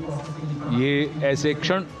ये ऐसे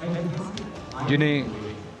क्षण जिन्हें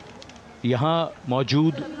यहाँ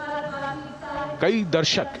मौजूद कई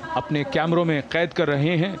दर्शक अपने कैमरों में कैद कर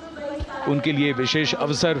रहे हैं, उनके लिए विशेष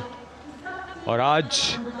अवसर। और आज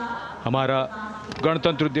हमारा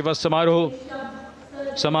गणतंत्र दिवस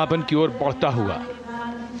समारोह समापन की ओर बढ़ता हुआ।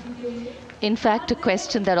 In fact, a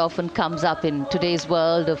question that often comes up in today's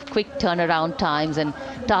world of quick turnaround times and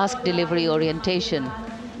task delivery orientation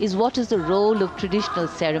is what is the role of traditional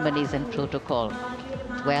ceremonies and protocol?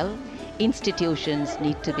 Well, institutions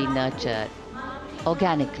need to be nurtured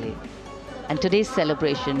organically. And today's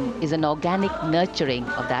celebration is an organic nurturing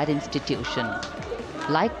of that institution,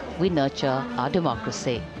 like we nurture our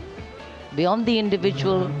democracy. Beyond the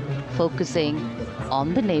individual, focusing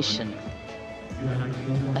on the nation.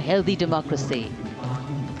 A healthy democracy,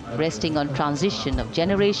 resting on transition of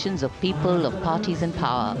generations of people, of parties in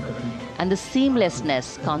power, and the seamlessness,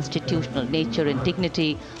 constitutional nature and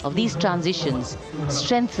dignity of these transitions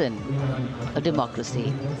strengthen a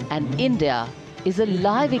democracy. And India is a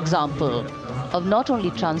live example of not only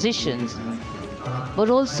transitions, but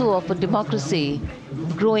also of a democracy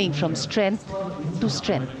growing from strength to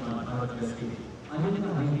strength.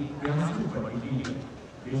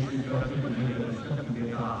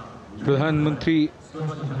 प्रधानमंत्री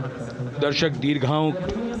दर्शक दीर्घाओं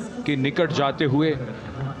के निकट जाते हुए,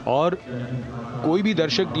 और कोई भी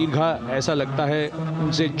दर्शक दीर्घा ऐसा लगता है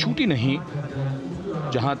उनसे छूटी नहीं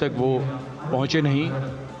जहां तक वो पहुंचे नहीं।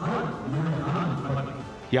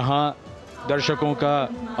 यहाँ दर्शकों का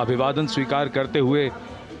अभिवादन स्वीकार करते हुए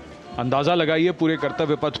अंदाज़ा लगाइए, पूरे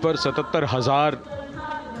कर्तव्य पथ पर 77,000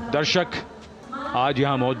 दर्शक आज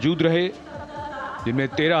यहाँ मौजूद रहे, जिनमें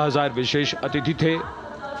 13,000 विशेष अतिथि थे,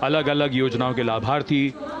 अलग अलग योजनाओं के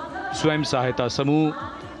लाभार्थी, स्वयं सहायता समूह,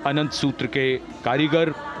 अनंत सूत्र के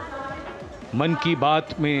कारीगर, मन की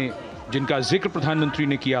बात में जिनका जिक्र प्रधानमंत्री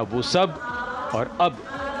ने किया वो सब। और अब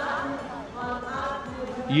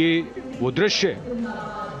ये वो दृश्य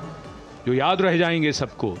जो याद रह जाएंगे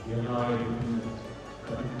सबको,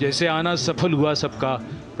 जैसे आना सफल हुआ सबका,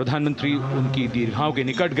 प्रधानमंत्री उनकी दीर्घाओं के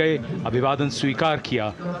निकट गए, अभिवादन स्वीकार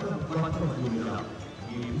किया।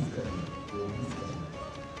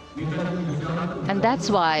 And that's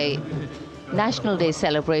why National Day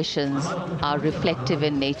celebrations are reflective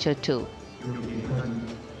in nature too.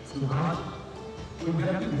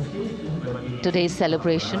 Today's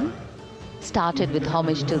celebration started with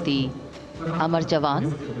homage to the Amar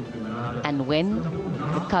Jawan, and when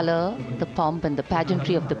the color, the pomp and the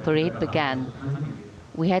pageantry of the parade began,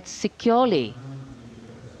 we had securely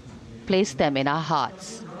placed them in our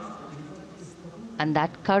hearts. And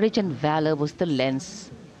that courage and valor was the lens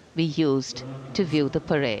we used to view the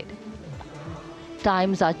parade.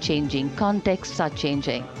 Times are changing, contexts are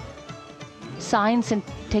changing. Science and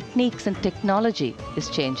techniques and technology is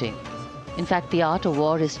changing. In fact, the art of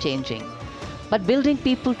war is changing. But building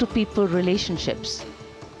people-to-people relationships,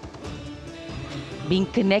 being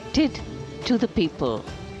connected to the people,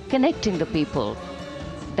 connecting the people,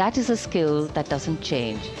 that is a skill that doesn't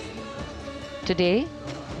change. Today,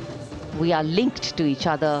 we are linked to each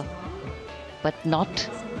other, but not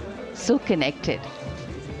so connected.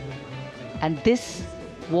 And this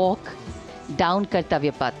walk down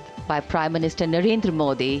Kartavya Path by Prime Minister Narendra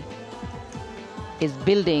Modi is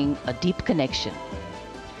building a deep connection.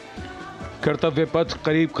 कर्तव्य पथ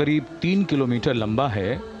करीब करीब 3 kilometre लंबा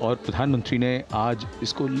है और प्रधानमंत्री ने आज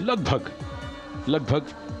इसको लगभग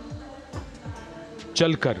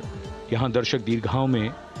चलकर यहां दर्शक दीर्घाओं में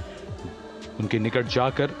उनके निकट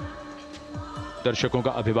जाकर दर्शकों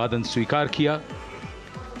का अभिवादन स्वीकार किया।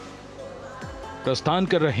 प्रस्थान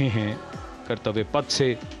कर रहे हैं कर्तव्य पथ से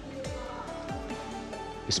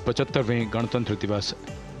इस 75वें गणतंत्र दिवस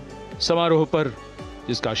समारोह पर,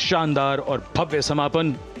 जिसका शानदार और भव्य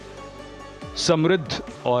समापन समृद्ध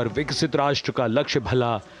और विकसित राष्ट्र का लक्ष्य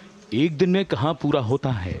भला एक दिन में कहां पूरा होता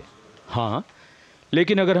है। हाँ,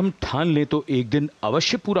 लेकिन अगर हम ठान लें तो एक दिन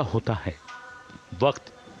अवश्य पूरा होता है।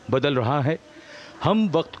 वक्त बदल रहा है, हम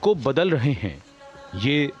वक्त को बदल रहे हैं।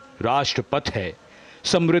 ये राष्ट्रपथ है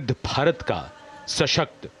समृद्ध भारत का,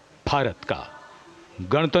 सशक्त भारत का।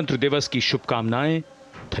 गणतंत्र दिवस की शुभकामनाएं।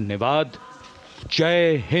 धन्यवाद।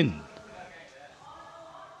 जय हिंद।